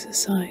you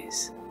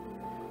exercise,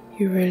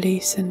 you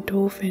release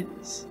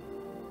endorphins,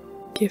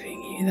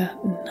 giving you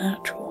that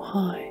natural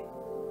high,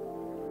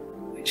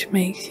 which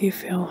makes you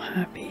feel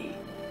happy.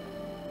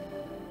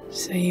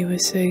 So you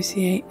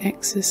associate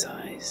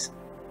exercise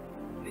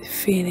with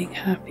feeling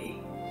happy,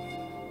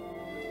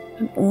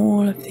 and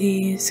all of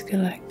these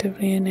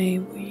collectively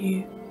enable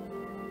you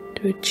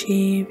to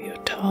achieve your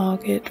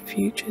target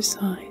future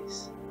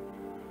size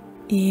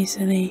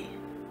easily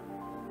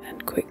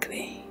and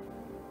quickly,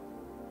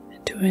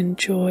 and to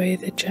enjoy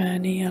the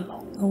journey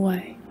along the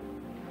way,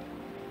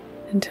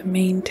 and to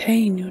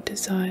maintain your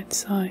desired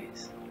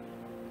size,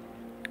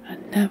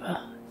 and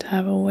never to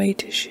have a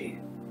weight issue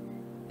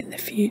in the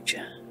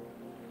future.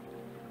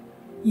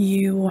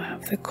 You will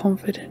have the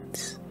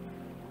confidence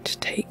to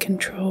take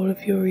control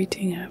of your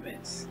eating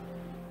habits,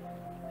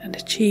 and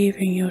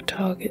achieving your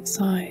target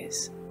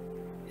size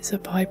is a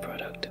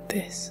byproduct of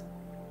this.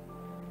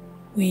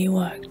 We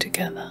work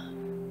together.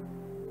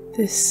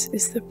 This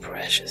is the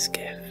precious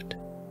gift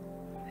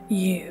that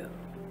you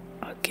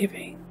are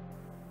giving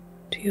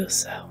to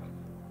yourself.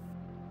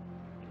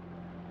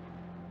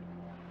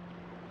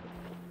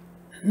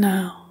 And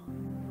now,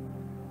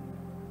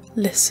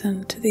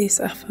 listen to these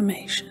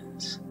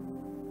affirmations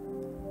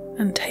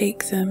and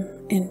take them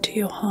into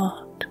your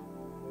heart.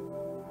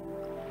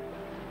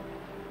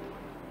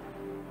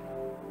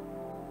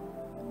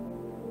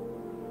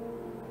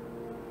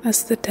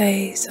 As the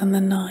days and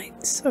the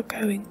nights are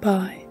going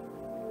by,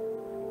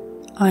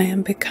 I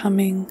am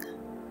becoming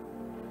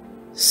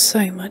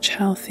so much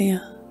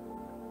healthier.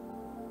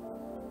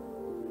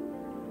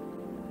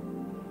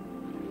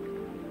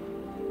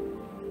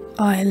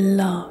 I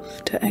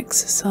love to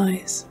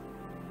exercise.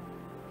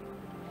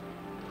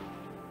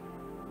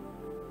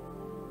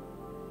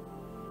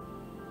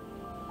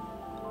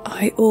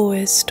 I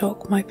always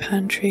stock my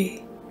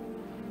pantry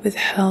with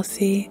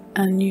healthy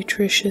and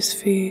nutritious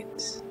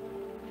foods.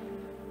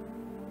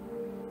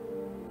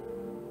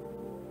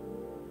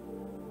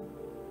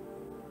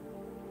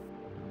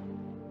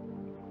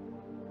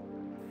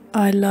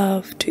 I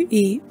love to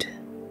eat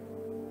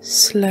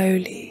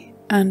slowly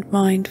and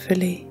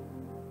mindfully.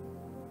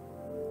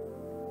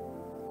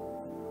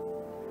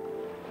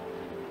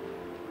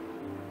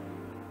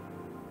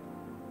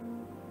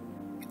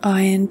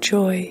 I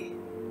enjoy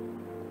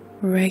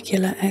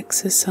regular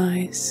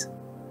exercise.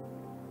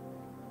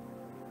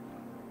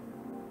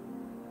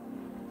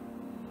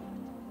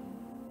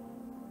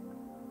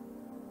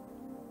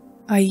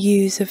 I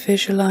use a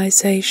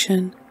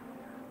visualization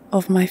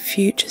of my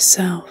future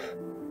self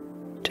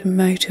to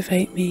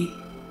motivate me.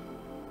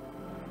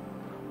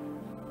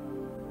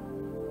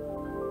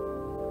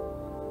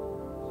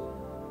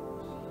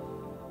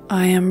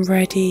 I am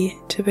ready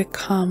to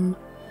become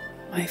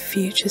my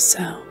future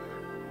self.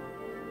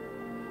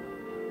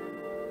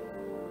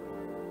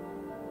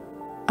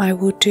 I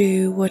will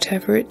do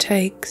whatever it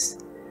takes,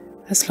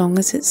 as long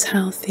as it's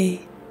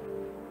healthy,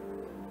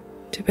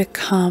 to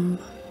become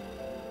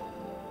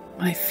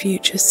my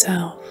future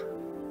self.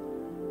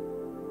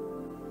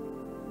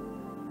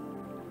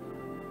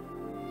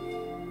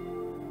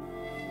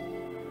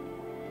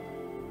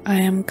 I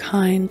am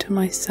kind to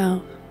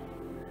myself,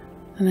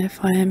 and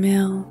if I am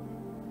ill,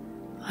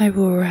 I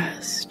will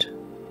rest.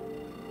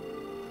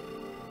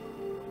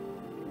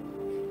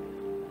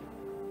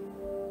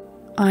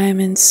 I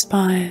am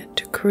inspired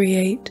to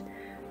create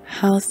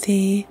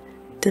healthy,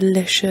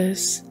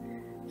 delicious,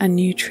 and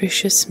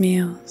nutritious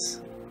meals.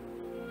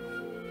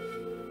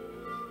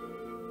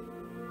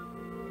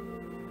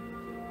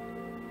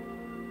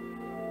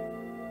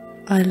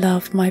 I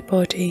love my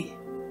body.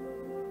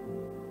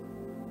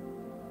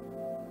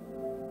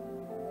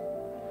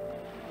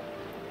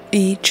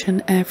 Each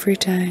and every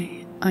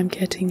day, I'm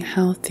getting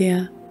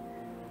healthier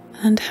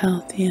and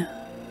healthier.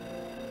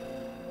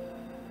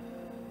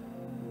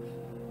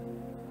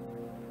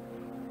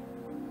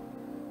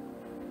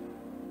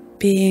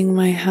 Being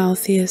my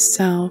healthiest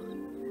self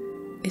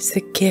is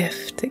the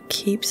gift that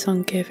keeps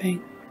on giving.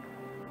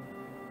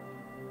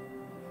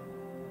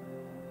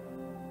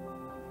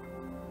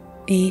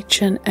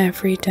 Each and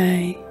every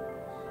day,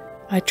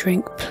 I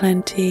drink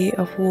plenty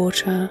of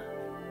water.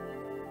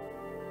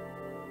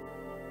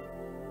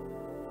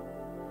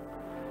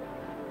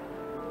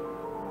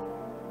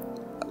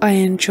 I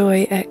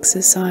enjoy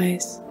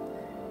exercise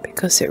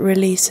because it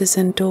releases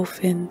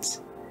endorphins,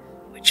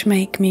 which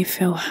make me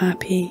feel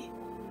happy.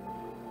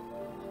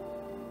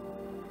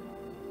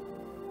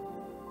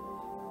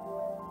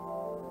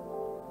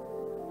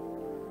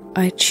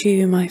 I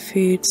chew my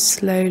food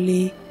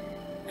slowly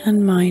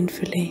and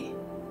mindfully.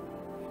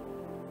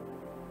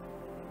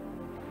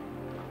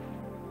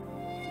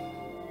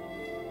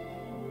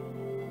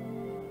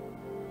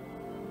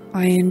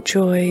 I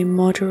enjoy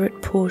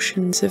moderate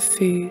portions of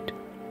food,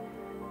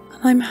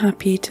 and I'm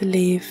happy to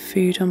leave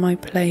food on my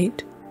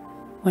plate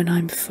when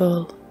I'm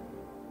full.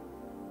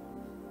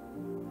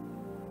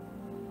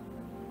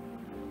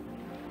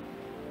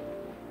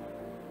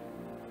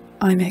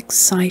 I'm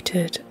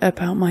excited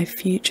about my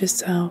future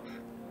self.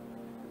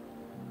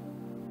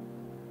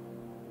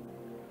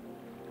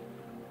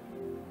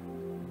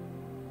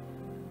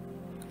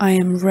 I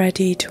am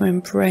ready to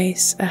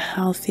embrace a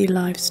healthy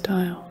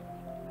lifestyle.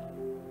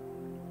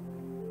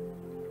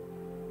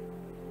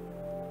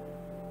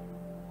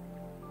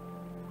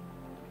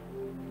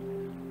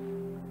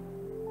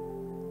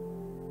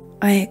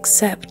 I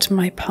accept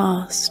my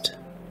past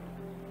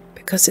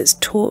because it's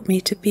taught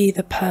me to be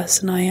the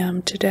person I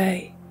am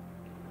today.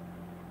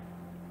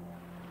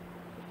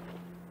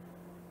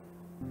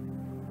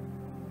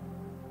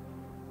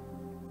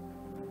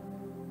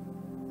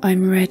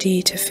 I'm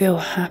ready to feel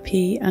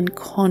happy and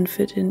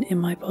confident in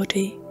my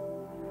body.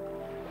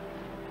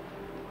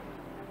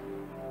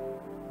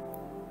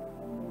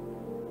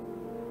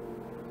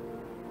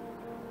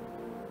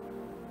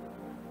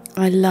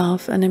 I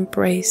love and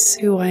embrace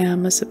who I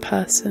am as a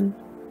person.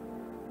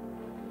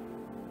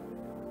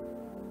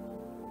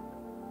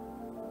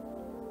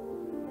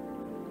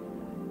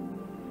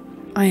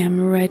 I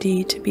am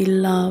ready to be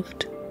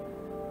loved,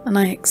 and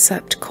I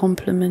accept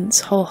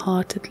compliments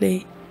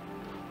wholeheartedly.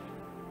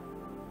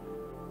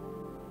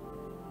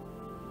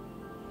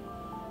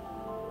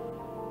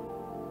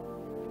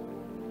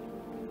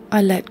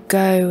 I let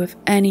go of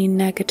any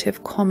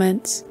negative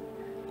comments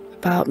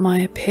about my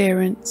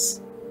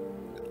appearance.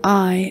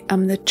 I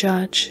am the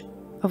judge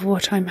of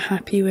what I'm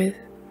happy with.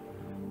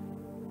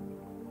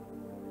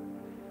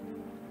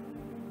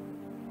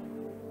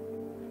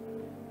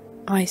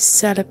 I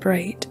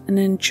celebrate and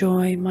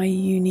enjoy my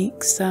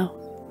unique self.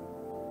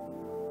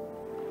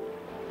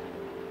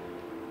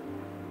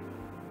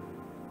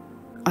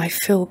 I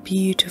feel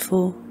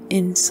beautiful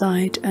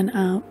inside and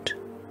out.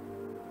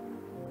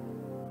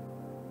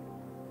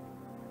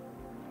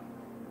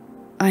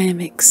 I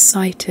am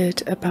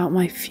excited about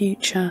my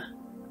future.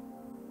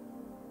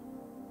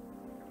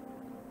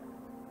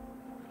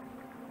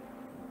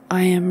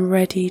 I am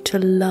ready to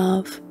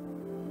love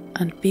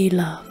and be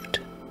loved.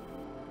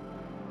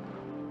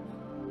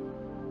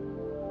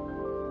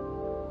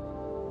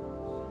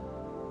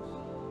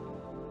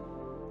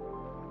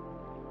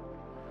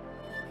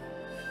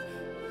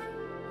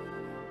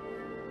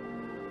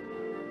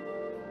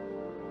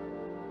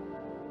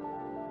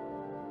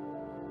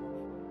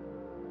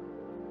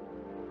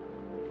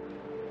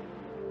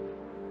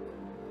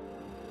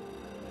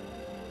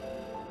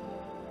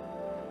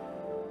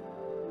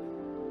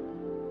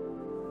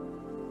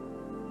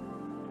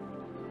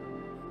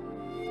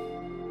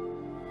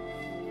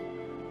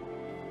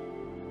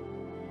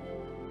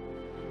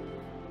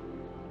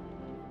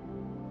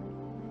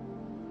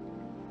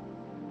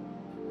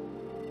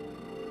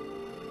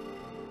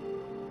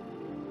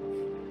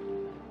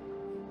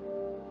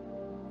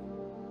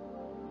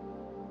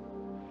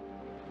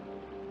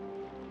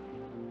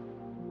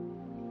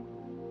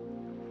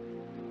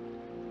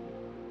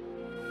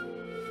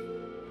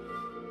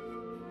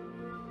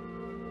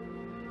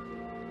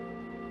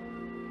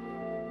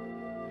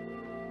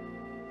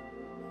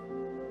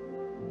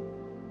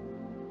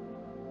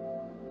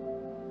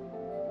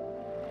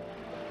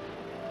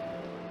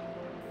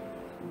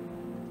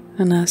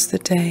 And as the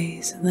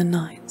days and the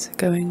nights are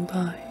going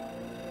by,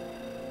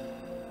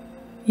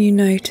 you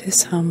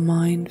notice how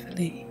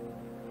mindfully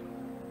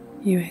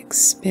you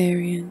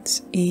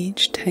experience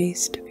each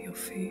taste of your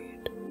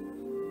food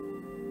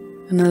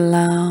and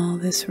allow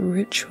this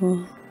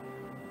ritual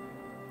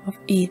of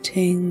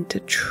eating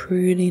to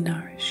truly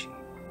nourish you.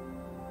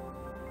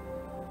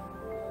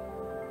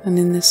 And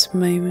in this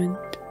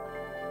moment,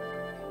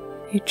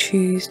 you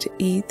choose to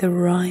eat the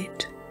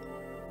right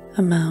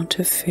amount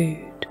of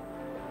food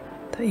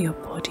that your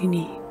body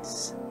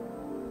needs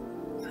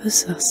for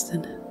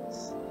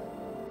sustenance.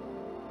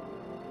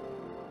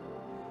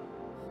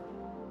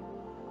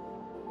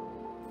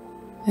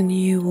 And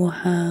you will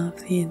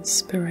have the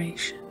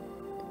inspiration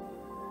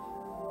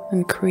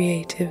and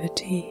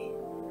creativity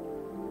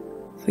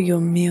for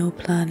your meal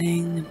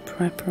planning and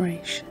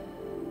preparation.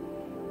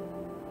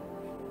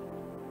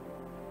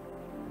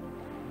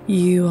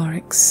 You are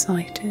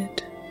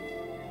excited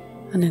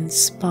and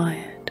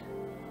inspired,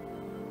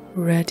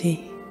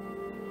 ready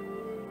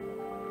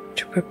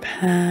to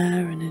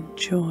prepare and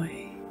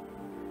enjoy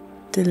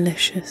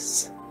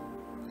delicious,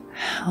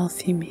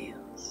 healthy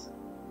meals.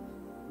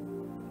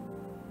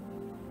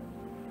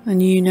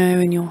 And you know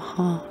in your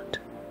heart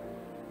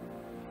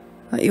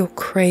that your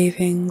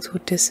cravings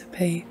will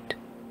dissipate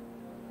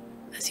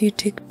as you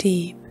dig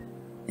deep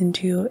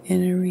into your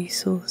inner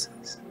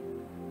resources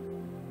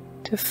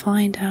to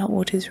find out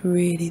what is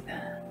really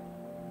there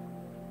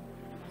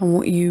and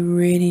what you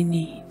really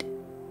need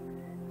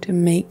to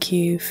make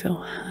you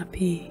feel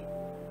happy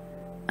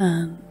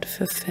and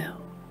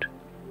fulfilled.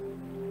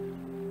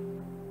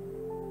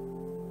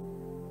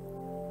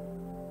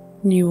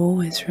 And you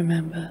always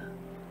remember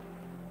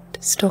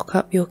to stock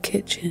up your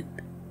kitchen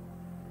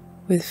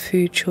with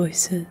food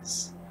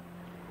choices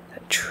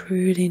that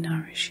truly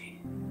nourish you.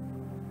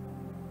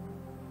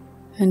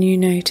 And you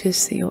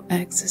notice that you're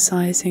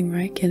exercising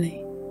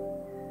regularly,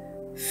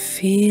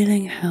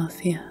 feeling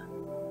healthier,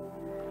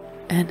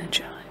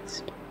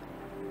 energized,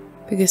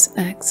 because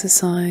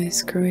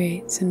exercise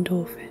creates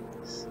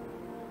endorphins,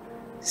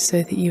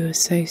 so that you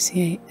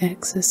associate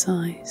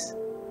exercise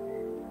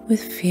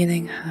with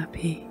feeling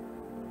happy,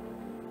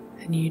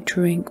 and you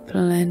drink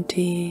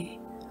plenty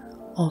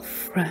of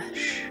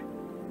fresh,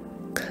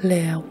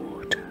 clear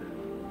water.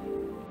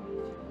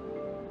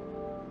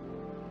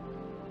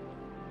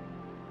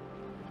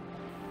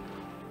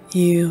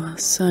 You are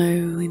so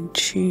in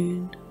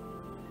tune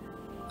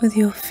with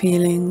your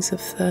feelings of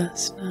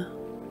thirst now,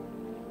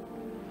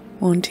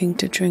 wanting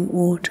to drink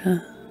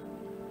water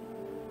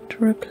to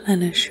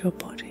replenish your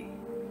body.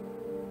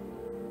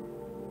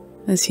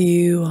 As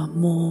you are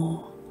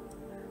more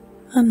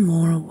and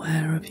more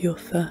aware of your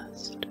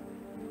thirst,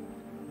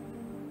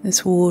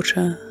 this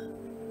water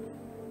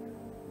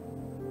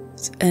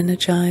is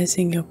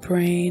energizing your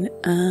brain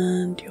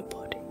and your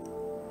body.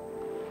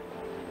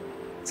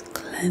 It's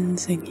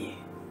cleansing you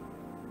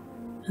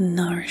and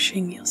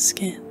nourishing your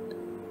skin.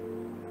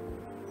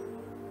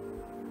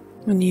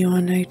 And you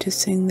are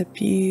noticing the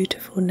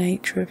beautiful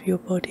nature of your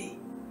body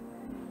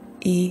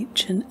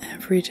each and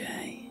every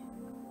day.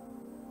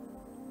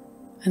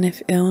 And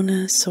if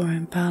illness or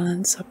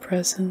imbalance are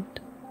present,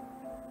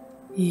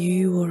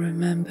 you will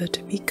remember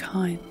to be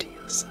kind to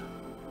yourself.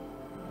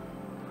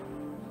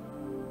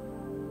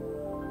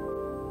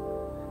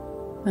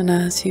 And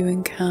as you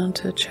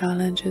encounter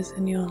challenges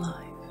in your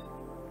life,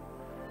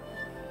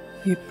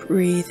 you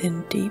breathe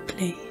in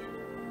deeply.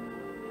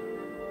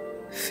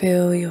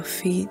 Feel your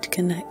feet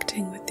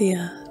connecting with the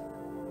earth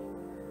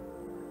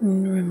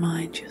and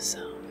remind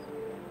yourself,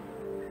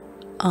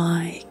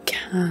 I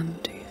can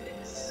do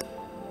this.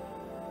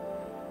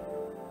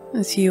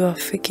 As you are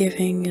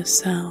forgiving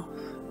yourself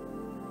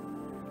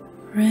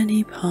for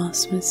any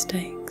past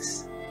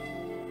mistakes,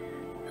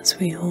 as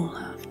we all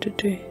have to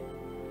do,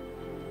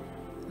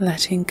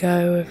 letting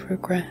go of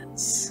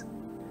regrets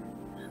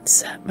and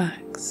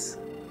setbacks,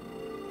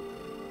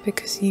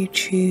 because you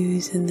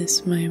choose in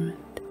this moment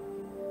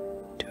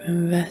to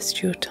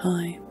invest your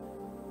time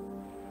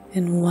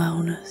in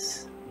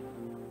wellness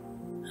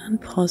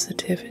and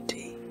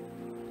positivity.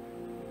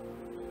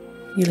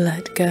 You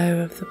let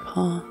go of the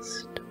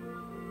past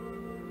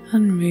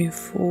and move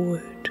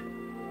forward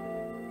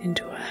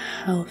into a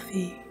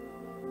healthy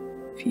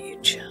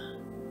future.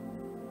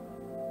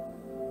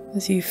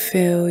 As you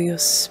feel your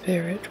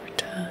spirit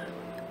return,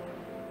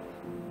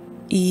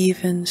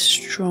 even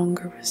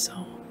stronger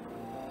resolve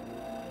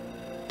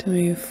to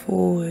move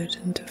forward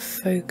and to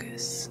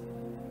focus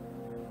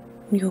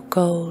on your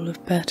goal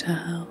of better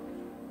health.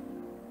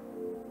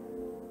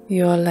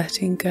 You are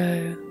letting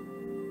go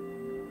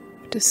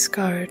of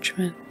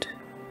discouragement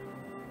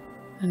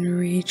and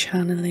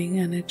rechanneling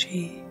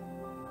energy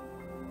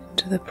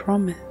into the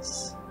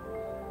promise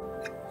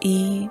of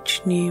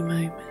each new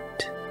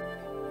moment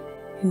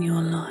in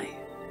your life,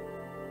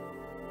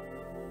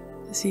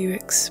 as you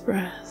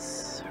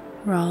express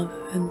rather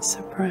than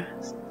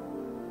suppress,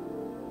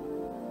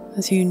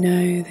 as you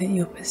know that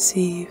your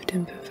perceived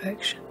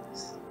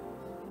imperfections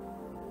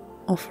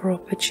offer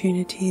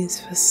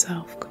opportunities for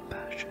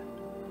self-compassion,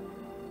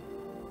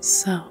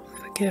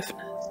 self-forgiveness.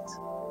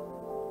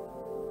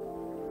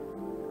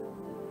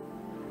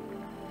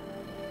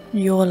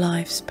 Your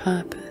life's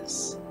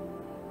purpose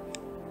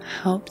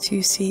helps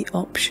you see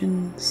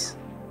options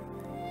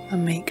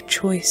and make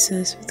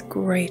choices with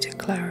greater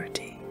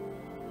clarity,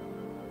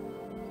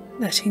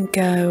 letting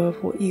go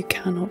of what you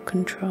cannot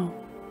control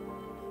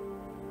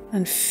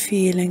and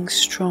feeling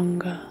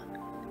stronger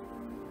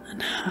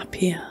and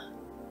happier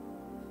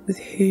with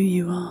who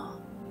you are.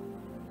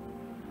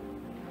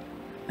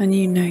 And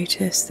you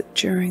notice that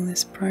during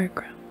this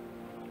program,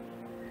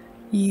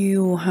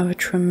 you will have a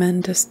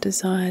tremendous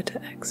desire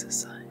to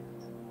exercise.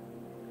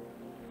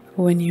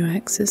 For when you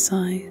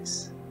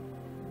exercise,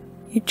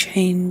 you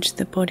change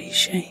the body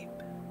shape,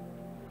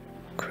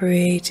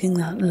 creating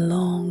that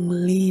long,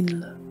 lean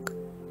look.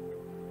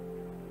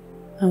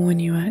 And when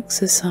you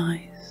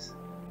exercise,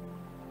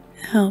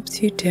 it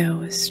helps you deal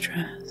with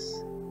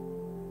stress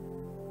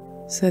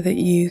so that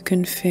you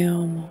can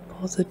feel more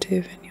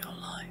positive in your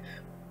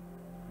life.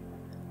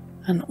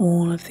 And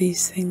all of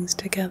these things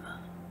together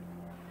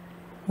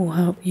will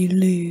help you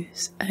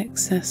lose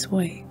excess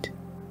weight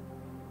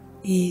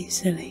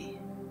easily,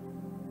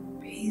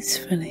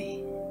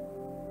 peacefully,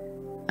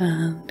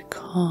 and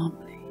calmly.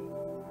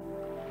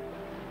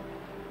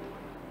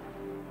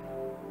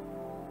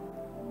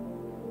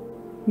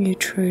 You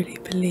truly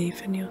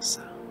believe in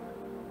yourself,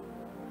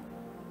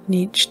 and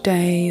each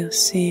day you're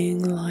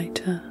seeing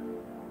lighter,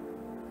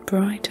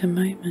 brighter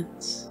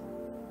moments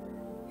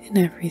in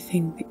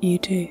everything that you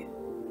do.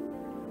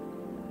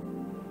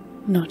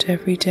 Not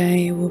every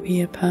day will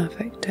be a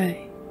perfect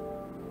day,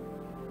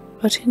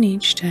 but in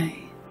each day,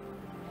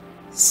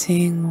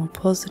 seeing more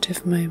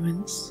positive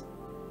moments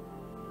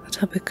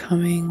that are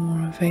becoming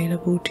more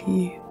available to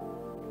you.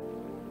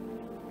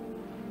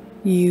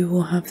 You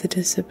will have the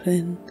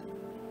discipline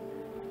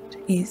to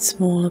eat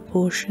smaller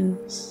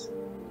portions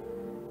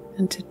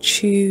and to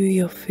chew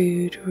your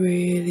food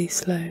really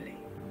slowly,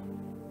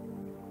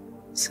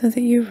 so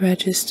that you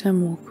register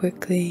more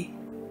quickly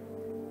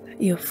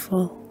that you're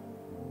full,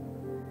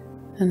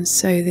 and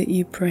so that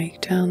you break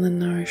down the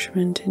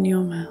nourishment in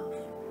your mouth,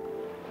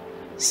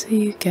 so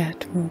you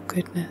get more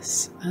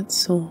goodness at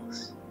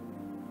source.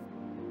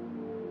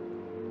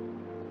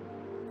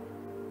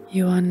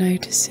 You are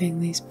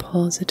noticing these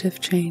positive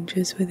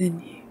changes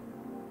within you,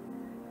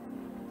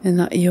 in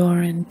that you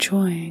are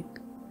enjoying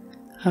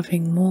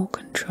having more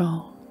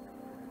control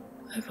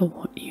over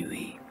what you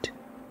eat.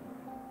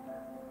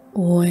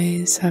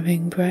 Always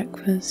having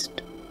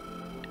breakfast,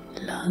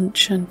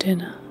 lunch and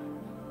dinner.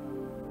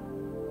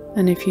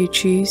 And if you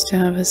choose to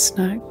have a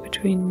snack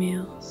between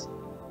meals,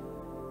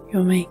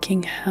 you're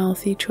making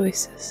healthy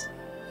choices.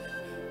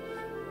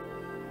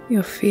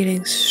 You're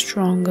feeling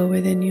stronger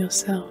within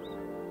yourself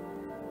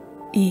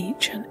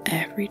each and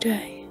every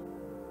day.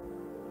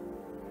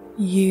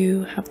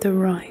 You have the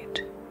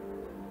right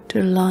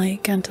to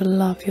like and to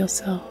love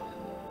yourself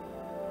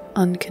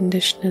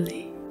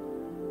unconditionally,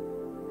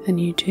 and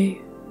you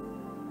do,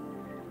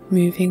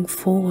 moving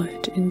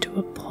forward into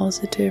a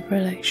positive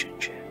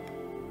relationship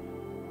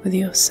with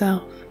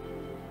yourself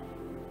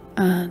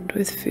and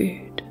with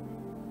food.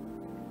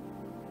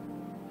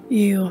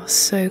 You are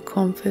so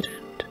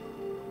confident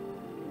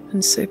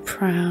and so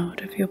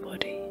proud of your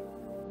body,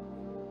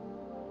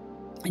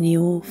 and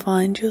you will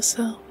find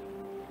yourself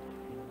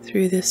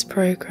through this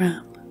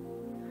program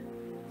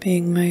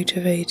being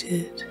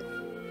motivated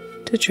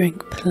to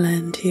drink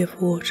plenty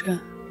of water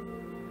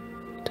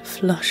to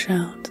flush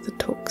out the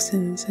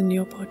toxins in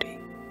your body.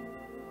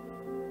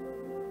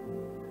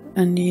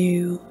 And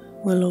you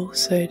will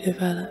also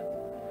develop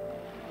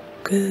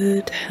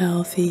good,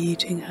 healthy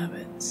eating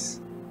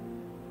habits,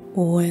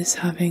 always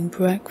having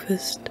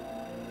breakfast,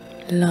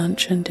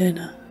 lunch and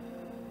dinner,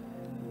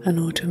 and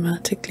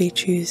automatically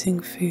choosing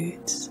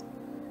foods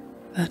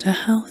that are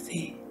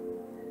healthy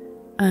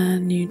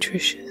and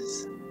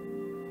nutritious.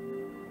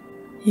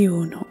 You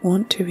will not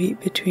want to eat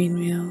between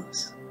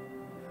meals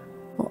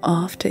or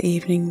after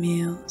evening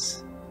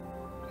meals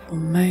for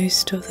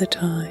most of the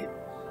time.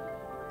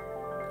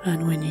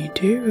 And when you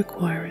do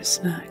require a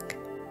snack,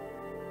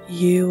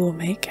 you will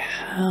make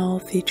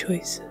healthy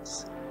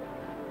choices,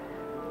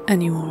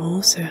 and you will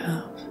also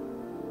have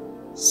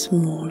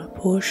smaller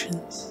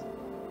portions.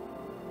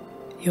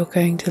 You're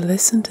going to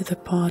listen to the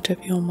part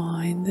of your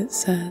mind that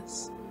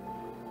says,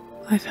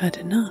 I've had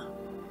enough.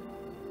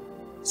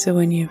 So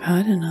when you've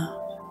had enough,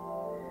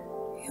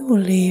 you will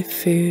leave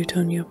food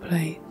on your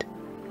plate,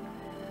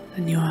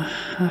 and you are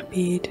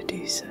happy to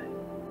do so.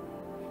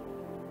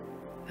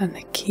 And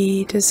the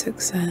key to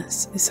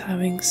success is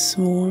having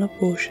smaller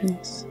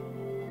portions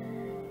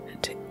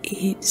and to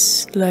eat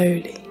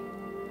slowly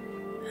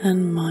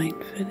and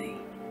mindfully.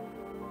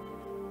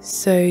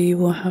 So you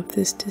will have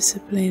this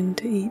discipline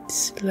to eat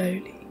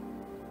slowly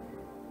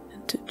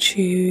and to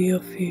chew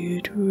your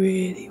food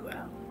really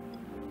well.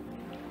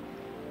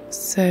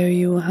 So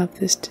you will have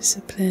this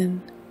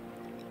discipline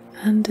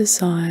and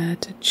desire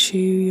to chew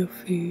your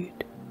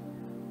food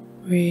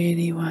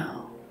really well.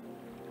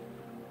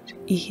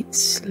 Eat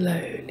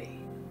slowly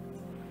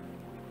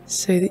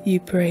so that you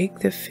break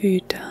the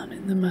food down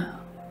in the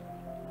mouth,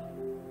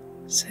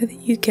 so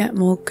that you get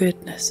more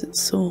goodness at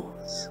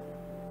source,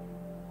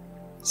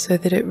 so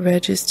that it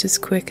registers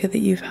quicker that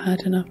you've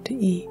had enough to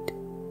eat.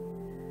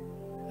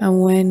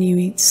 And when you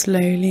eat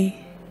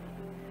slowly,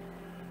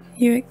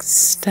 you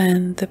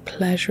extend the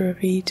pleasure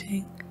of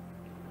eating.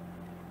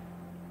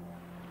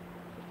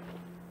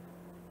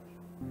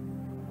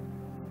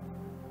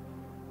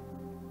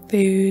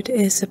 Food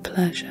is a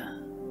pleasure,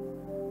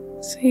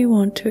 so you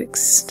want to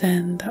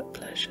extend that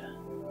pleasure.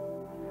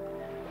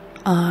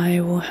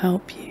 I will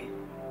help you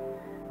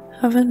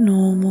have a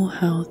normal,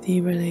 healthy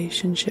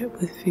relationship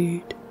with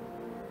food,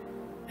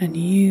 and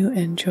you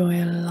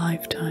enjoy a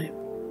lifetime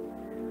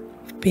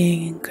of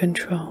being in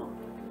control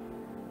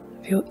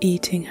of your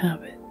eating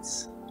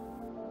habits.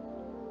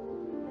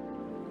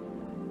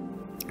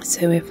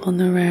 So if on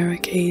the rare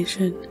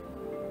occasion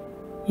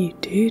you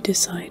do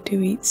decide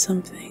to eat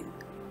something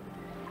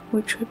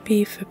which would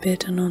be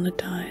forbidden on a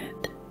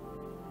diet,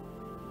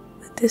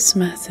 with this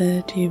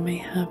method you may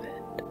have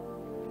it,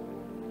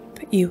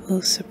 but you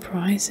will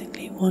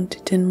surprisingly want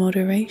it in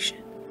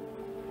moderation.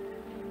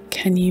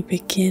 Can you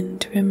begin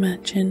to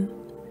imagine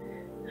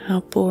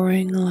how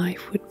boring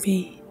life would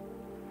be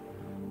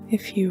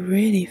if you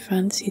really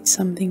fancied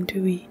something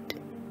to eat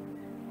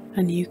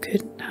and you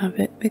couldn't have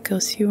it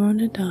because you're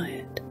on a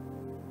diet?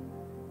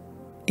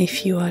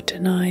 If you are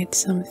denied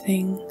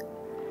something,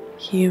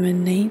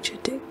 human nature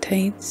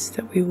dictates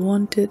that we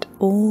want it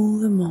all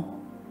the more.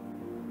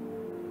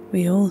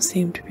 We all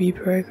seem to be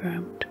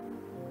programmed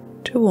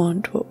to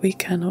want what we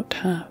cannot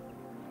have.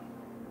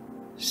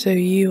 So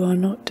you are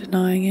not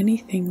denying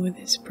anything with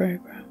this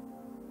program.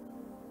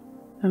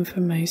 And for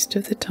most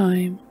of the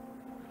time,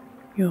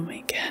 you'll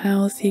make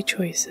healthy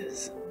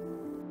choices,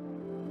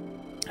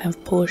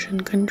 have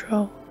portion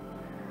control,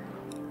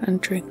 and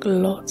drink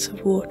lots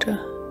of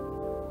water.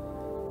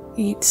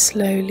 Eat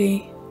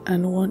slowly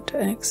and want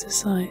to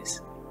exercise.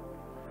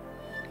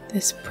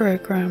 This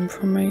program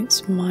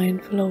promotes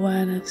mindful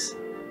awareness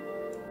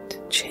to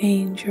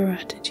change your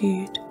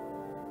attitude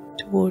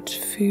towards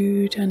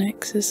food and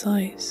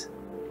exercise.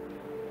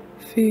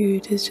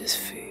 Food is just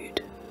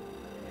food.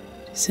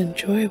 It's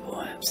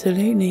enjoyable,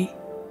 absolutely,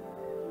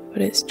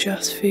 but it's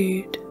just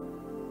food.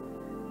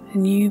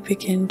 And you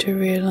begin to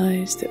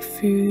realize that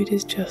food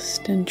is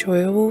just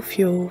enjoyable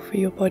fuel for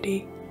your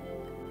body.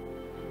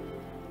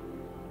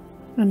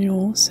 And you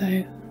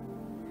also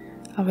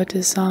have a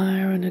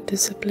desire and a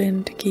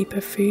discipline to keep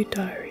a food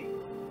diary,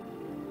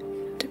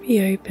 and to be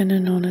open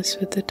and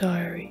honest with the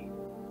diary,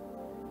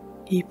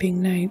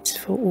 keeping notes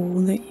for all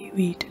that you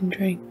eat and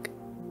drink,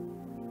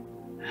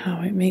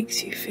 how it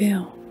makes you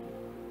feel,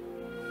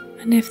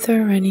 and if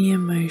there are any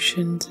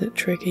emotions that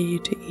trigger you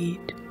to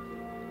eat,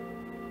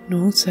 and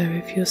also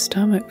if your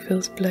stomach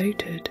feels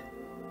bloated.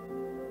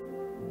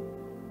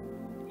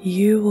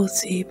 You will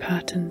see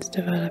patterns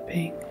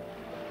developing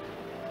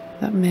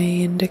that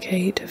may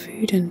indicate a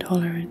food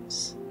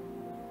intolerance,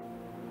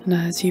 and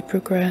as you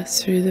progress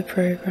through the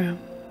program,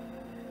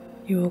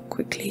 you will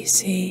quickly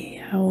see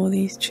how all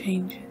these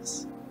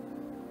changes,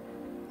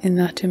 in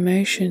that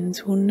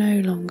emotions will no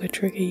longer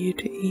trigger you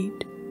to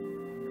eat.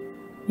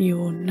 You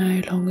will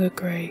no longer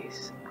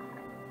graze.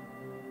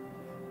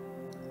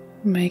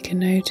 Make a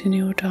note in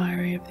your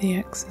diary of the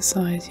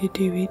exercise you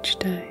do each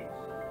day,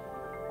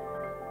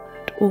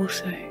 and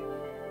also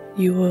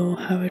you will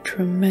have a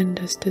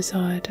tremendous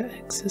desire to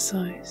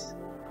exercise,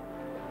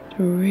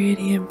 to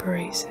really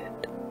embrace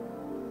it,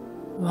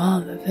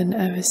 rather than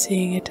ever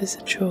seeing it as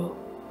a chore.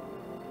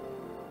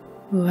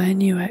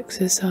 When you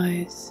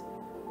exercise,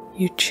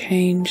 you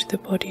change the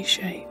body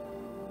shape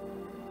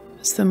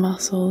as the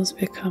muscles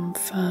become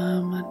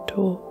firm and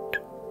taut,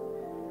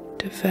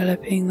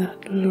 developing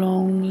that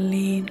long,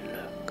 lean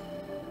look.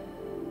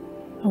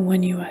 And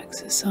when you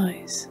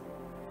exercise,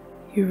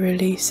 you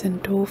release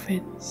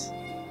endorphins,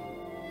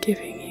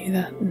 giving you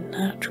that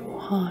natural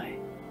high,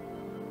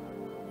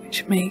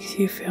 which makes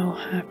you feel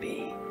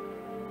happy.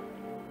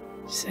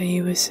 So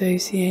you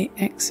associate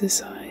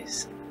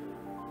exercise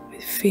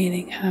with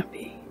feeling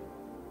happy,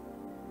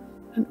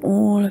 and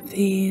all of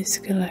these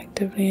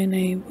collectively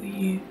enable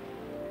you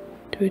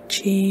to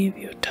achieve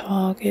your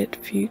target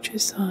future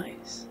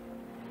size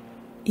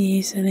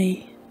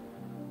easily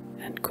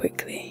and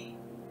quickly,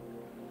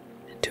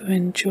 and to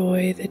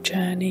enjoy the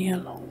journey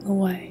along the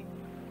way,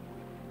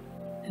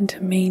 and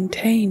to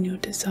maintain your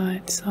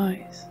desired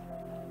size,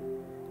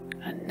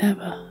 and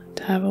never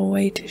to have a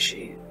weight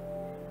issue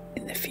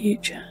in the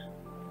future.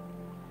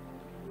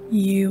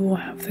 You will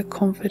have the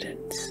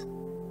confidence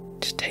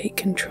to take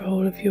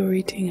control of your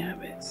eating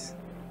habits,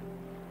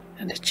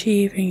 and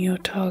achieving your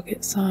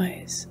target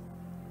size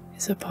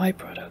is a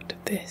byproduct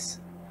of this.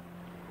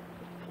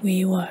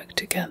 We work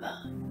together.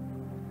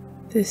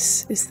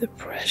 This is the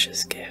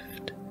precious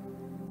gift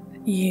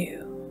that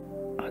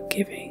you are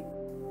giving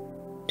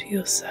to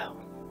yourself.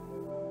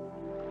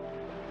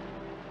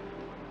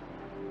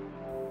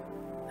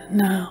 And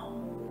now,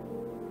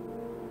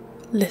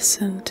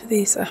 listen to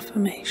these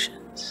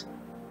affirmations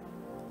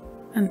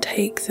and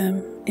take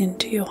them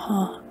into your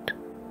heart.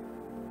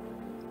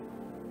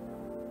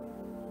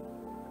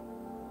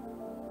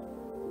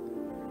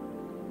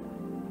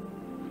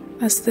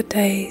 As the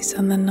days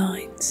and the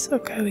nights are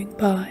going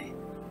by,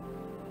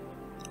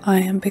 I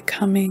am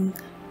becoming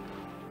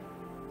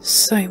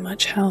so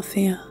much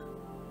healthier.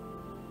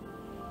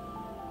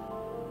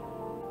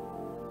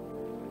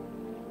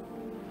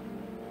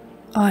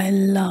 I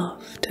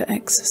love to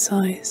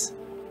exercise.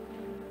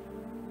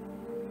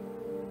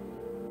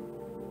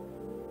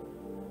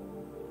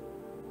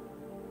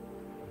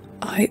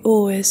 I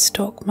always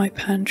stock my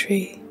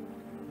pantry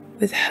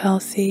with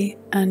healthy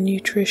and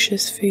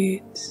nutritious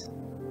foods.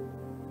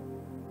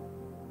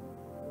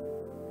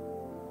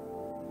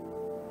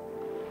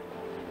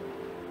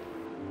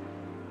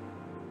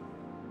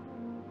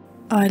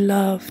 I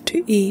love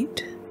to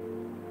eat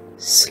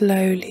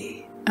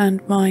slowly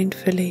and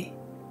mindfully.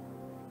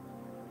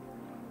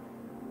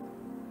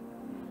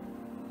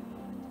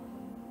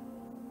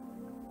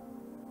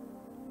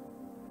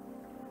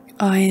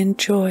 I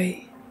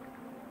enjoy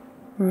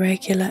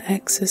regular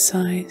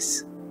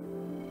exercise.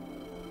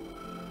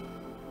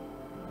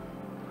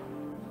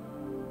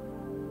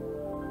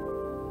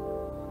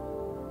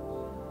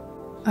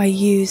 I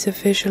use a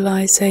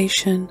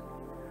visualization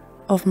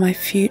of my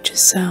future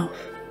self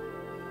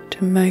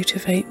to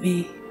motivate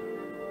me.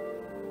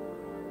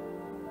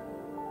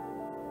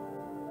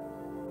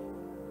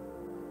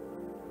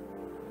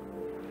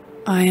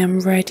 I am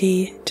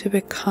ready to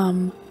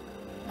become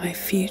my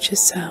future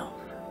self.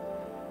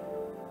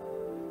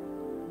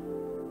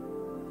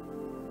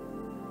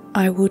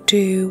 I will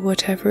do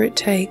whatever it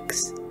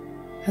takes,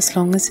 as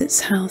long as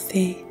it's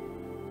healthy,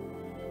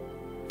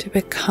 to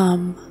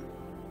become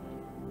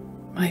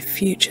my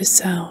future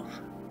self.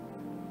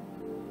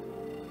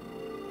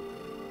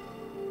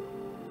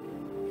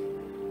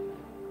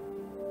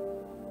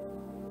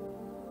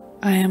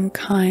 I am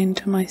kind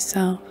to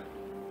myself,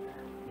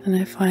 and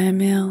if I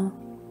am ill,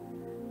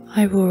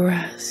 I will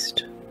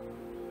rest.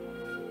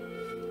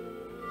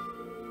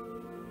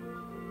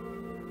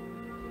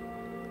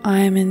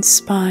 I am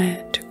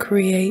inspired to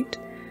create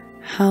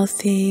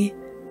healthy,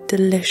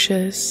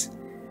 delicious,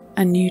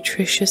 and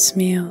nutritious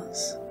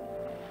meals.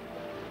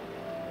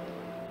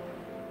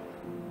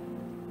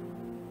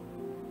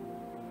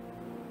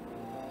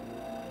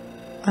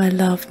 I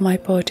love my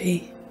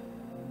body.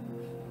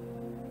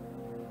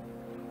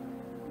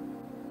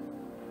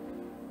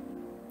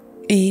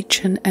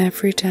 Each and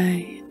every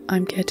day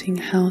I'm getting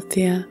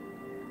healthier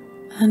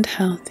and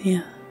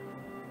healthier.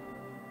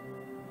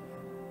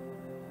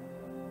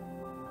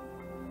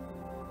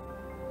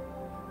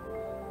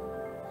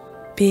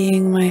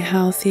 Being my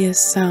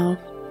healthiest self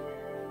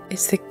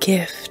is the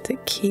gift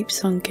that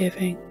keeps on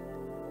giving.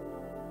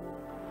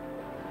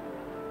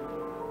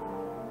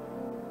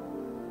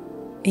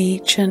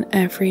 Each and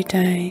every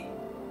day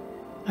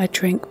I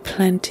drink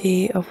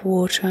plenty of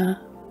water.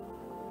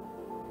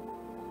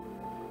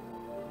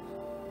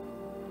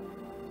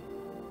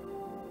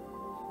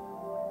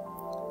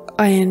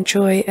 I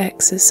enjoy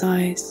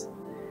exercise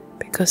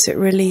because it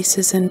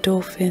releases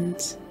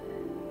endorphins,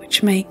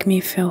 which make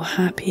me feel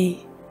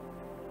happy.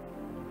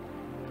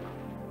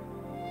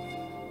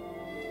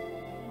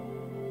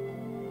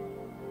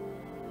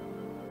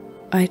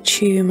 I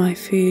chew my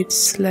food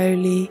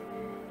slowly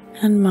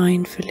and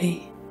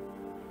mindfully.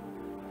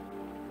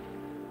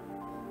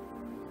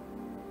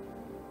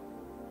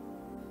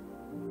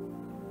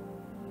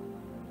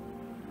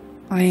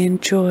 I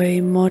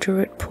enjoy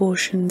moderate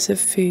portions of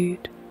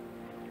food,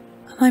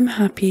 and I'm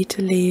happy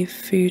to leave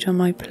food on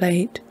my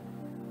plate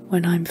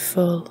when I'm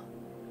full.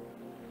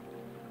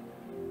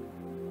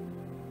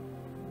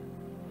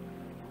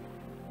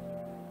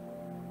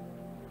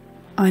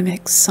 I'm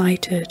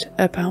excited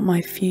about my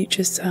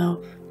future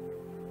self.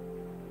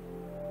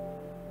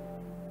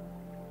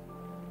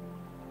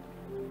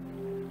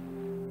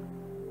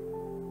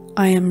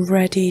 I am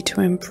ready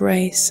to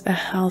embrace a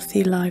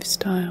healthy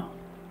lifestyle.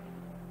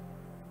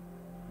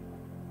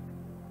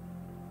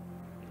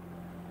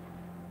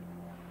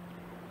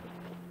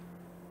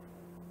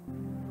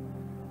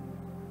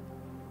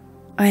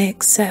 I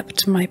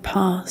accept my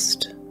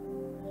past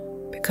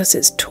because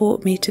it's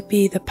taught me to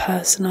be the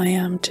person I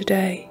am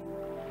today.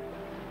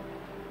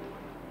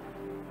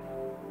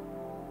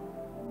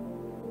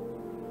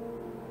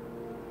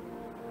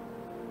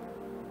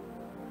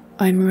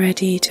 I'm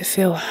ready to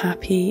feel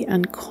happy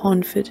and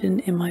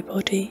confident in my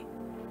body.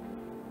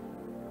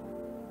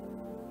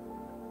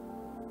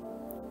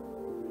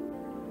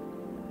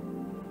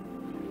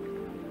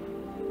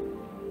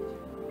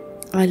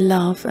 I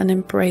love and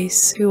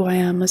embrace who I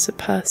am as a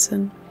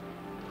person.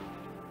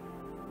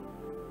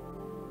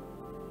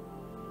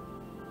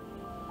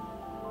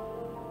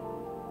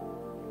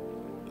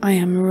 I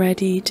am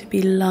ready to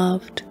be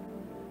loved,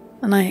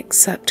 and I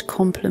accept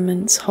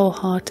compliments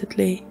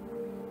wholeheartedly.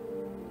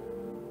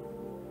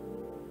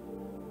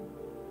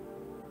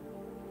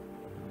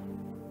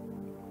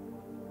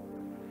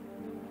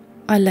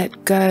 I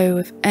let go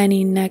of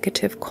any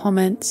negative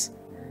comments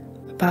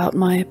about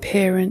my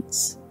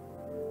appearance.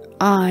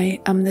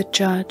 I am the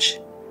judge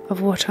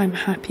of what I'm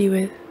happy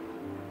with.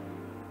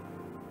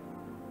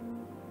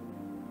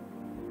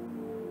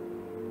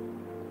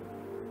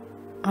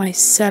 I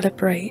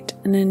celebrate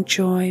and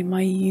enjoy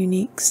my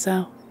unique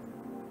self.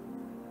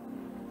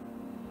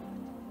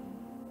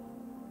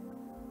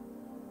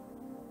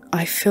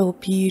 I feel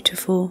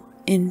beautiful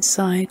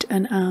inside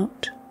and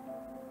out.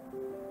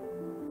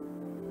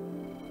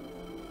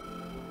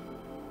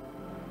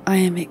 I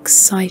am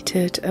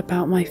excited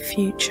about my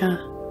future.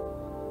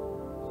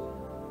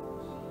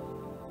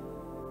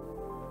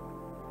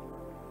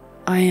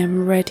 I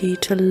am ready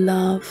to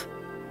love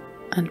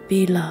and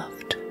be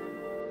loved.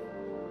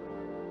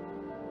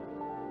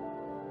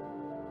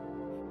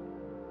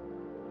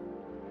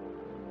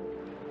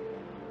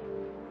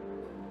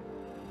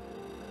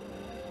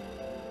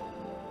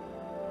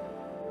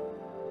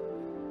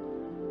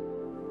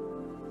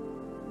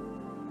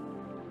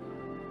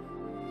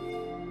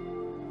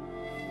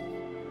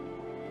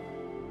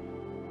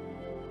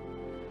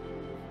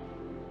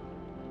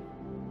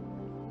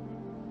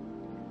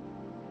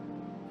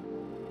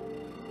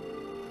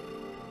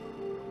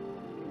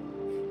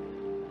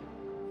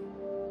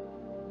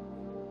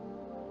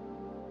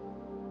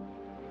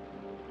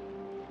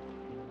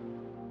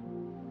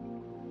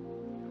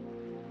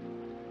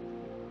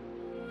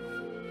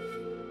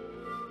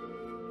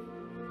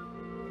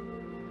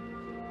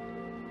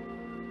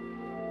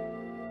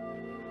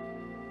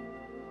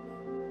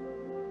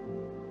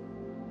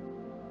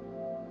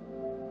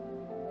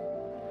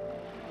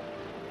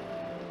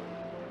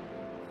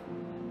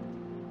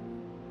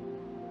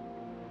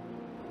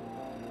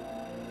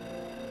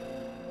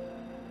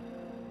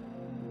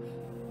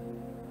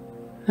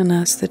 And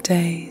as the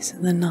days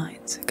and the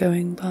nights are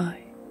going by,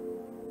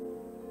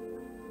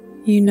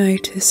 you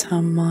notice how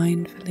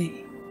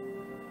mindfully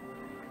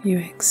you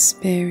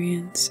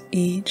experience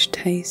each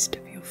taste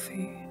of your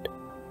food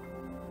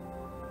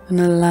and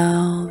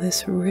allow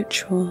this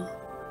ritual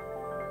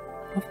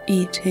of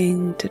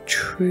eating to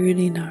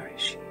truly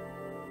nourish you.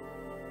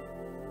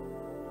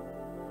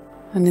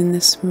 And in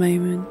this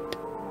moment,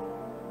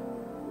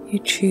 you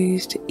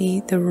choose to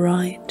eat the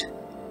right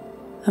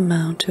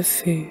amount of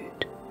food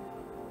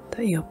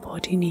that your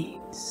body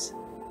needs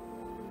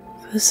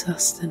for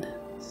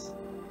sustenance.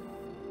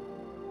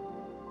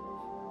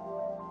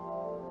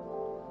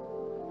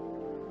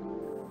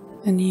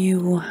 And you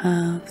will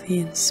have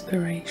the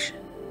inspiration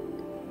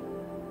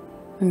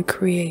and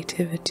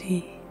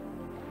creativity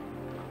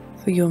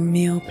for your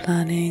meal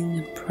planning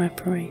and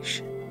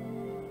preparation.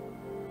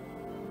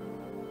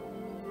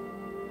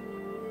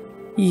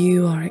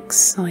 You are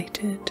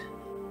excited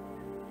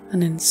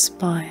and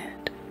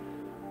inspired,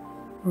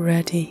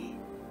 ready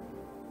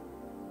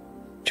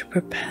to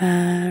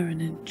prepare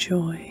and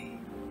enjoy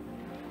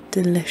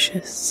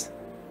delicious,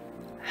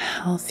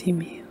 healthy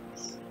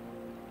meals.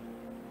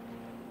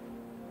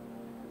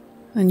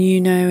 And you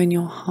know in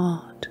your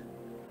heart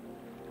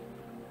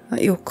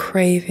that your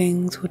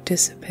cravings will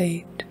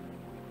dissipate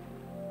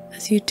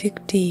as you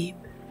dig deep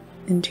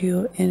into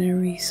your inner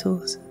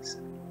resources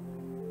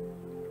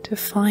to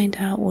find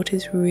out what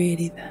is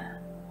really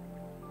there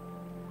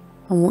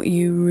and what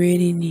you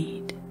really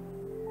need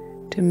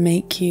to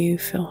make you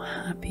feel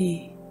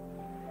happy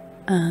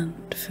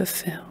and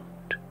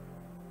fulfilled.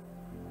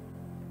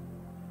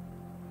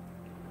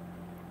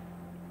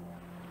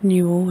 And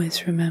you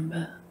always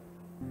remember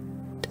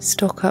to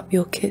stock up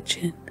your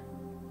kitchen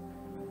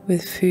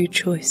with food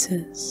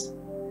choices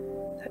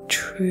that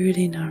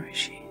truly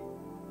nourish you.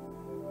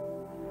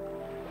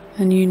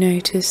 And you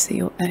notice that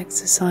you're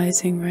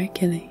exercising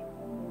regularly,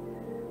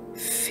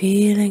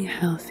 feeling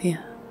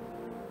healthier,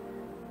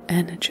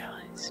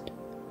 energized,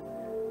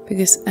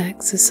 because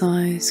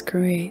exercise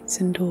creates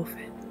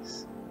endorphins,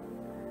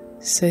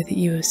 so that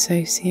you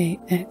associate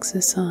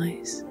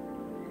exercise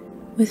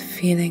with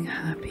feeling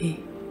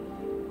happy,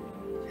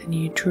 and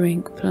you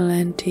drink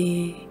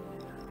plenty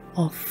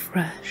of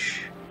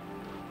fresh,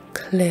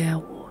 clear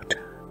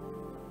water.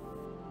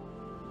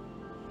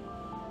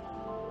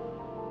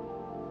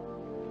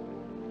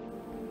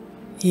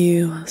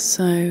 You are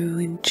so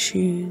in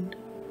tune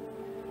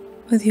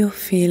with your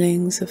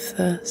feelings of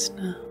thirst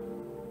now,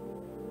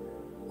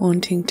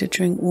 wanting to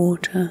drink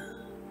water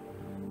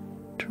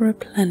to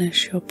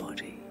replenish your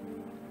body.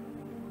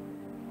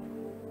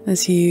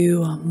 As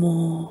you are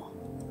more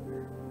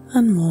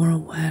and more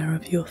aware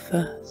of your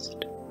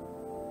thirst,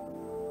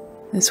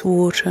 this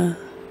water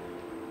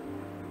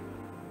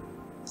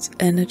is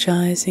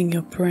energizing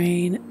your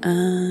brain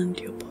and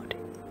your body.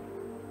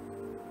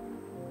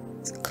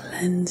 It's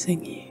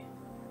cleansing you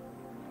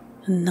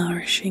and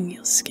nourishing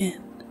your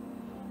skin.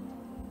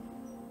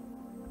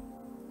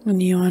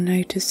 And you are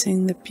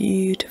noticing the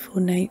beautiful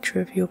nature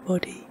of your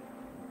body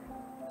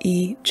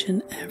each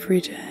and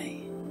every day.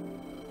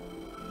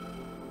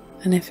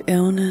 And if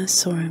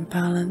illness or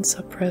imbalance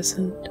are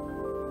present,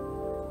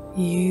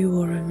 you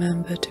will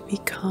remember to be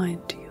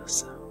kind to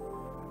yourself.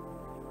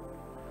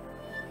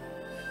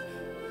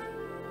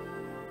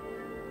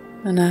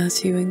 And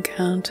as you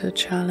encounter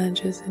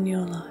challenges in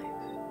your life,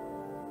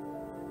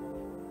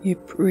 you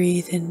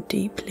breathe in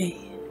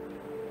deeply,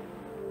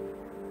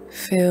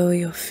 feel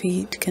your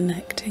feet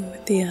connecting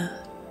with the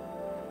earth,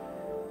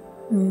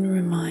 and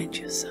remind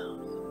yourself,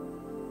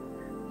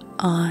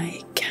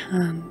 I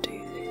can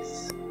do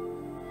this.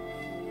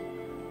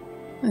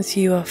 As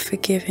you are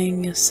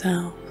forgiving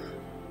yourself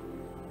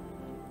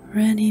for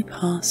any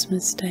past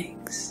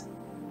mistakes,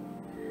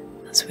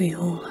 as we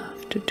all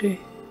have to do,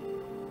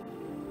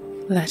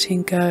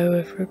 letting go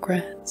of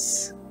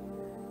regrets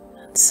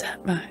and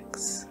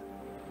setbacks,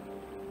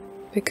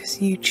 because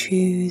you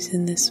choose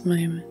in this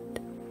moment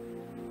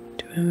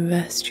to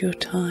invest your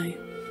time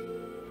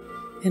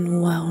in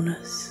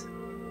wellness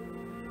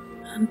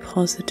and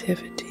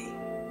positivity.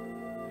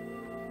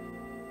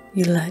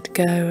 You let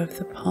go of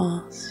the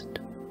past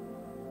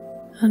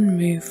and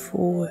move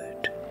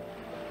forward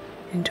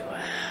into a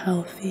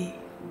healthy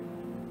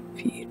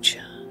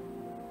future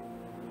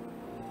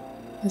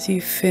as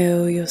you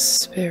feel your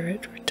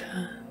spirit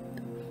return,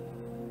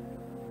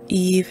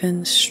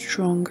 even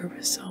stronger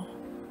resolve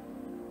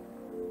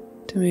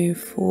to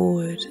move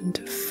forward and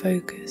to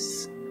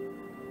focus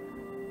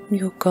on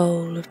your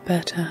goal of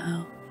better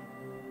health.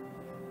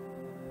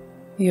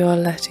 You are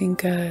letting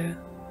go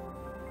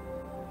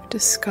of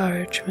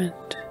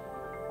discouragement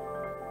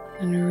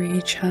and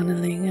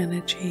rechanneling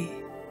energy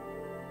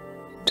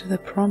into the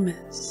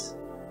promise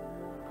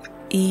of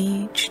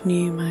each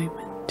new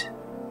moment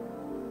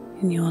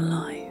in your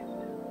life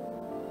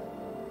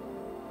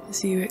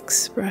as you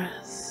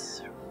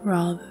express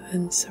rather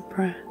than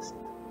suppress,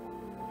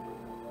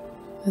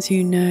 as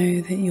you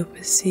know that your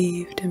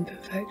perceived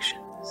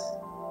imperfections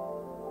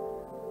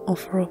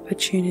offer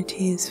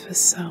opportunities for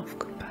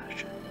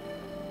self-compassion,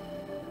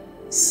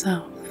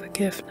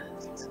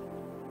 self-forgiveness.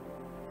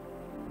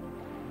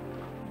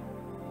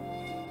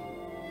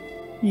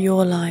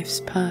 Your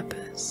life's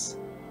purpose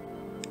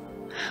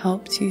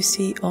helps you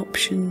see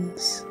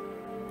options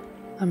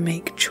and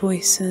make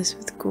choices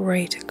with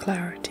greater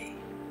clarity,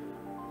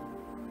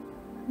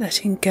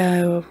 letting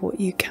go of what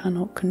you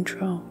cannot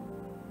control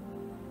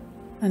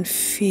and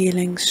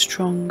feeling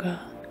stronger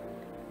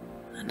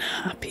and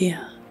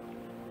happier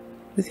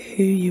with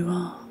who you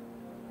are.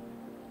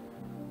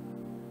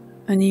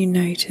 And you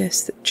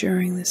notice that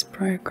during this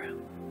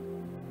program,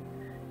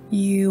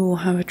 you will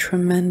have a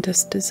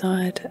tremendous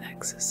desire to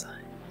exercise.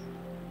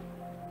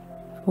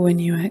 For when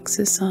you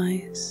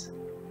exercise,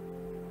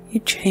 you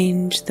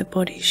change the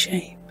body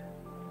shape,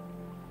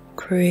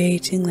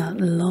 creating that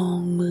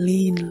long,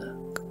 lean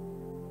look.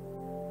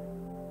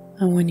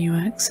 And when you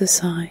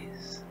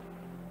exercise,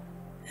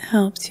 it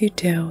helps you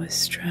deal with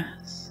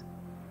stress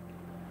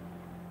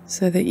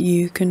so that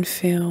you can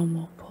feel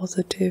more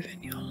positive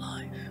in your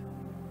life.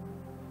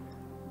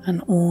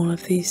 And all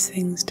of these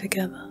things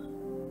together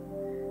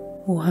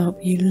will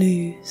help you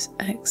lose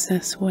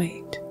excess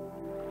weight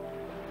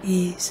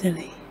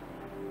easily,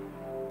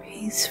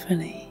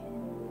 peacefully,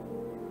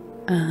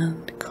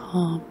 and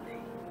calmly.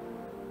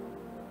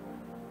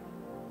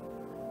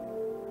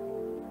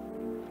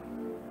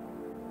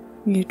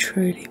 You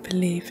truly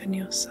believe in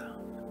yourself,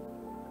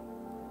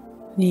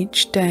 and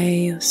each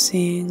day you're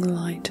seeing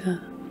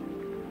lighter,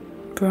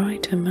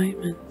 brighter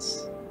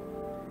moments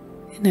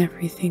in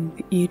everything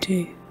that you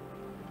do.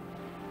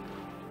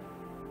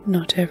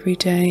 Not every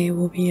day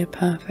will be a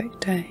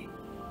perfect day,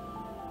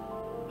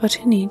 but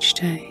in each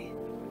day,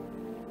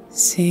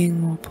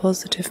 seeing more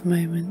positive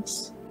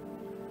moments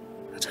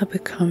that are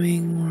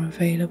becoming more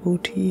available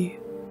to you.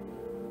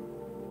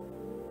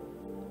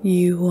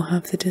 You will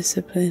have the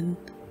discipline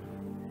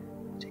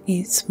to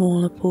eat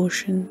smaller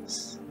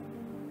portions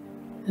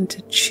and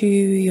to chew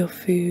your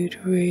food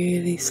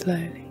really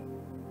slowly,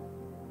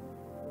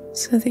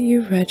 so that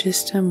you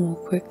register more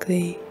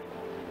quickly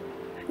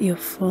that you're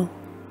full,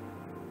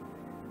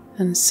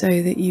 and so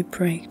that you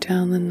break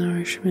down the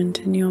nourishment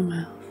in your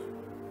mouth,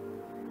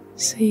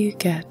 so you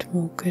get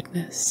more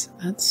goodness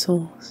at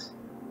source.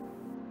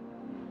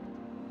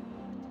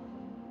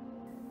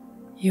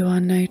 You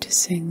are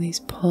noticing these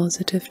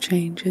positive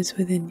changes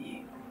within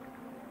you,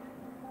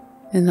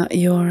 in that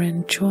you are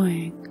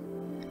enjoying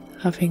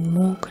having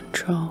more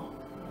control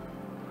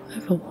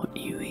over what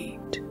you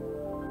eat.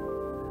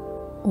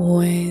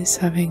 Always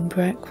having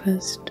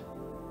breakfast,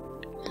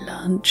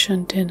 lunch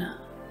and dinner.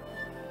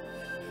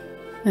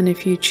 And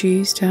if you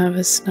choose to have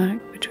a snack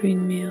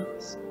between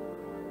meals,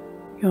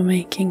 you're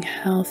making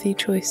healthy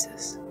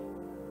choices.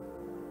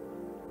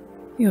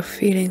 You're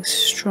feeling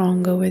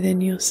stronger within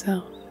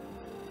yourself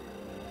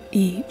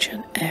each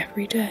and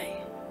every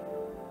day.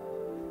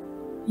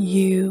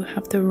 You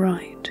have the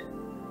right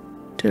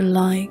to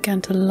like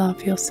and to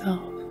love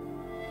yourself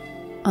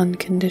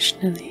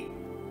unconditionally,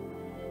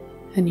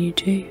 and you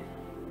do,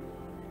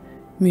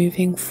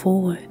 moving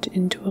forward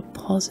into a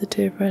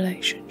positive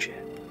relationship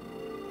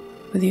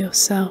with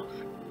yourself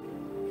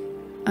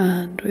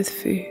and with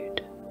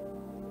food.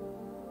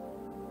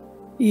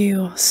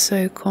 You are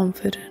so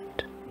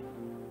confident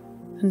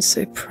and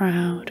so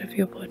proud of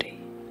your body,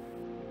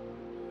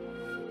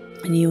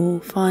 and you will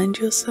find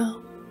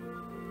yourself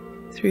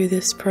through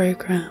this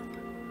program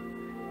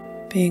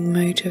being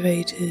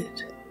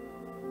motivated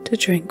to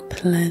drink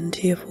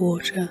plenty of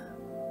water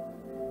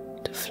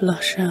to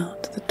flush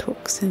out the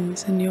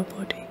toxins in your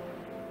body.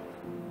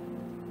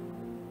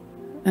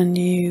 And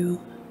you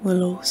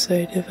will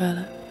also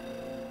develop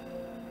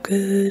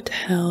good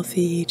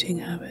healthy eating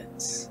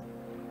habits,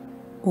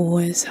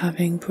 always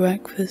having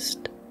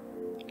breakfast,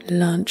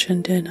 lunch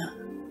and dinner,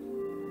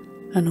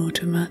 and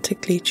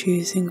automatically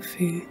choosing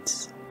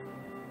foods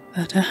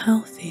that are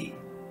healthy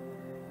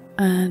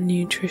and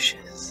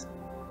nutritious.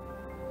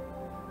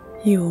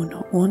 You will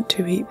not want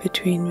to eat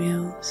between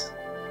meals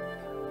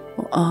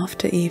or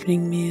after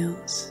evening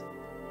meals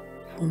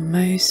for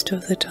most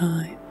of the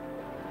time,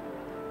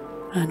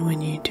 And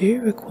when you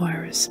do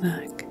require a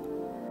snack,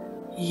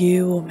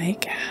 you will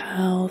make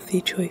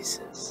healthy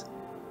choices.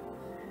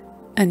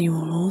 And you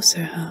will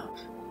also have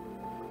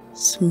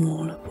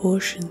smaller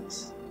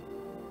portions.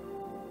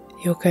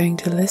 You're going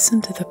to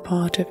listen to the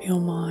part of your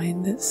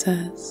mind that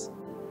says,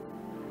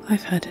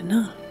 I've had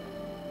enough.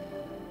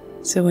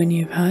 So when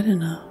you've had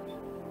enough,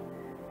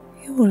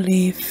 you will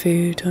leave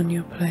food on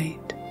your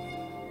plate,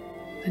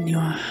 and you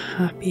are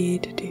happy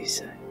to do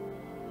so.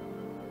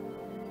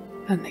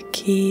 And the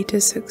key to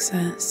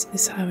success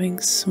is having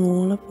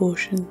smaller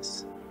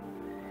portions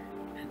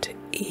and to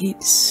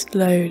eat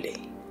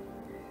slowly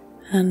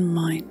and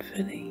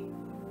mindfully.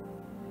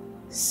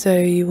 So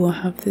you will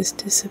have this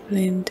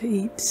discipline to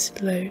eat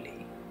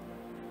slowly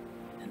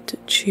and to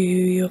chew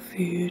your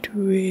food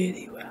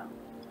really well.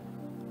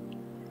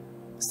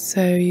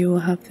 So you will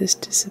have this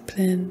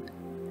discipline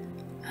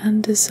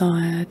and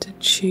desire to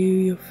chew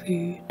your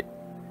food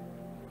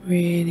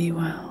really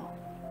well,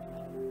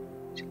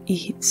 to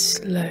eat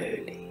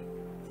slowly,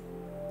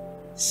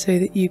 so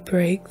that you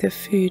break the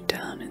food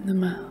down in the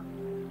mouth,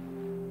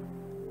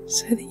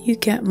 so that you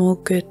get more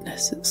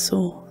goodness at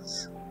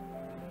source,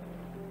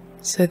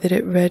 so that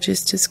it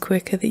registers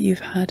quicker that you've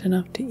had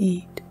enough to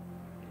eat.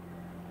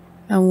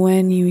 And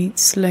when you eat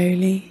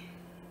slowly,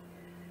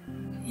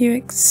 you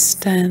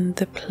extend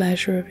the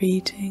pleasure of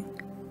eating.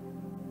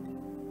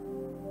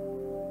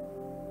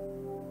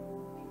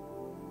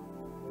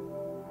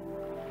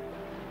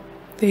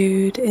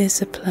 Food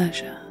is a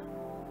pleasure,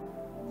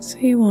 so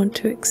you want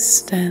to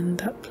extend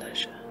that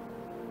pleasure.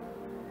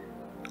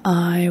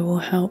 I will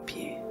help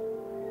you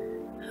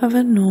have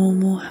a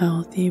normal,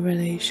 healthy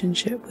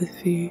relationship with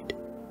food,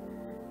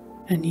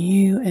 and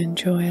you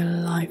enjoy a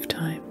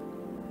lifetime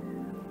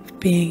of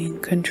being in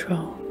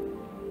control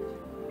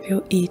of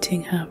your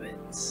eating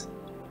habits.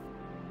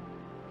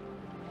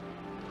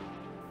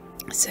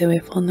 So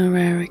if on the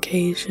rare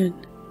occasion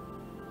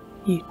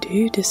you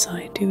do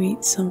decide to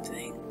eat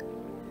something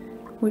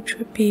which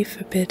would be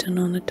forbidden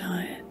on a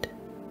diet,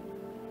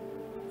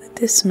 with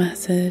this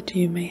method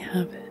you may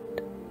have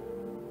it,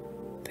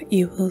 but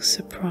you will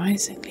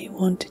surprisingly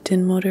want it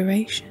in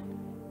moderation.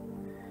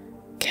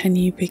 Can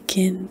you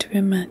begin to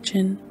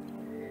imagine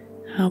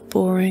how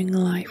boring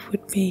life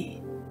would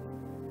be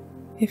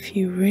if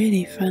you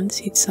really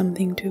fancied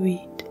something to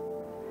eat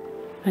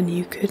and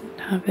you couldn't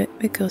have it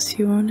because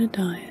you're on a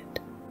diet?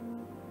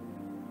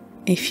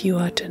 If you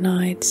are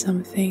denied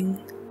something,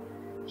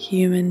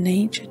 human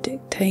nature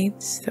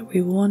dictates that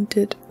we want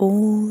it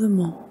all the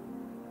more.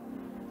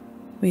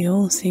 We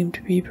all seem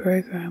to be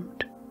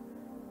programmed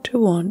to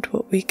want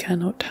what we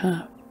cannot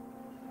have.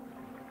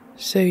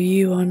 So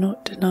you are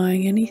not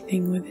denying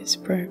anything with this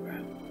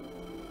program.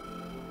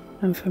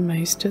 And for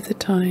most of the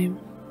time,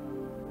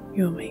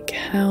 you'll make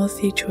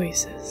healthy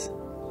choices,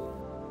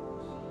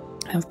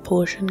 have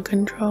portion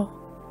control,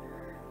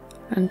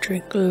 and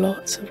drink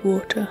lots of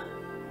water.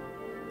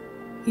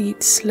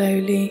 Eat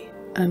slowly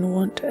and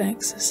want to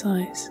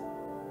exercise.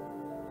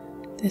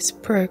 This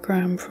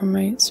program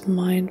promotes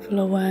mindful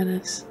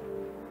awareness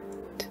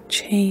to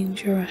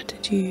change your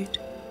attitude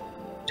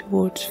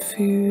towards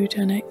food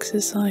and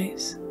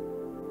exercise.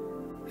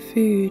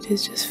 Food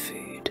is just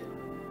food.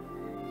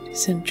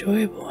 It's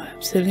enjoyable,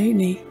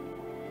 absolutely,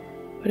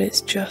 but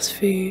it's just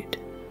food.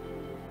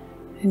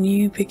 And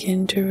you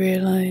begin to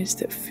realize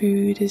that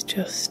food is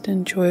just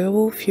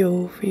enjoyable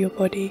fuel for your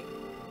body.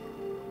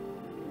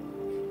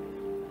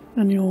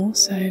 And you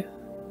also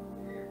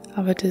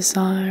have a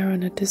desire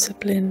and a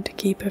discipline to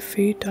keep a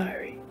food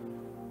diary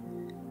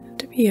and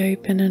to be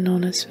open and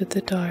honest with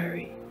the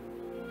diary,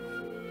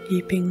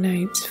 keeping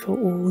notes for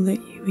all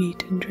that you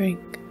eat and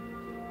drink,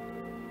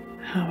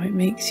 how it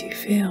makes you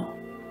feel,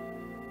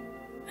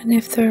 and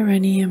if there are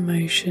any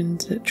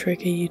emotions that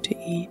trigger you to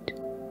eat,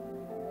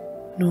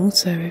 and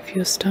also if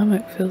your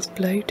stomach feels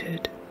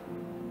bloated.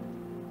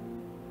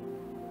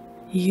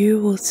 You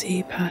will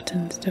see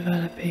patterns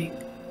developing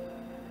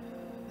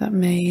that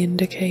may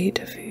indicate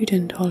a food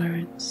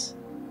intolerance,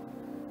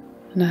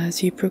 and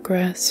as you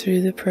progress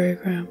through the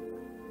program,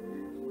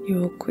 you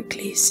will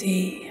quickly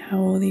see how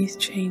all these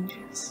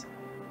changes,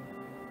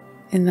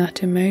 in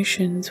that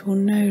emotions will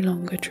no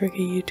longer trigger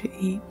you to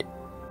eat.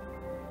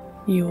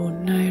 You will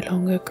no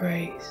longer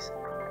graze.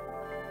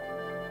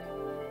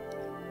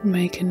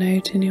 Make a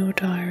note in your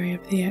diary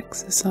of the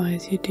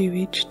exercise you do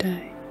each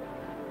day,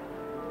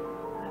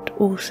 and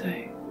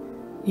also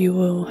you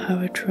will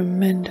have a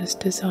tremendous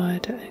desire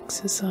to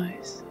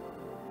exercise,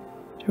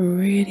 to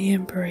really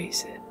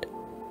embrace it,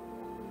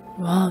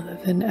 rather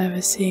than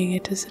ever seeing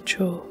it as a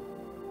chore.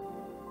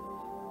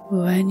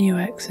 When you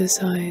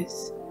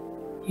exercise,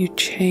 you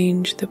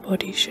change the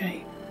body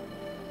shape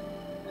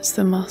as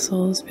the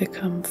muscles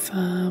become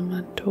firm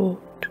and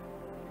taut,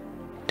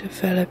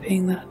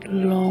 developing that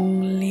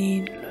long,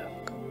 lean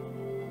look.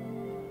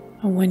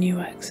 And when you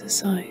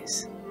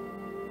exercise,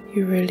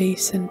 you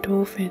release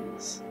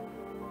endorphins,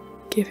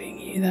 giving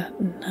you that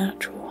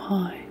natural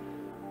high,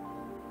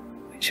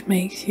 which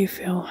makes you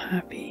feel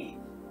happy.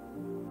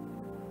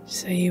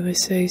 So you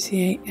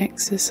associate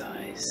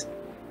exercise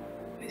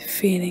with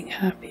feeling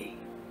happy,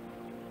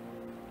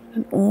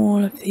 And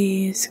all of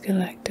these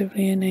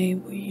collectively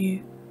enable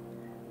you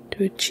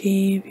to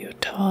achieve your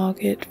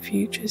target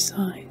future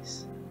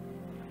size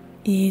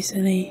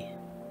easily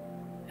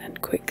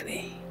and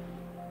quickly,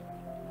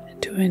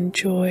 and to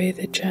enjoy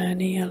the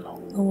journey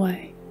along the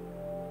way,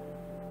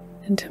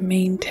 and to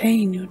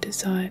maintain your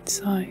desired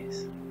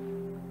size,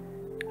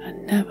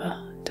 and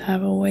never to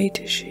have a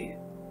weight issue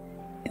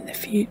in the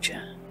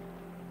future.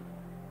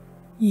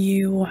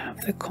 You will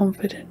have the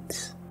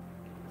confidence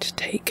to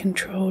take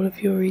control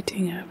of your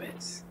eating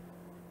habits,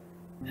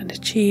 and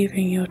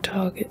achieving your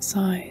target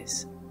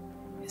size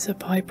is a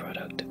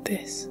byproduct of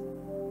this.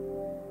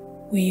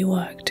 We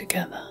work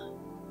together.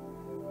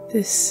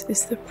 This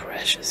is the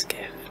precious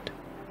gift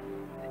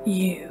that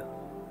you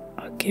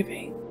are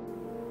giving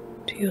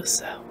to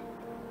yourself.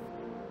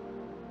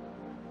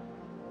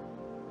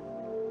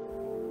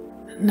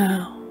 And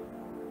now,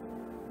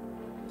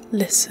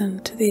 listen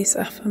to these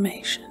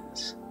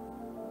affirmations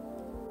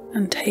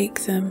and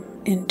take them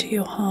into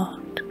your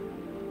heart.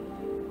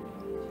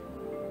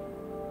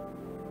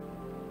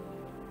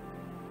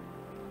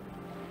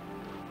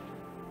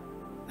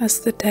 As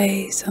the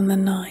days and the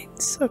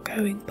nights are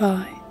going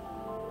by,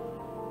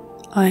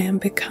 I am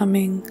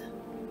becoming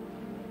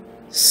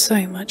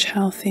so much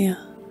healthier.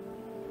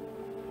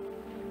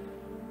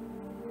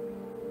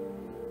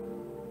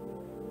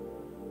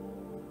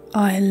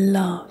 I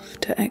love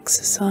to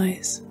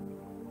exercise.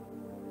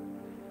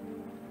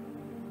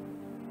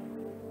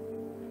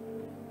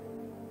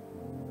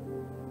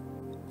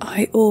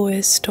 I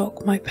always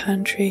stock my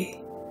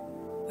pantry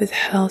with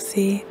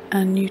healthy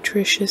and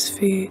nutritious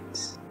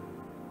foods.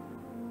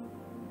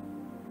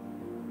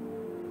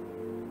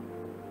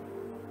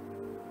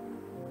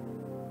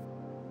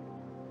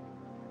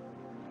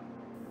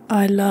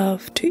 I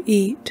love to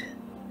eat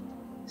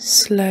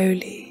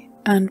slowly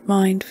and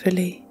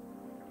mindfully.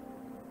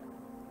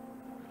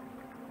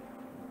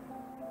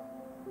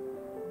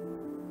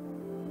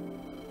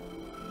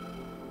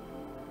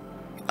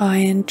 I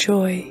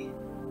enjoy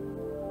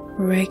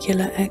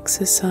regular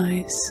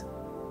exercise.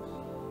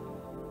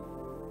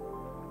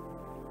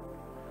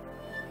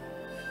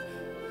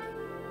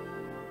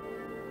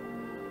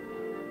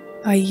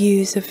 I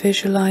use a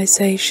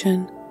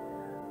visualization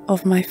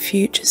of my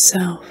future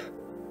self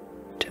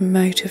to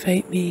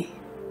motivate me.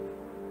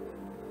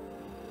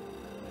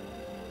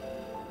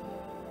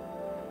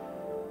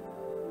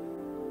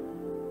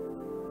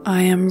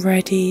 I am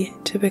ready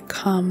to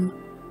become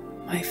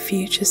my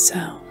future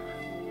self.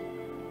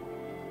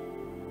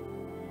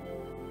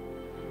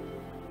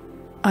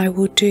 I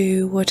will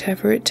do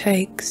whatever it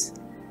takes,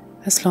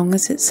 as long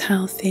as it's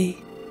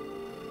healthy,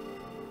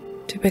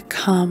 to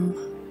become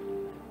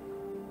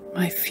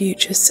my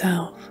future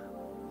self.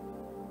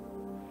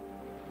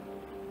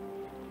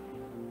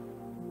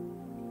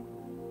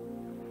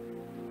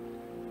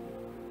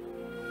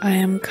 I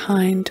am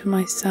kind to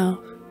myself,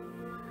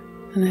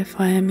 and if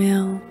I am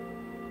ill,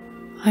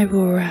 I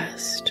will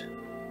rest.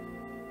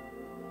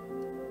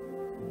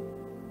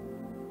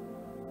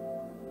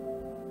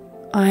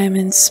 I am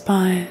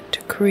inspired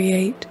to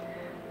create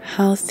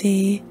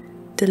healthy,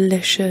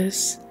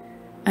 delicious,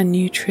 and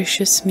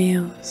nutritious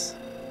meals.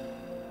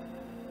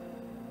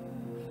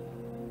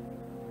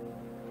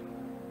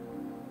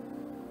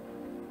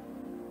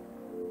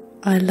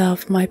 I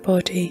love my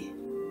body.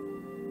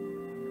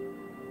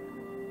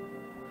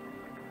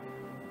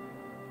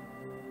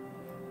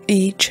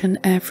 Each and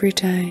every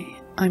day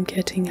I'm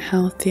getting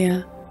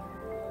healthier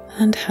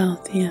and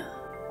healthier.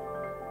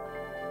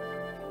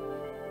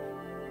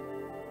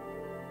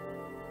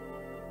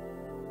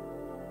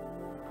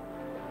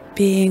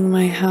 Being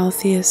my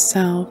healthiest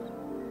self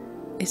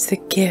is the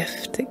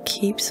gift that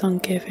keeps on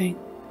giving.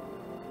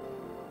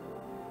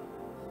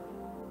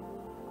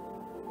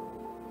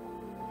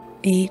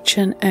 Each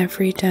and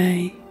every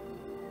day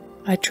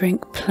I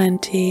drink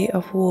plenty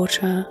of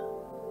water.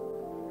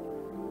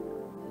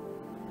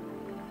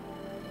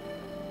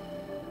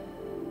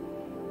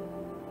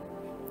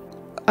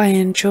 I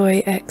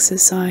enjoy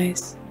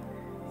exercise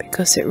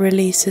because it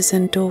releases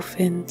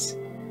endorphins,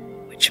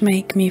 which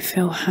make me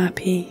feel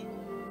happy.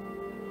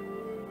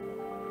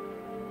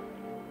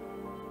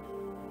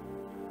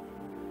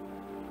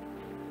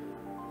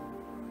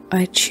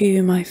 I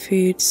chew my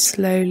food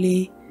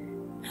slowly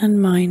and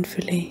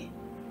mindfully.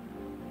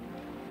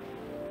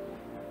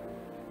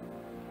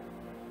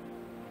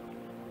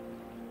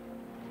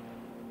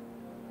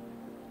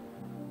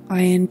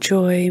 I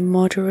enjoy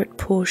moderate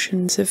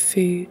portions of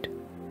food,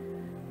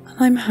 and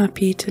I'm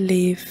happy to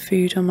leave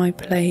food on my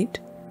plate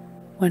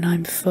when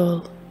I'm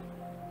full.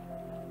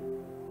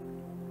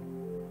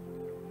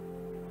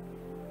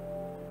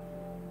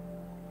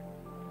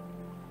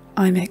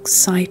 I'm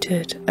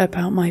excited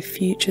about my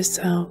future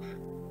self.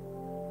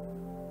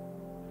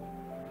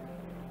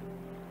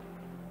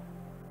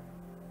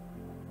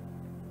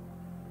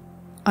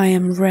 I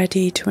am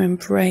ready to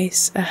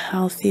embrace a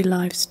healthy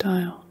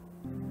lifestyle.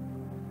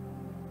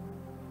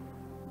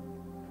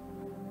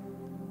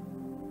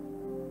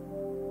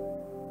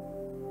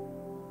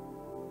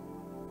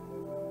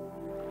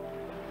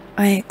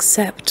 I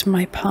accept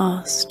my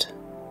past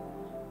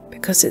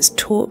because it's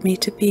taught me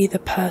to be the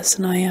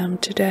person I am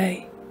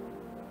today.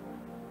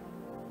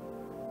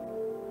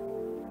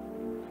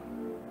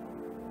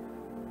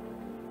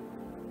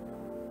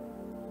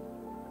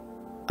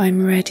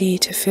 I'm ready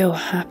to feel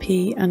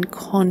happy and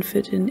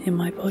confident in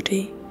my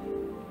body.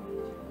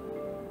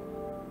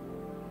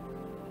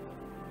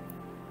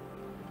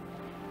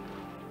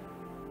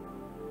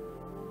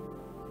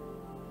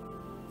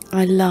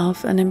 I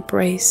love and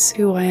embrace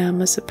who I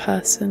am as a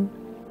person.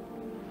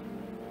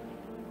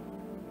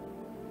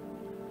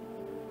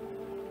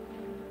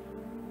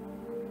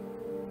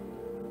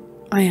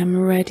 I am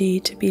ready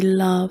to be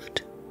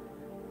loved,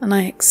 and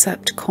I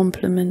accept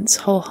compliments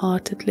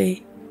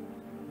wholeheartedly.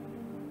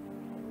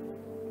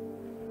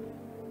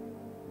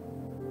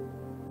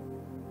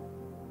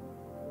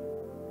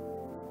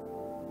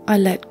 I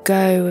let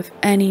go of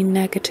any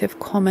negative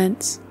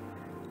comments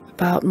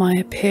about my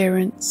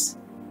appearance.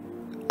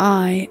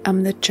 I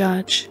am the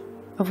judge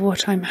of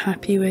what I'm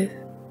happy with.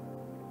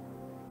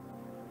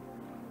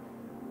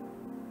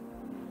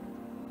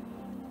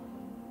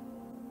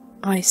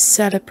 I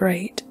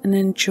celebrate and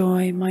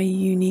enjoy my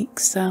unique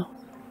self.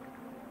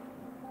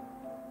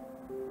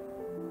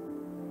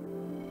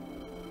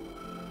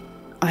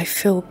 I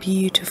feel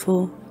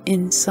beautiful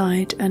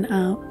inside and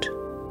out.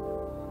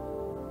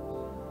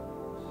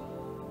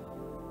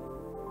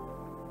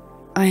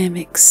 I am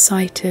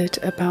excited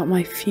about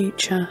my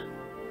future.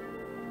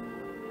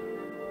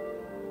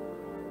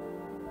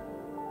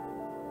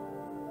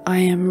 I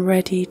am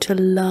ready to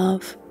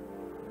love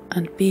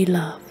and be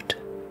loved.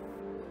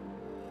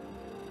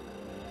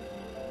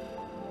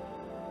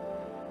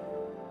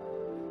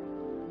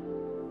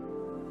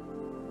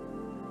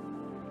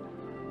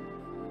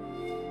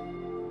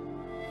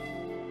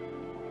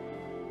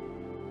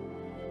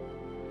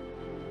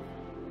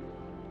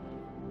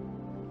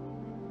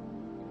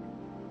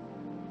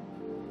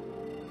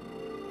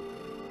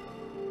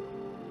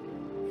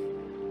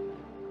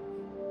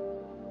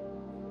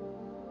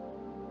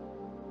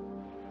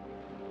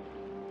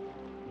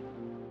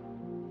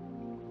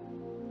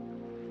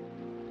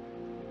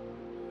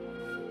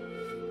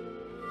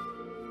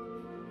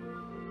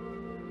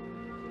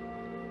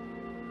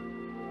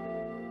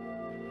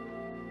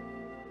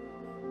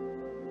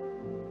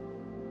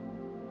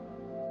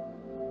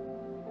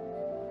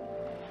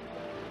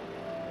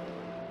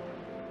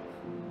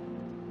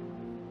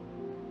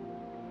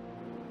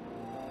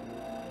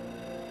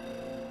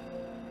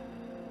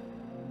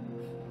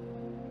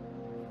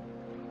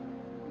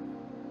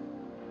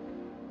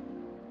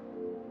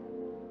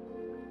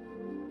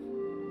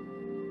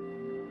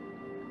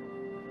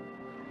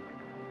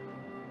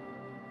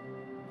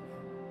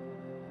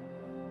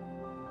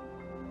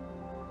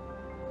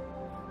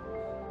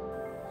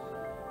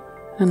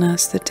 And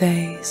as the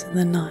days and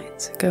the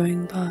nights are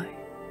going by,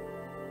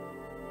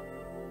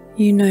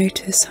 you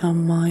notice how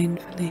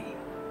mindfully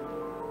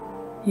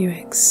you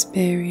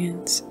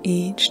experience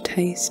each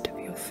taste of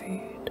your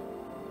food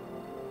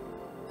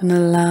and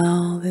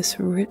allow this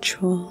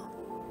ritual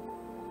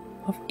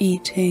of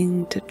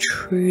eating to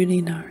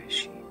truly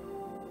nourish you.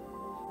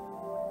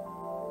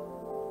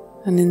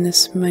 And in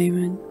this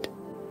moment,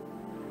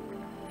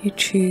 you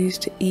choose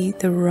to eat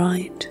the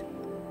right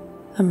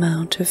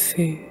amount of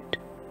food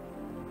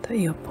that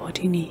your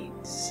body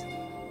needs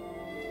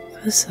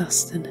for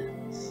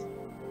sustenance.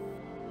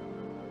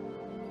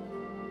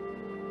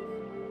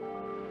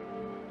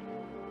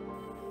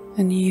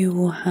 And you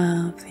will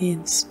have the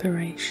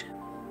inspiration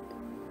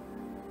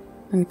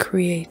and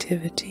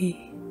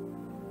creativity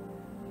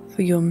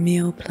for your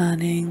meal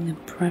planning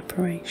and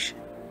preparation.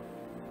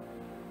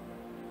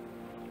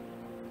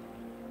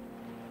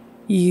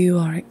 You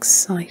are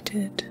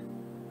excited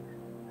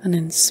and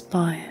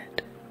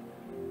inspired,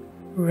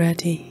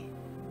 ready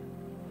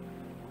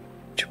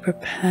to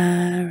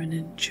prepare and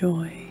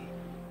enjoy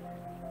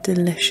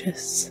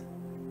delicious,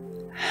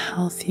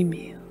 healthy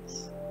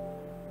meals.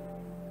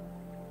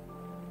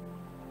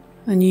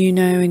 And you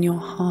know in your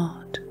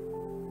heart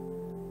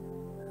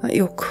that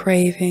your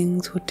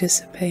cravings will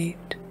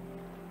dissipate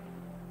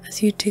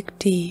as you dig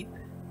deep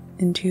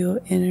into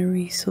your inner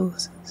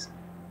resources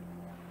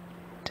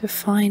to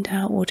find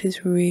out what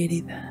is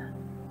really there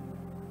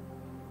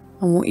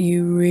and what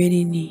you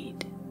really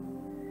need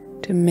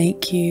to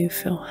make you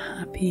feel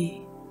happy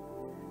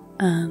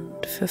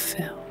and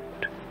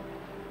fulfilled.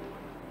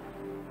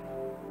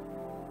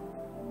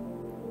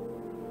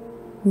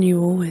 And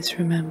you always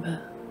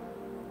remember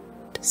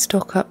to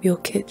stock up your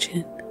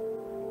kitchen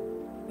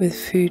with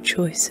food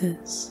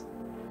choices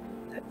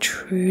that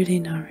truly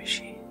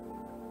nourish you.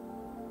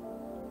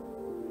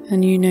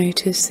 And you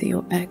notice that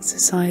you're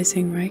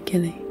exercising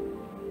regularly,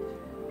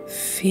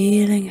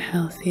 feeling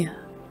healthier,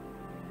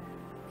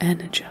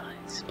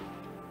 energized,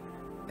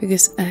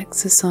 because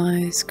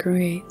exercise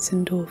creates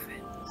endorphins,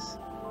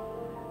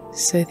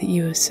 so that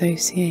you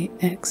associate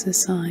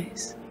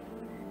exercise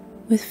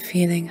with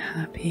feeling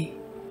happy,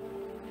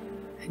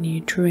 and you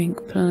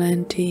drink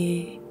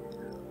plenty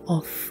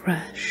of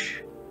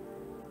fresh,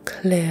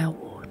 clear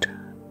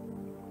water.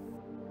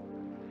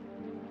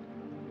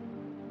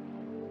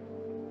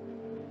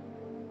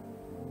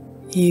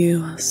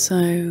 You are so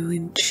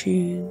in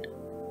tune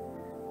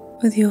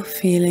with your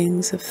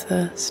feelings of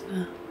thirst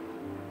now,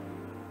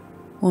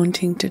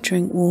 wanting to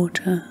drink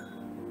water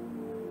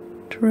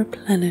to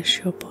replenish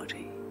your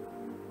body,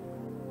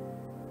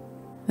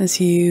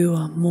 as you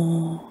are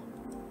more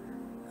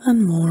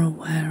and more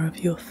aware of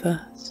your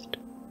thirst.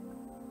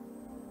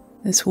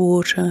 This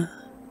water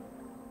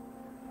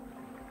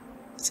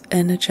is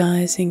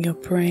energizing your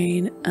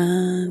brain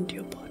and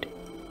your body.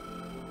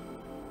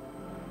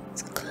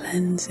 It's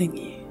cleansing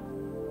you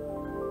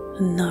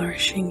and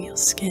nourishing your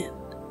skin.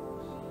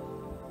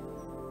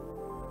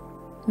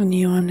 And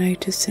you are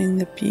noticing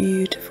the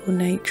beautiful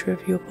nature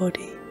of your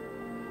body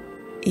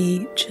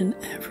each and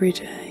every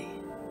day.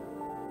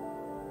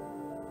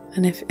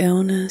 And if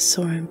illness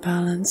or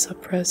imbalance are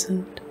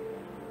present,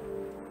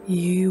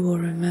 you will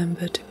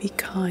remember to be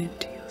kind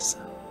to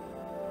yourself.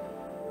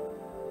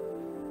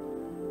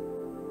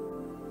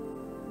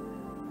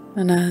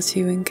 And as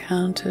you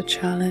encounter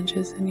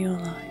challenges in your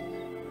life,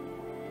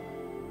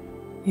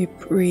 you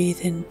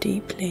breathe in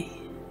deeply.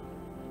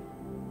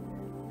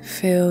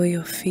 Feel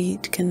your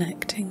feet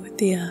connecting with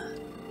the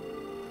earth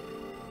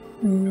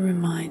and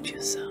remind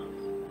yourself,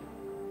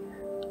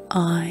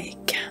 I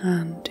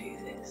can do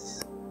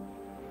this.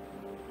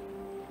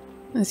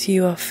 As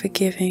you are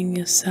forgiving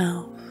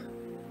yourself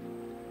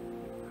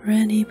for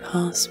any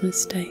past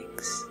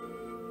mistakes,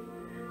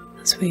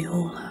 as we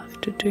all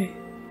have to do,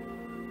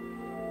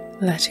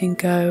 letting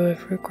go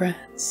of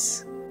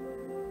regrets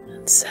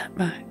and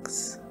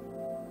setbacks,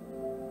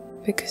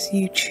 because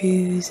you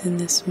choose in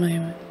this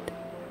moment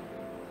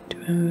to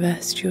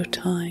invest your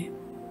time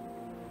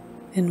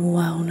in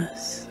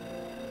wellness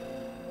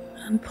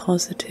and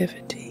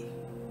positivity.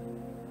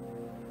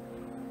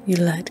 You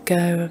let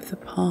go of the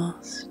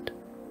past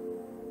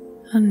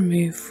and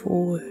move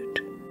forward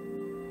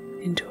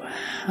into a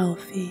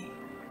healthy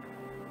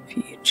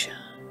future.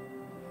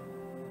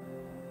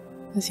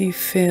 As you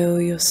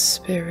feel your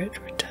spirit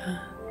return,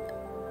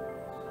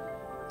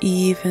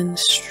 even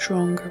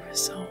stronger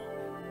resolve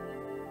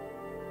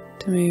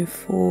to move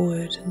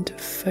forward and to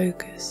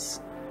focus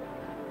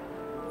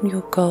on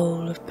your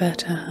goal of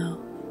better health.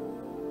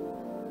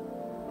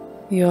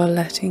 You are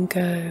letting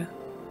go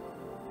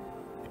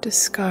of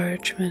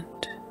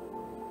discouragement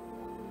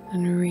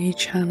and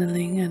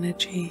rechanneling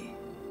energy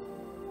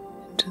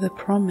into the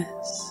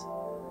promise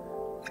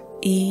of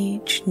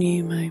each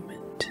new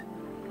moment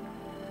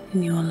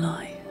in your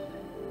life,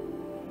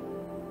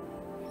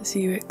 as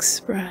you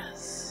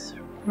express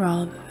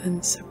rather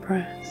than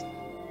suppress,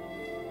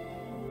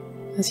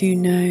 as you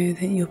know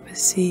that your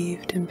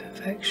perceived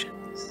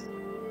imperfections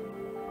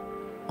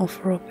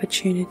offer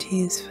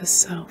opportunities for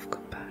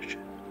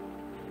self-compassion,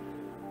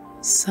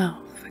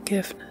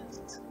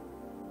 self-forgiveness.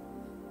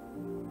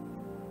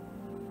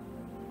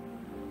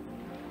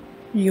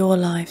 Your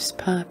life's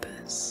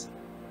purpose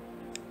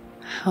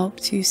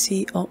helps you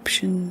see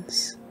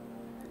options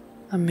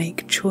and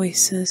make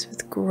choices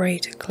with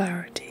greater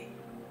clarity,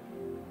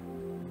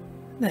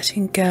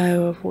 letting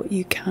go of what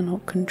you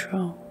cannot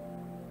control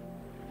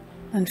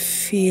and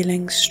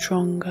feeling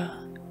stronger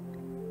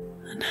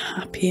and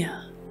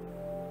happier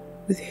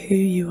with who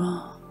you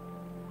are.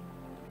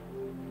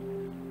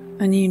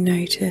 And you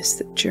notice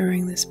that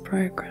during this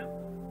program,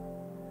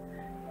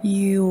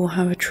 you will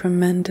have a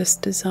tremendous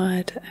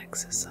desire to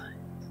exercise.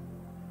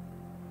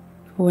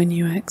 For when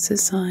you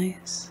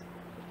exercise,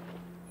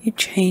 you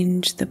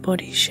change the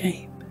body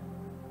shape,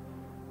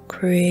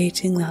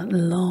 creating that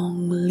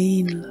long,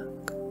 lean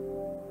look.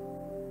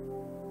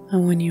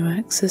 And when you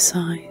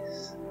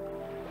exercise,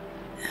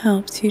 it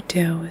helps you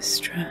deal with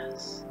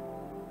stress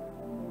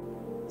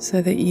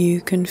so that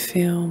you can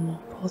feel more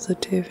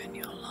positive in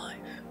your life.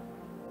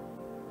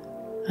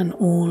 And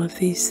all of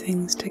these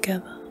things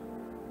together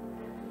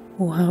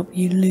will help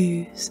you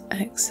lose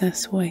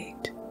excess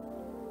weight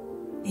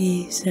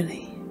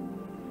easily,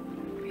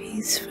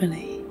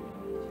 peacefully,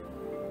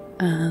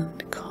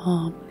 and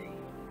calmly.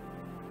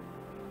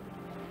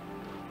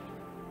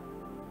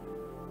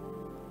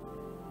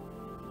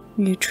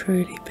 You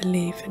truly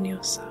believe in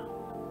yourself.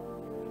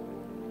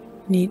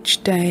 And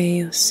each day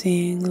you're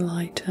seeing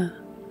lighter,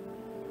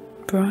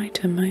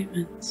 brighter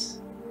moments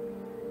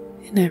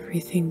in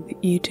everything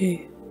that you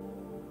do.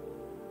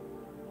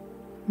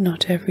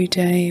 Not every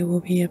day will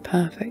be a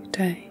perfect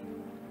day,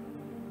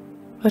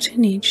 but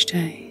in each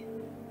day,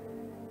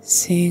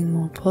 seeing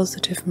more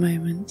positive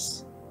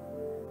moments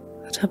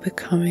that are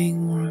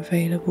becoming more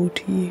available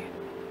to you.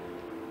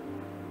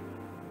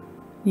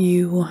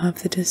 You will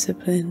have the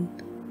discipline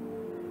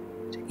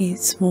to eat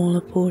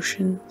smaller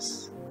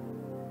portions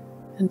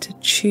and to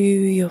chew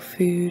your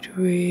food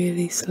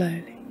really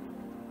slowly,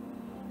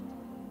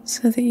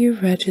 so that you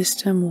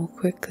register more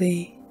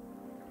quickly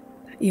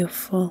that you're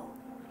full,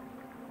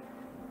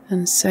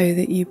 and so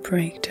that you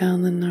break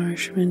down the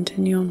nourishment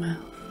in your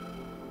mouth,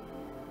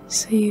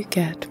 so you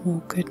get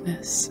more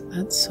goodness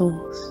at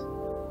source.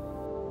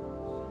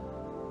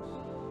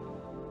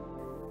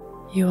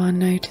 You are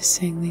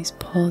noticing these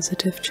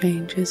positive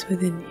changes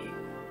within you,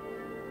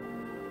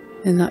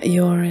 in that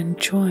you are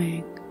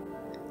enjoying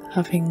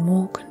having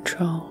more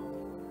control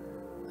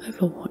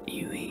over what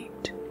you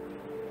eat.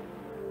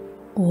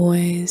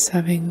 Always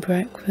having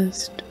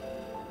breakfast,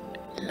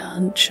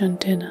 lunch and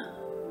dinner.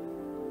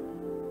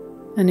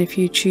 And if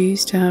you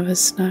choose to have a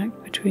snack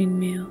between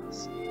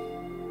meals,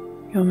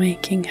 you're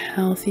making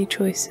healthy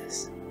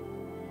choices.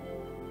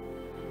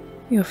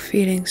 You're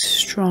feeling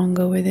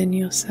stronger within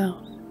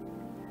yourself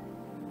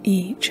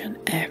each and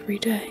every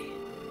day.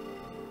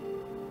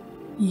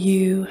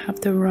 You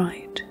have the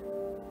right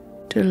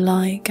to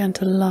like and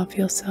to love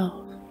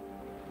yourself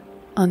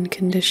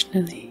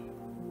unconditionally,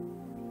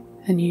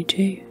 and you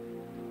do,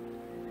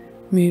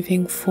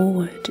 moving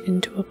forward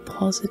into a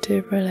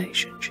positive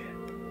relationship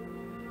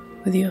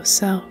with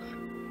yourself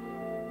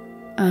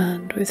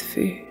and with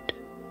food.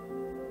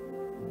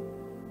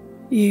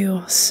 You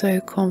are so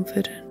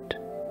confident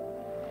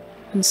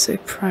and so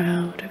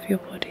proud of your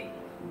body,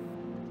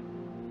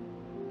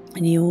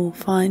 and you will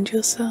find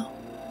yourself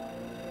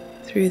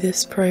through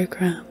this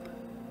program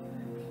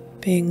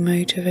being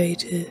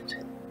motivated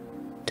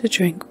to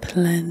drink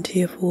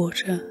plenty of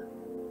water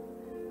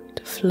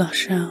to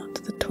flush out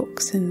the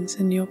toxins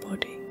in your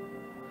body.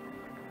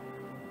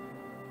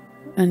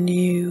 And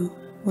you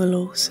will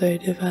also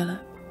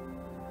develop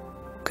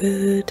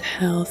good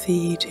healthy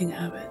eating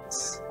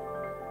habits,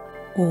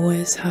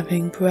 always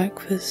having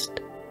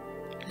breakfast,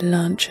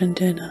 lunch and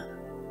dinner,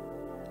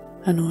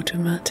 and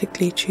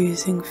automatically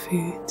choosing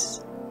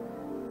foods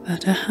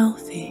that are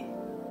healthy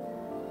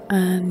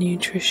and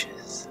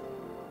nutritious.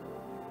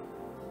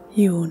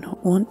 You will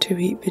not want to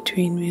eat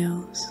between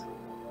meals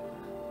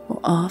or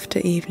after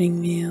evening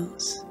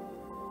meals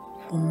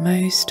for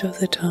most of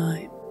the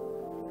time.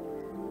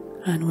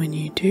 And when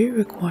you do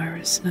require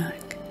a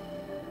snack,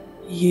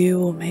 you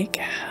will make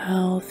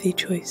healthy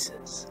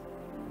choices.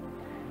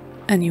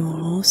 And you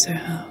will also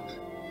have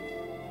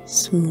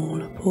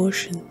smaller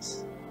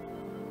portions.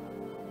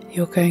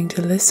 You're going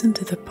to listen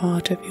to the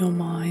part of your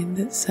mind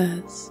that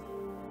says,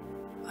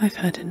 I've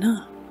had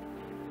enough.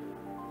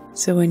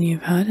 So when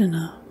you've had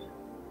enough,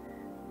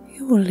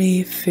 you will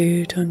leave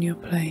food on your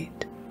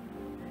plate,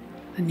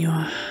 and you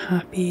are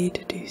happy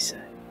to do so.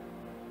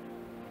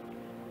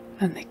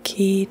 And the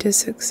key to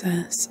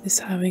success is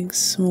having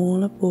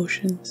smaller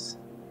portions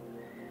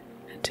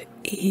and to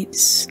eat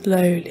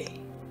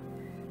slowly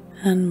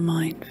and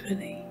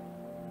mindfully.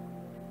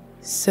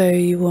 So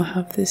you will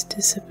have this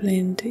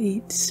discipline to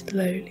eat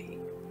slowly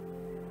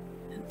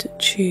and to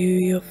chew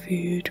your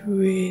food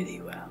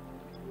really well.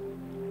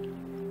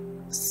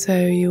 So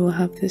you will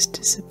have this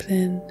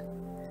discipline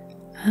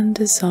and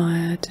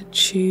desire to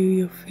chew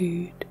your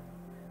food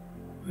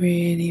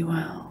really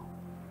well.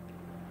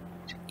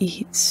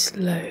 Eat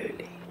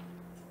slowly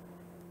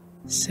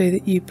so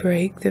that you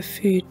break the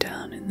food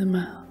down in the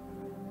mouth,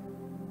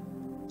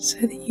 so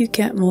that you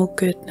get more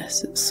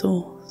goodness at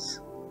source,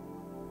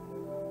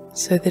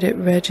 so that it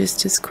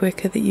registers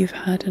quicker that you've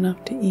had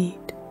enough to eat.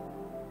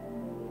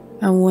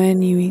 And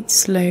when you eat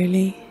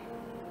slowly,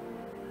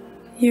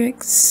 you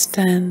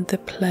extend the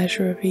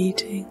pleasure of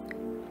eating.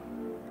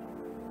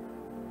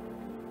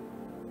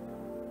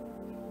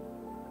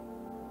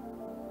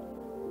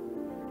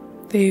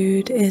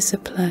 Food is a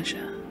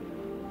pleasure.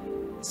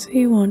 So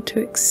you want to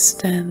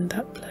extend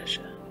that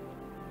pleasure.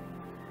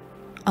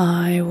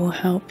 I will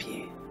help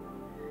you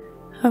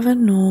have a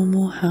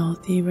normal,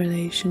 healthy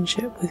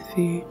relationship with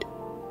food,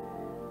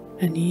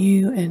 and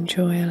you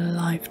enjoy a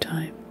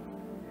lifetime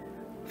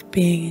of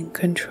being in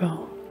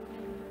control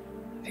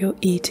of your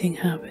eating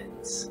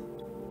habits.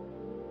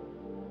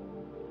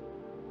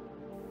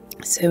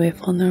 So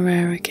if on the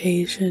rare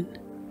occasion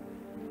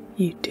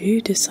you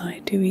do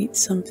decide to eat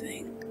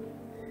something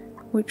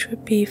which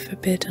would be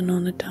forbidden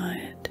on a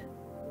diet,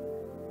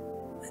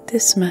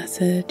 this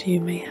method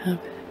you may have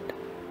it,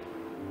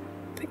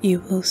 but you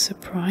will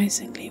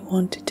surprisingly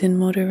want it in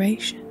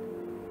moderation.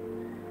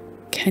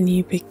 Can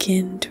you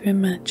begin to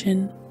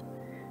imagine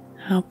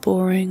how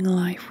boring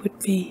life would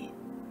be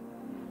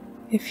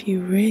if you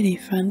really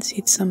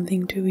fancied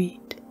something to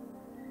eat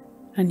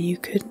and you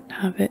couldn't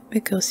have it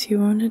because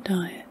you're on a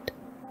diet?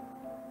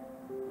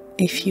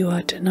 If you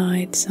are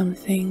denied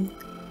something,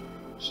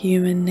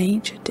 human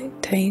nature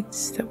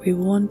dictates that we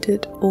want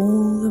it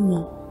all the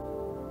more.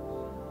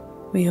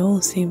 We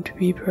all seem to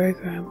be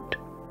programmed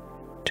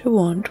to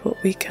want what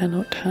we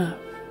cannot have.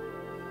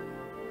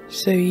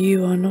 So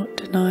you are not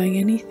denying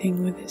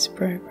anything with this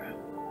program.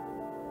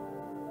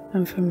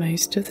 And for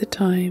most of the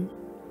time,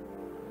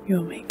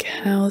 you'll make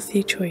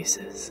healthy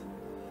choices,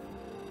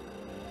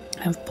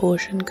 have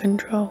portion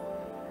control,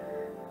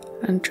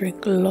 and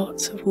drink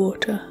lots of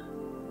water.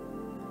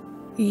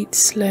 Eat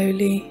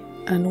slowly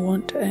and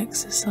want to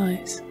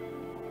exercise.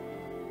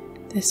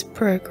 This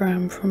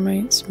program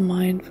promotes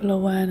mindful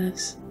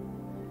awareness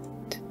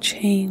to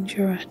change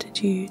your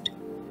attitude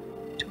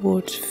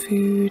towards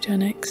food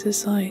and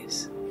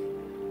exercise.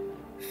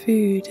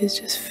 Food is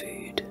just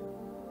food.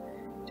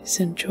 It's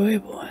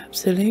enjoyable,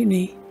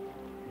 absolutely,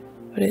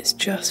 but it's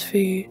just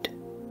food.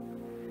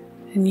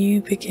 And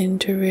you begin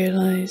to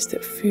realize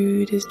that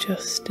food is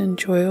just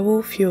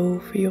enjoyable fuel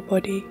for your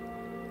body.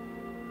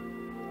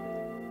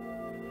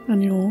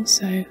 And you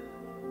also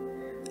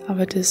have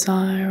a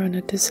desire and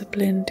a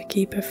discipline to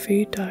keep a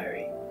food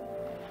diary,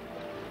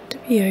 to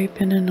be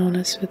open and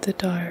honest with the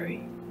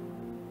diary,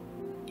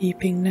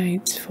 keeping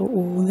notes for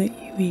all that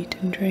you eat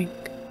and drink,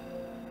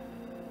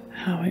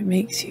 how it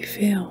makes you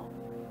feel,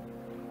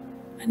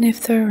 and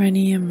if there are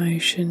any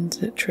emotions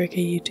that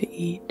trigger you to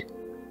eat,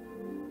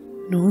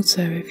 and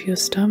also if your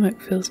stomach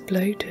feels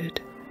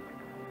bloated.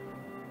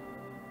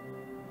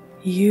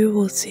 You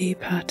will see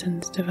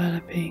patterns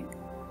developing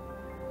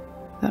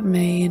that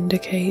may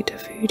indicate a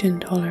food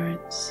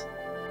intolerance,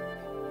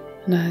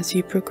 and as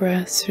you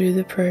progress through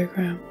the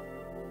program,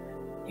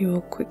 you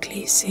will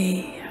quickly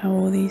see how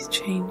all these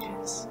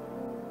changes,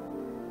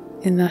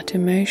 in that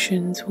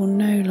emotions will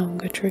no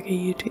longer trigger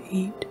you to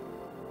eat.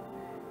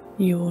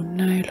 You will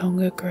no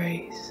longer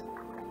graze.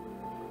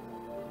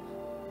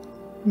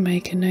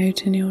 Make a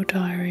note in your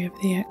diary of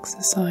the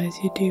exercise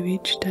you do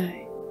each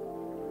day,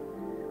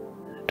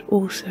 and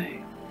also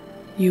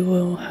you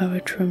will have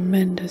a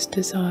tremendous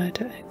desire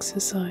to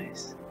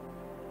exercise,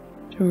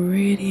 to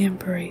really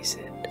embrace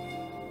it,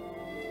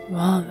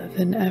 rather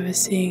than ever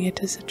seeing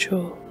it as a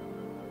chore.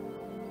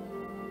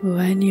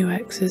 When you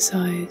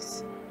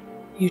exercise,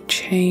 you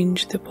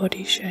change the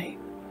body shape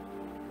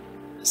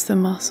as the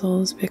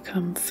muscles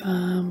become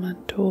firm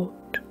and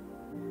taut,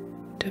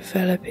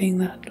 developing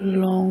that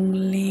long,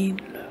 lean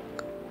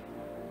look.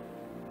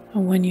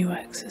 And when you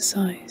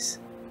exercise,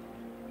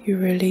 you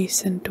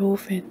release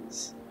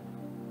endorphins,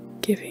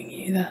 giving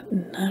you that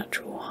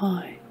natural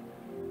high,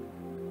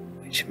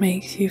 which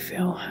makes you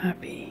feel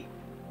happy.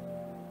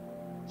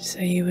 So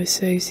you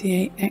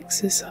associate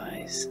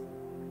exercise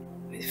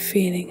with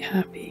feeling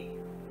happy,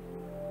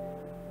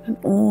 and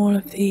all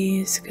of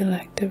these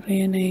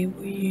collectively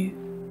enable you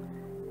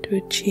to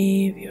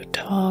achieve your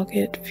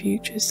target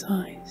future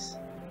size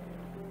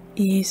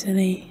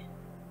easily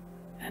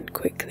and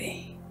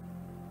quickly,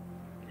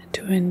 and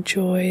to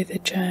enjoy the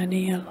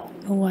journey along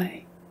the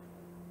way,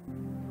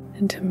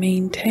 and to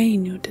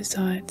maintain your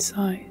desired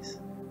size,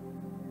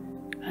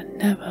 and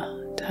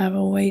never to have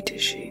a weight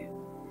issue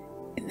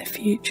in the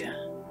future.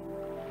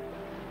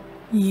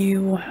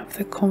 You will have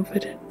the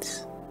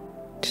confidence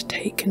to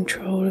take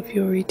control of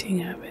your eating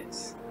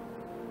habits,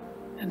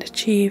 and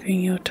achieving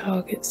your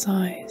target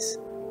size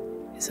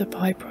is a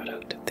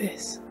byproduct of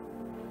this.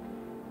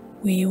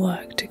 We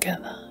work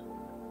together.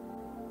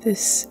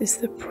 This is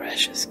the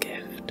precious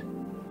gift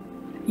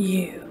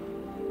you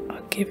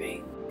are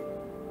giving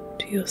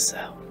to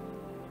yourself.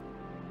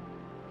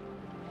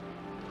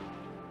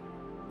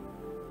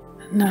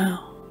 And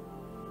now,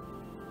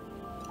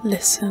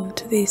 listen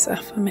to these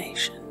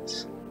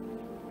affirmations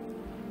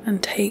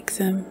and take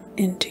them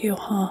into your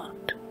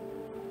heart.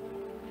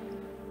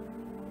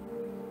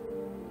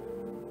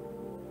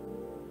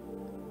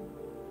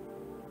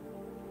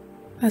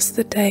 As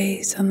the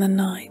days and the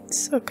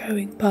nights are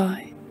going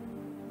by,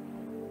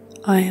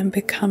 I am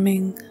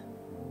becoming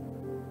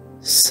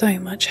so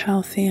much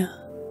healthier.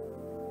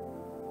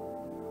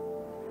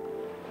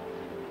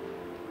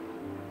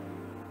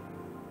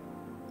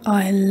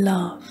 I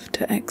love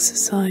to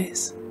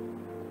exercise.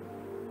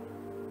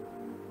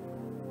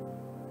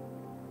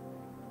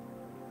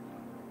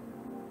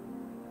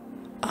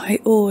 I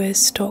always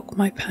stock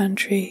my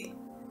pantry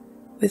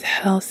with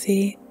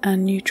healthy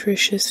and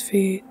nutritious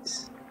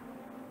foods.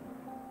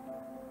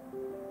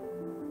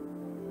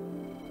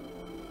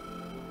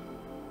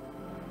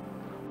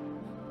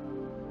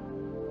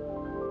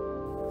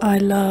 I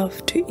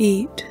love to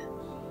eat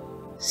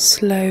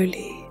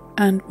slowly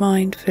and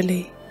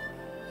mindfully.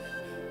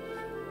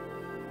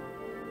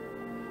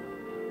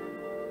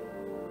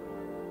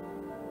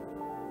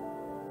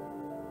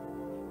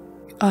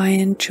 I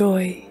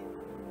enjoy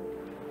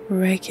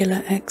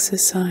regular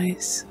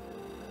exercise.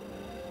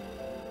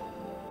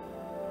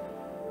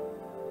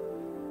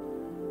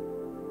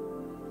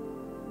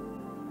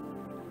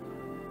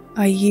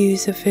 I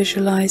use a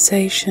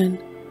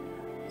visualization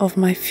of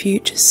my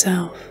future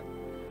self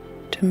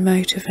to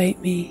motivate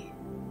me.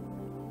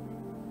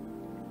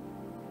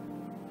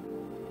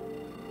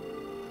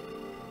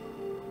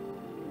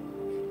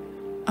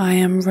 I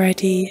am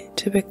ready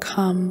to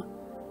become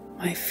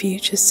my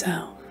future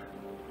self.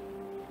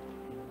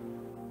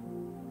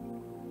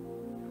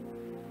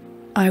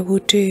 I will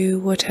do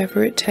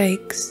whatever it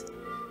takes,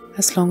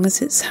 as long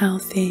as it's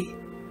healthy,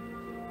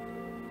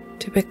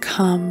 to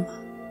become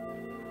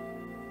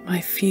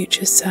my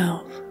future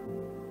self.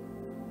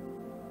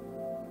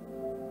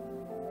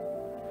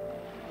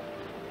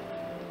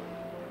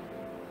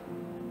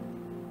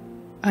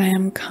 I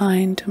am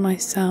kind to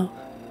myself,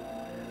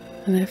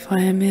 and if I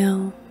am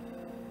ill,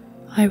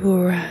 I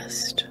will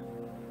rest.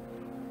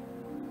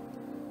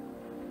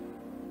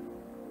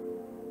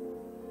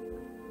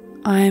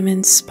 I am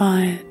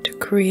inspired to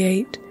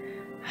create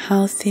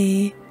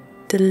healthy,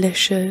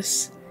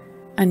 delicious,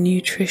 and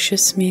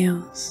nutritious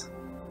meals.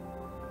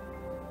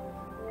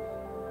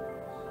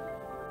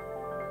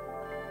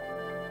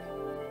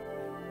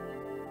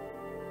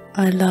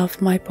 I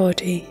love my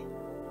body.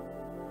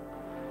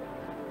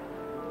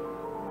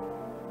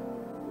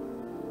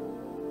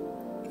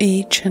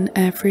 Each and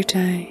every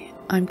day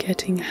I'm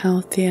getting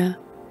healthier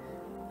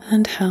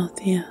and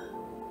healthier.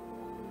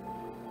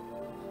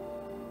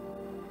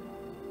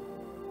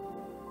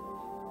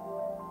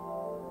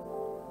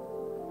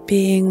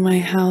 Being my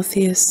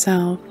healthiest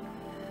self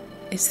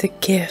is the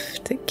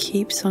gift that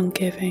keeps on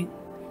giving.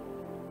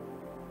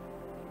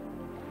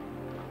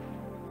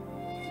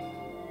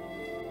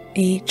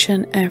 Each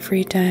and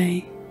every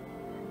day,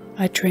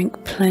 I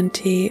drink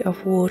plenty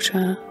of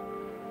water.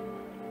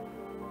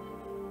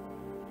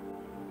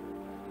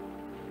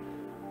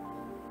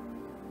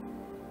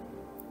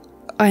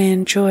 I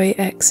enjoy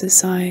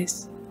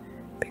exercise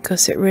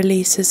because it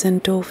releases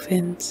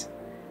endorphins,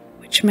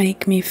 which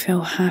make me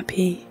feel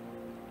happy.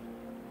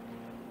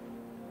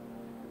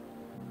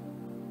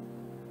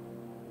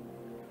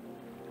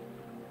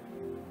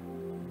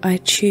 I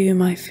chew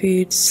my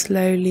food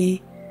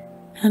slowly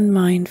and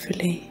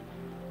mindfully.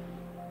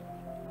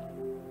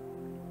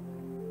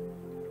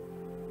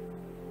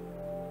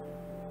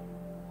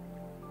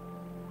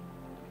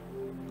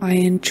 I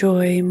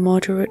enjoy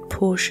moderate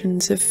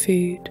portions of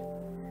food,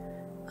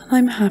 and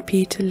I'm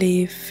happy to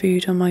leave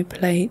food on my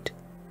plate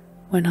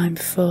when I'm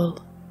full.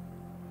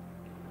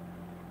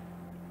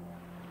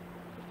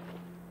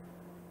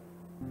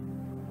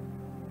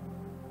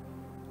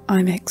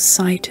 I'm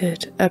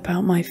excited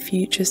about my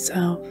future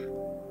self.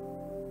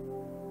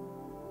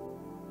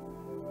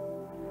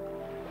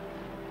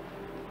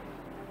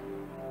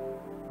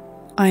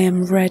 I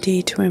am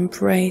ready to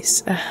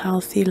embrace a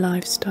healthy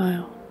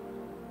lifestyle.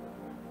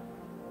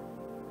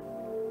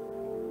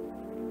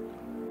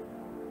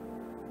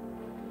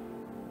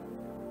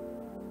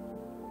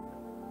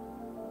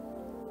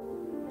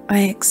 I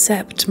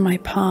accept my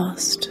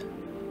past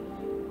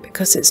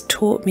because it's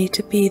taught me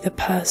to be the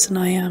person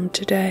I am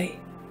today.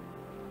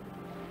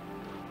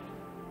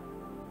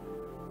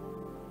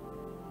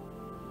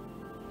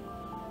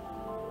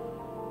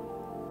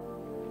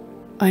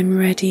 I'm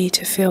ready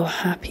to feel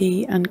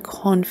happy and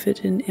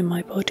confident in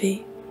my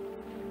body.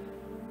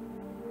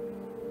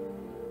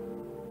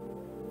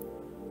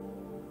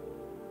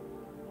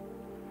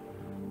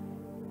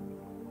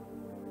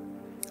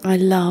 I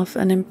love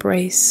and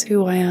embrace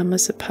who I am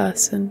as a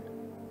person.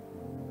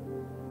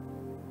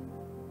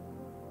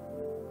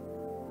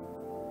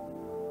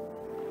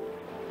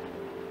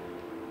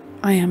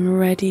 I am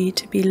ready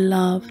to be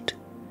loved,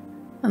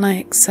 and I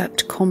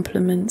accept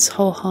compliments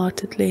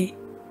wholeheartedly.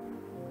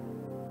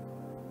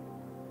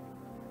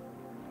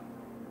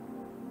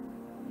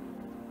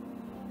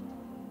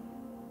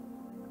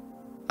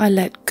 I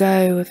let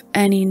go of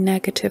any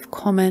negative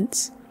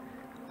comments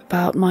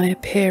about my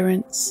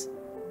appearance.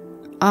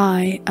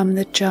 I am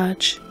the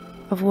judge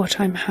of what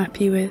I'm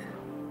happy with.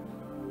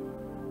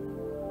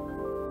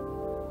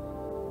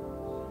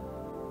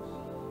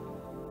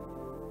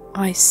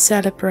 I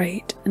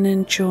celebrate and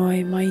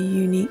enjoy my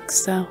unique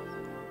self.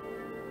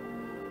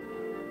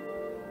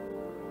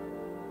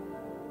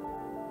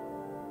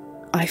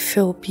 I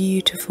feel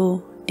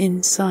beautiful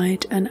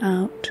inside and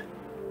out.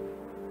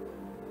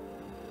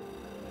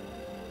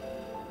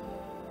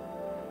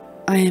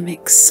 I am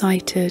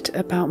excited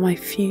about my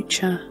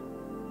future.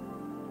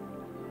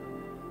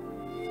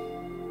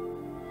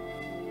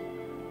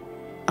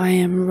 I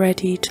am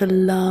ready to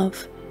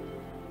love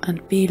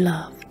and be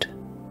loved.